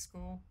in high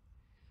school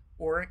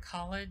or at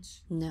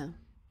college. No.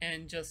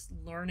 And just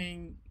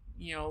learning,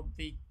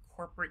 the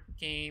corporate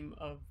game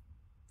of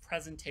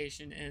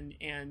presentation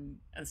and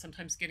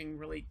sometimes getting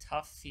really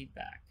tough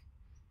feedback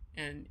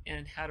and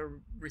how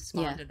to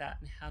respond Yeah. to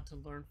that and how to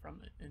learn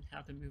from it and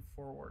how to move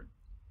forward.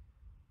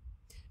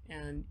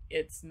 And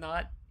it's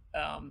not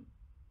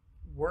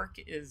work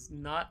is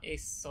not a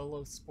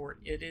solo sport,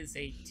 it is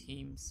a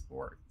team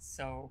sport.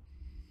 So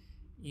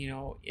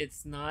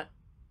it's not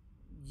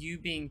you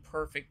being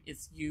perfect,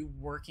 it's you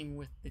working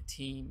with the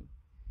team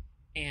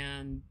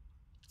and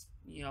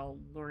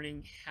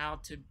learning how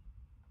to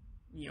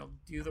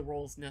do the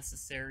roles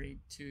necessary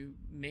to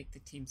make the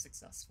team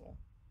successful.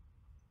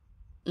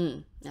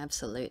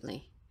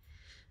 Absolutely.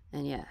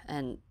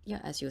 And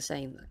as you were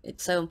saying,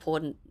 it's so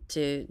important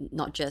to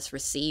not just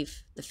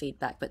receive the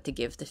feedback, but to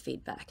give the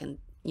feedback. And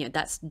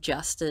that's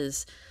just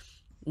as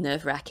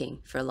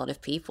nerve-wracking for a lot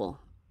of people,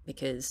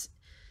 because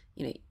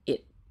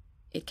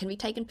it can be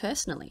taken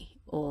personally,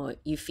 or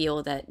you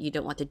feel that you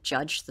don't want to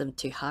judge them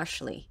too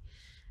harshly.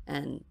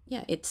 And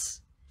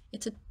it's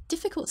a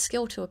difficult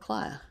skill to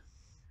acquire.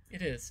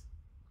 It is.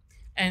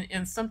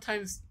 And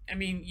sometimes,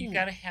 you Yeah.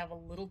 got to have a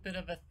little bit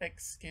of a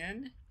thick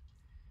skin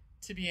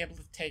to be able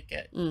to take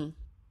it.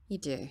 You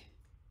do.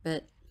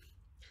 But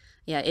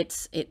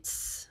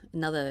it's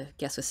another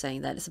guest was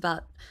saying that it's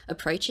about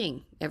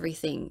approaching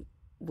everything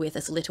with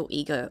as little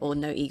ego or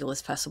no ego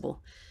as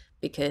possible,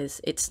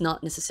 because it's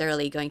not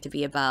necessarily going to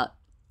be about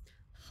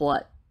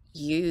what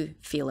you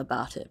feel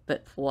about it,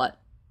 but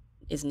what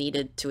is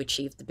needed to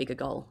achieve the bigger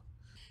goal.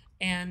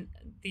 And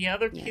the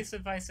other piece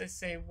of advice I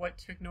say, what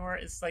to ignore,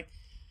 is like,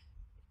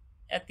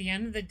 at the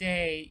end of the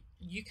day,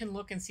 you can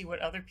look and see what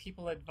other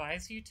people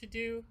advise you to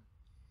do.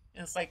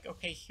 And it's like,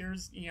 okay,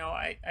 here's,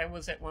 I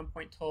was at one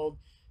point told,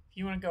 if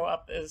you want to go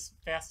up as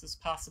fast as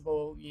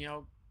possible,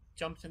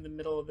 jump in the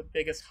middle of the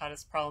biggest,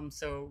 hottest problem,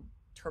 so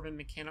turbine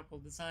mechanical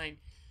design.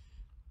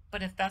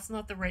 But if that's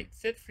not the right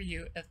fit for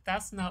you, if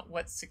that's not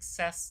what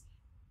success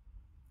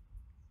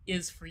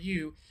is for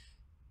you,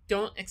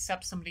 don't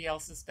accept somebody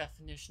else's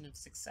definition of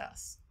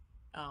success,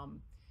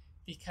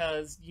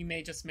 because you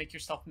may just make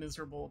yourself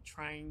miserable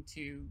trying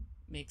to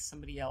make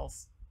somebody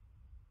else,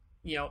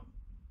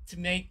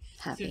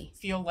 Happy. to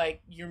feel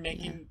like you're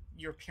making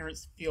your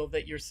parents feel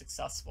that you're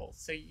successful.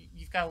 So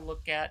you've got to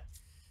look at,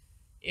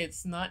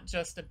 it's not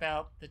just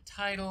about the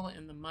title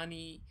and the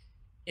money.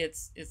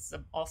 It's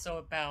also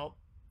about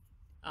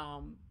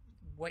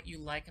what you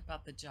like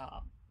about the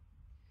job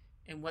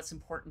and what's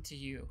important to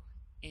you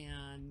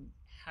and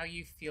how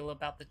you feel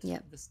about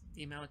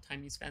the amount of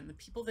time you spend, the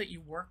people that you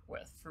work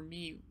with. For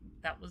me,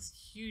 that was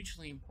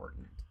hugely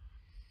important.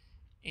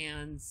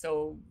 And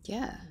so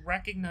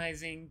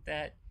recognizing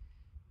that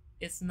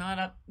it's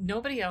not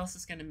nobody else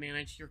is going to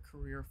manage your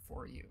career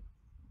for you.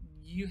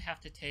 You have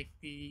to take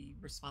the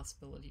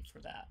responsibility for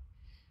that.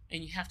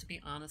 And you have to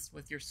be honest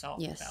with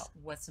yourself about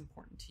what's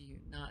important to you,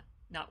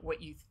 not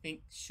what you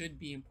think should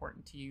be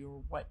important to you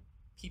or what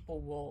people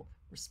will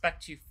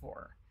respect you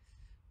for.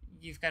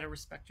 You've got to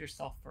respect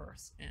yourself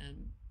first,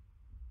 and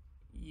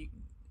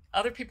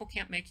other people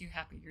can't make you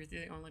happy. You're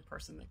the only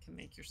person that can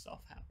make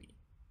yourself happy.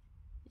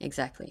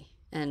 Exactly.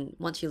 And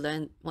once you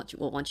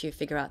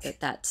figure out that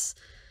that's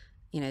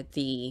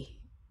the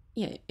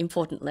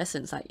important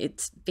lessons, like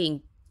it's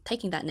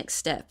taking that next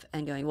step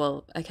and going,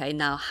 well, okay,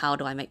 now how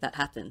do I make that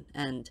happen?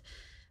 And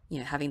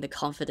having the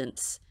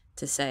confidence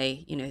to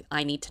say,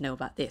 I need to know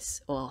about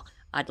this, or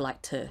I'd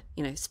like to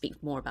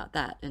speak more about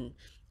that, and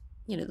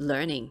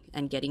learning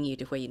and getting you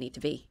to where you need to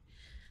be.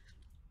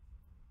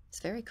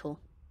 It's very cool.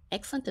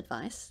 Excellent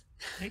advice.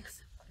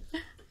 Thanks.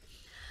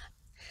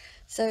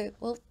 So,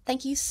 well,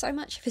 thank you so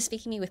much for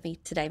speaking with me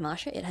today,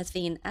 Marsha. It has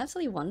been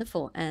absolutely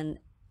wonderful and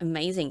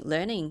amazing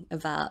learning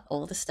about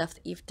all the stuff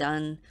that you've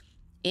done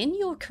in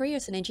your career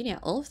as an engineer.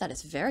 All of that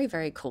is very,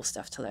 very cool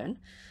stuff to learn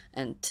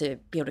and to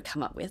be able to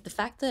come up with. The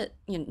fact that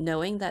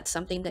knowing that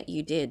something that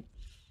you did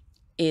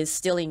is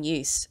still in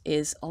use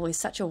is always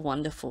such a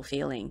wonderful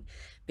feeling,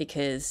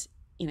 because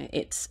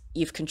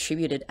you've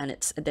contributed, and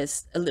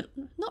there's a little,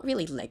 not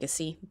really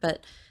legacy,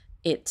 but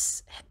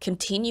it's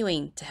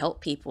continuing to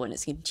help people, and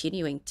it's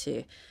continuing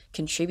to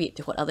contribute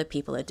to what other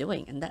people are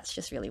doing, and that's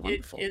just really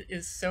wonderful. It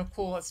is so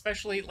cool,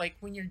 especially like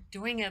when you're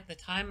doing it at the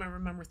time. I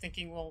remember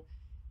thinking, well,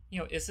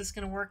 is this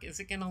going to work? Is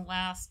it going to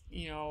last?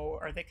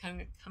 Are they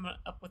kind of coming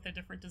up with a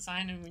different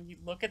design? And when you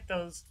look at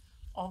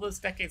all those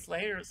decades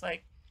later, it's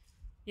like,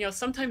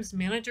 sometimes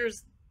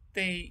managers,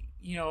 they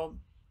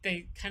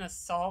kind of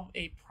solve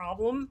a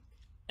problem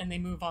and they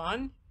move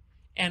on.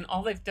 And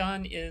all they've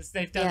done is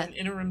they've done an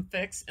interim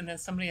fix, and then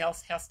somebody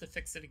else has to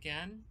fix it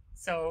again.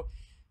 So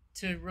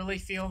to really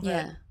feel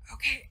that,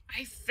 okay,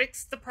 I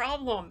fixed the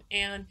problem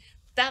and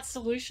that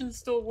solution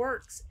still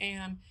works,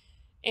 and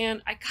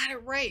I got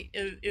it right,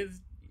 it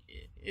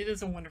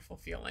is a wonderful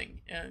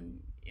feeling. And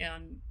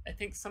I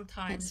think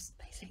sometimes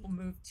people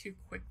move too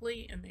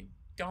quickly and they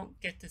don't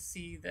get to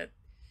see that,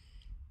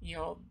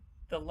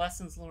 the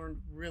lessons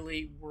learned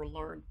really were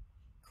learned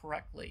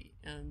correctly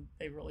and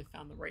they really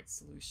found the right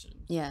solution.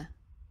 Yeah,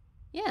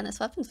 and that's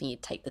what happens when you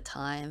take the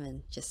time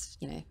and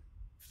just,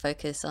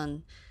 focus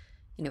on,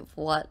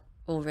 what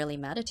will really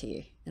matter to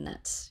you. And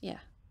that's,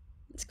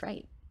 it's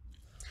great.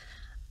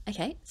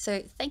 Okay,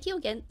 so thank you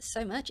again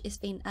so much. It's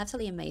been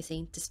absolutely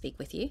amazing to speak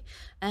with you.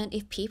 And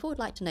if people would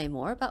like to know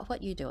more about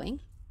what you're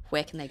doing,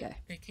 where can they go?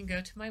 They can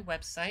go to my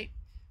website,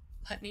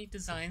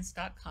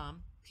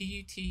 putneydesigns.com,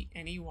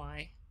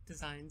 Putney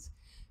Designs,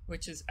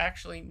 which is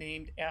actually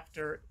named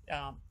after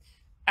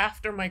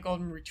my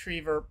golden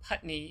retriever,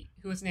 Putney,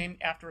 who was named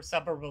after a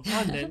suburb of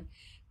London,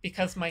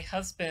 because my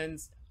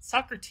husband's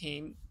soccer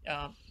team,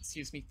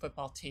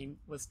 football team,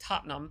 was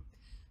Tottenham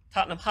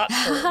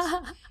Hotspurs.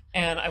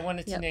 And I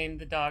wanted to name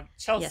the dog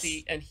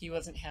Chelsea, and he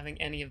wasn't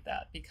having any of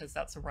that because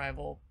that's a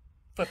rival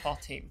football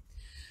team.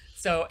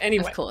 So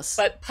anyway, of course.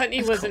 But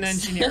Putney was an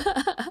engineer.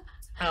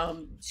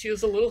 She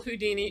was a little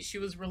Houdini. She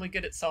was really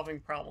good at solving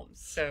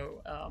problems.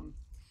 So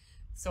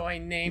I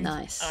named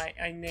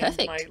I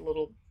named my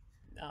little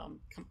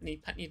company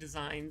Putney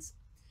Designs,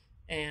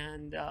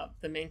 and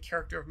the main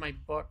character of my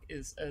book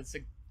is a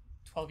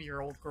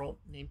 12-year-old girl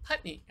named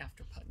Putney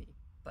after Putney.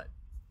 But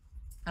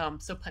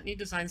so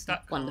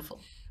putneydesigns.com. Wonderful.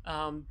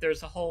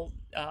 There's a whole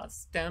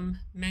STEM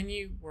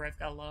menu where I've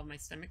got a lot of my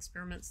STEM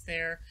experiments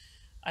there.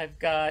 I've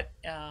got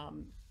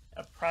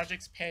a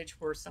projects page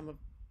where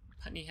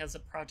Putney has a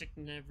project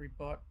in every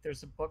book.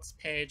 There's a books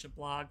page, a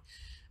blog,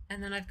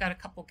 and then I've got a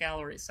couple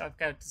galleries. So I've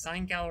got a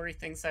design gallery,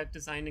 things I've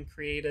designed and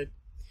created,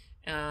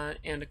 and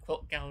a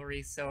quilt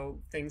gallery. So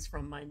things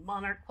from my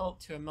monarch quilt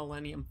to a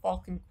Millennium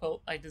Falcon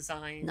quilt I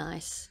designed.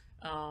 Nice.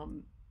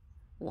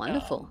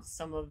 Wonderful.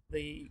 Some of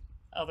the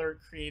other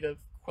creative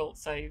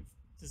quilts I've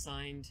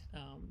designed.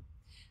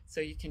 So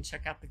you can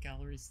check out the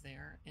galleries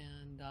there.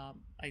 And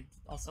I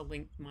also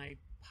linked my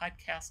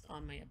podcast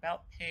on my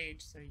About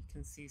page, so you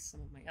can see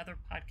some of my other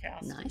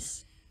podcasts.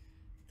 Nice.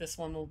 This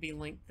one will be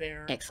linked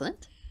there.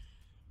 Excellent.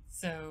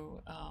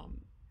 So,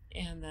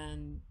 and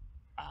then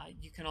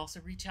you can also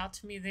reach out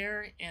to me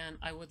there, and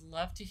I would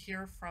love to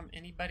hear from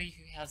anybody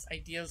who has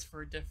ideas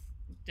for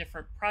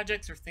different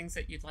projects or things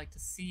that you'd like to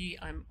see.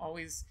 I'm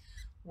always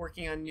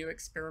working on new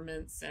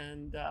experiments,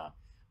 and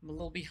I'm a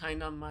little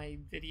behind on my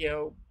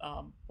video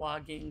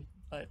blogging,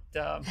 but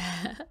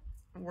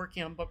I'm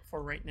working on book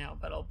 4 right now,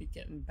 but I'll be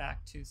getting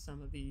back to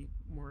some of the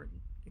more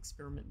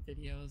experiment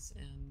videos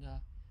and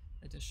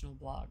additional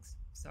blogs.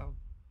 So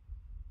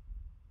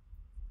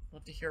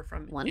love to hear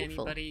from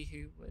anybody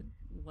who would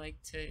like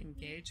to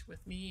engage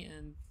with me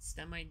in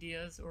STEM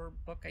ideas or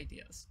book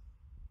ideas.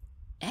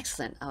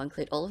 Excellent. I'll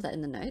include all of that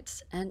in the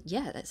notes. And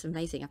yeah, that's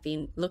amazing. I've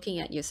been looking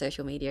at your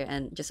social media,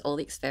 and just all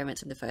the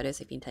experiments and the photos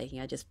you've been taking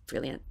are just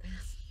brilliant.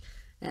 Thanks.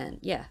 And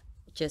yeah,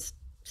 just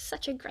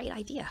such a great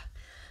idea.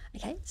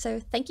 Okay, so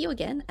thank you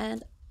again.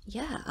 And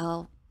yeah,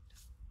 I'll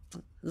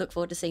look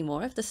forward to seeing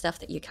more of the stuff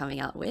that you're coming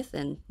out with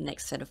and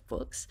next set of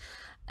books.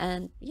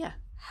 And yeah,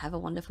 have a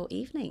wonderful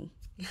evening.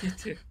 You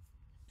too.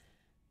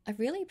 I've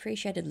really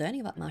appreciated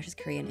learning about Marsha's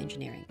career in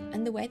engineering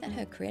and the way that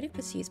her creative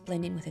pursuits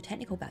blend in with her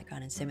technical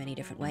background in so many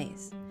different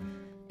ways.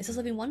 It's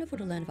also been wonderful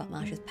to learn about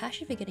Marsha's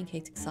passion for getting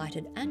kids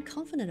excited and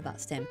confident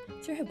about STEM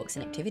through her books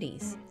and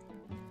activities.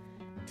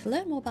 To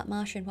learn more about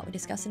Marsha and what we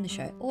discuss in the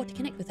show, or to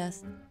connect with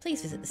us,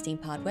 please visit the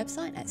STEAM-Powered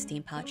website at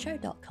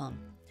steampoweredshow.com.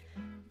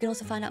 You can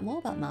also find out more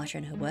about Marsha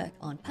and her work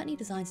on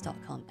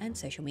putneydesigns.com and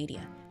social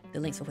media, the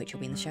links of which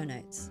will be in the show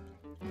notes.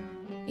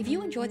 If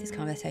you enjoyed this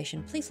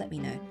conversation, please let me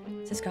know.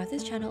 Subscribe to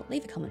this channel,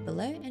 leave a comment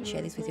below, and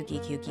share this with your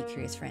geeky or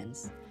geek-curious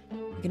friends.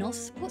 You can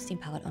also support Steam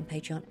Powered on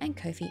Patreon and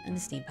Ko-fi and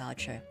the Steam Powered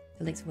Show,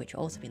 the links of which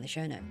will also be in the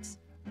show notes.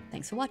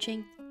 Thanks for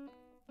watching!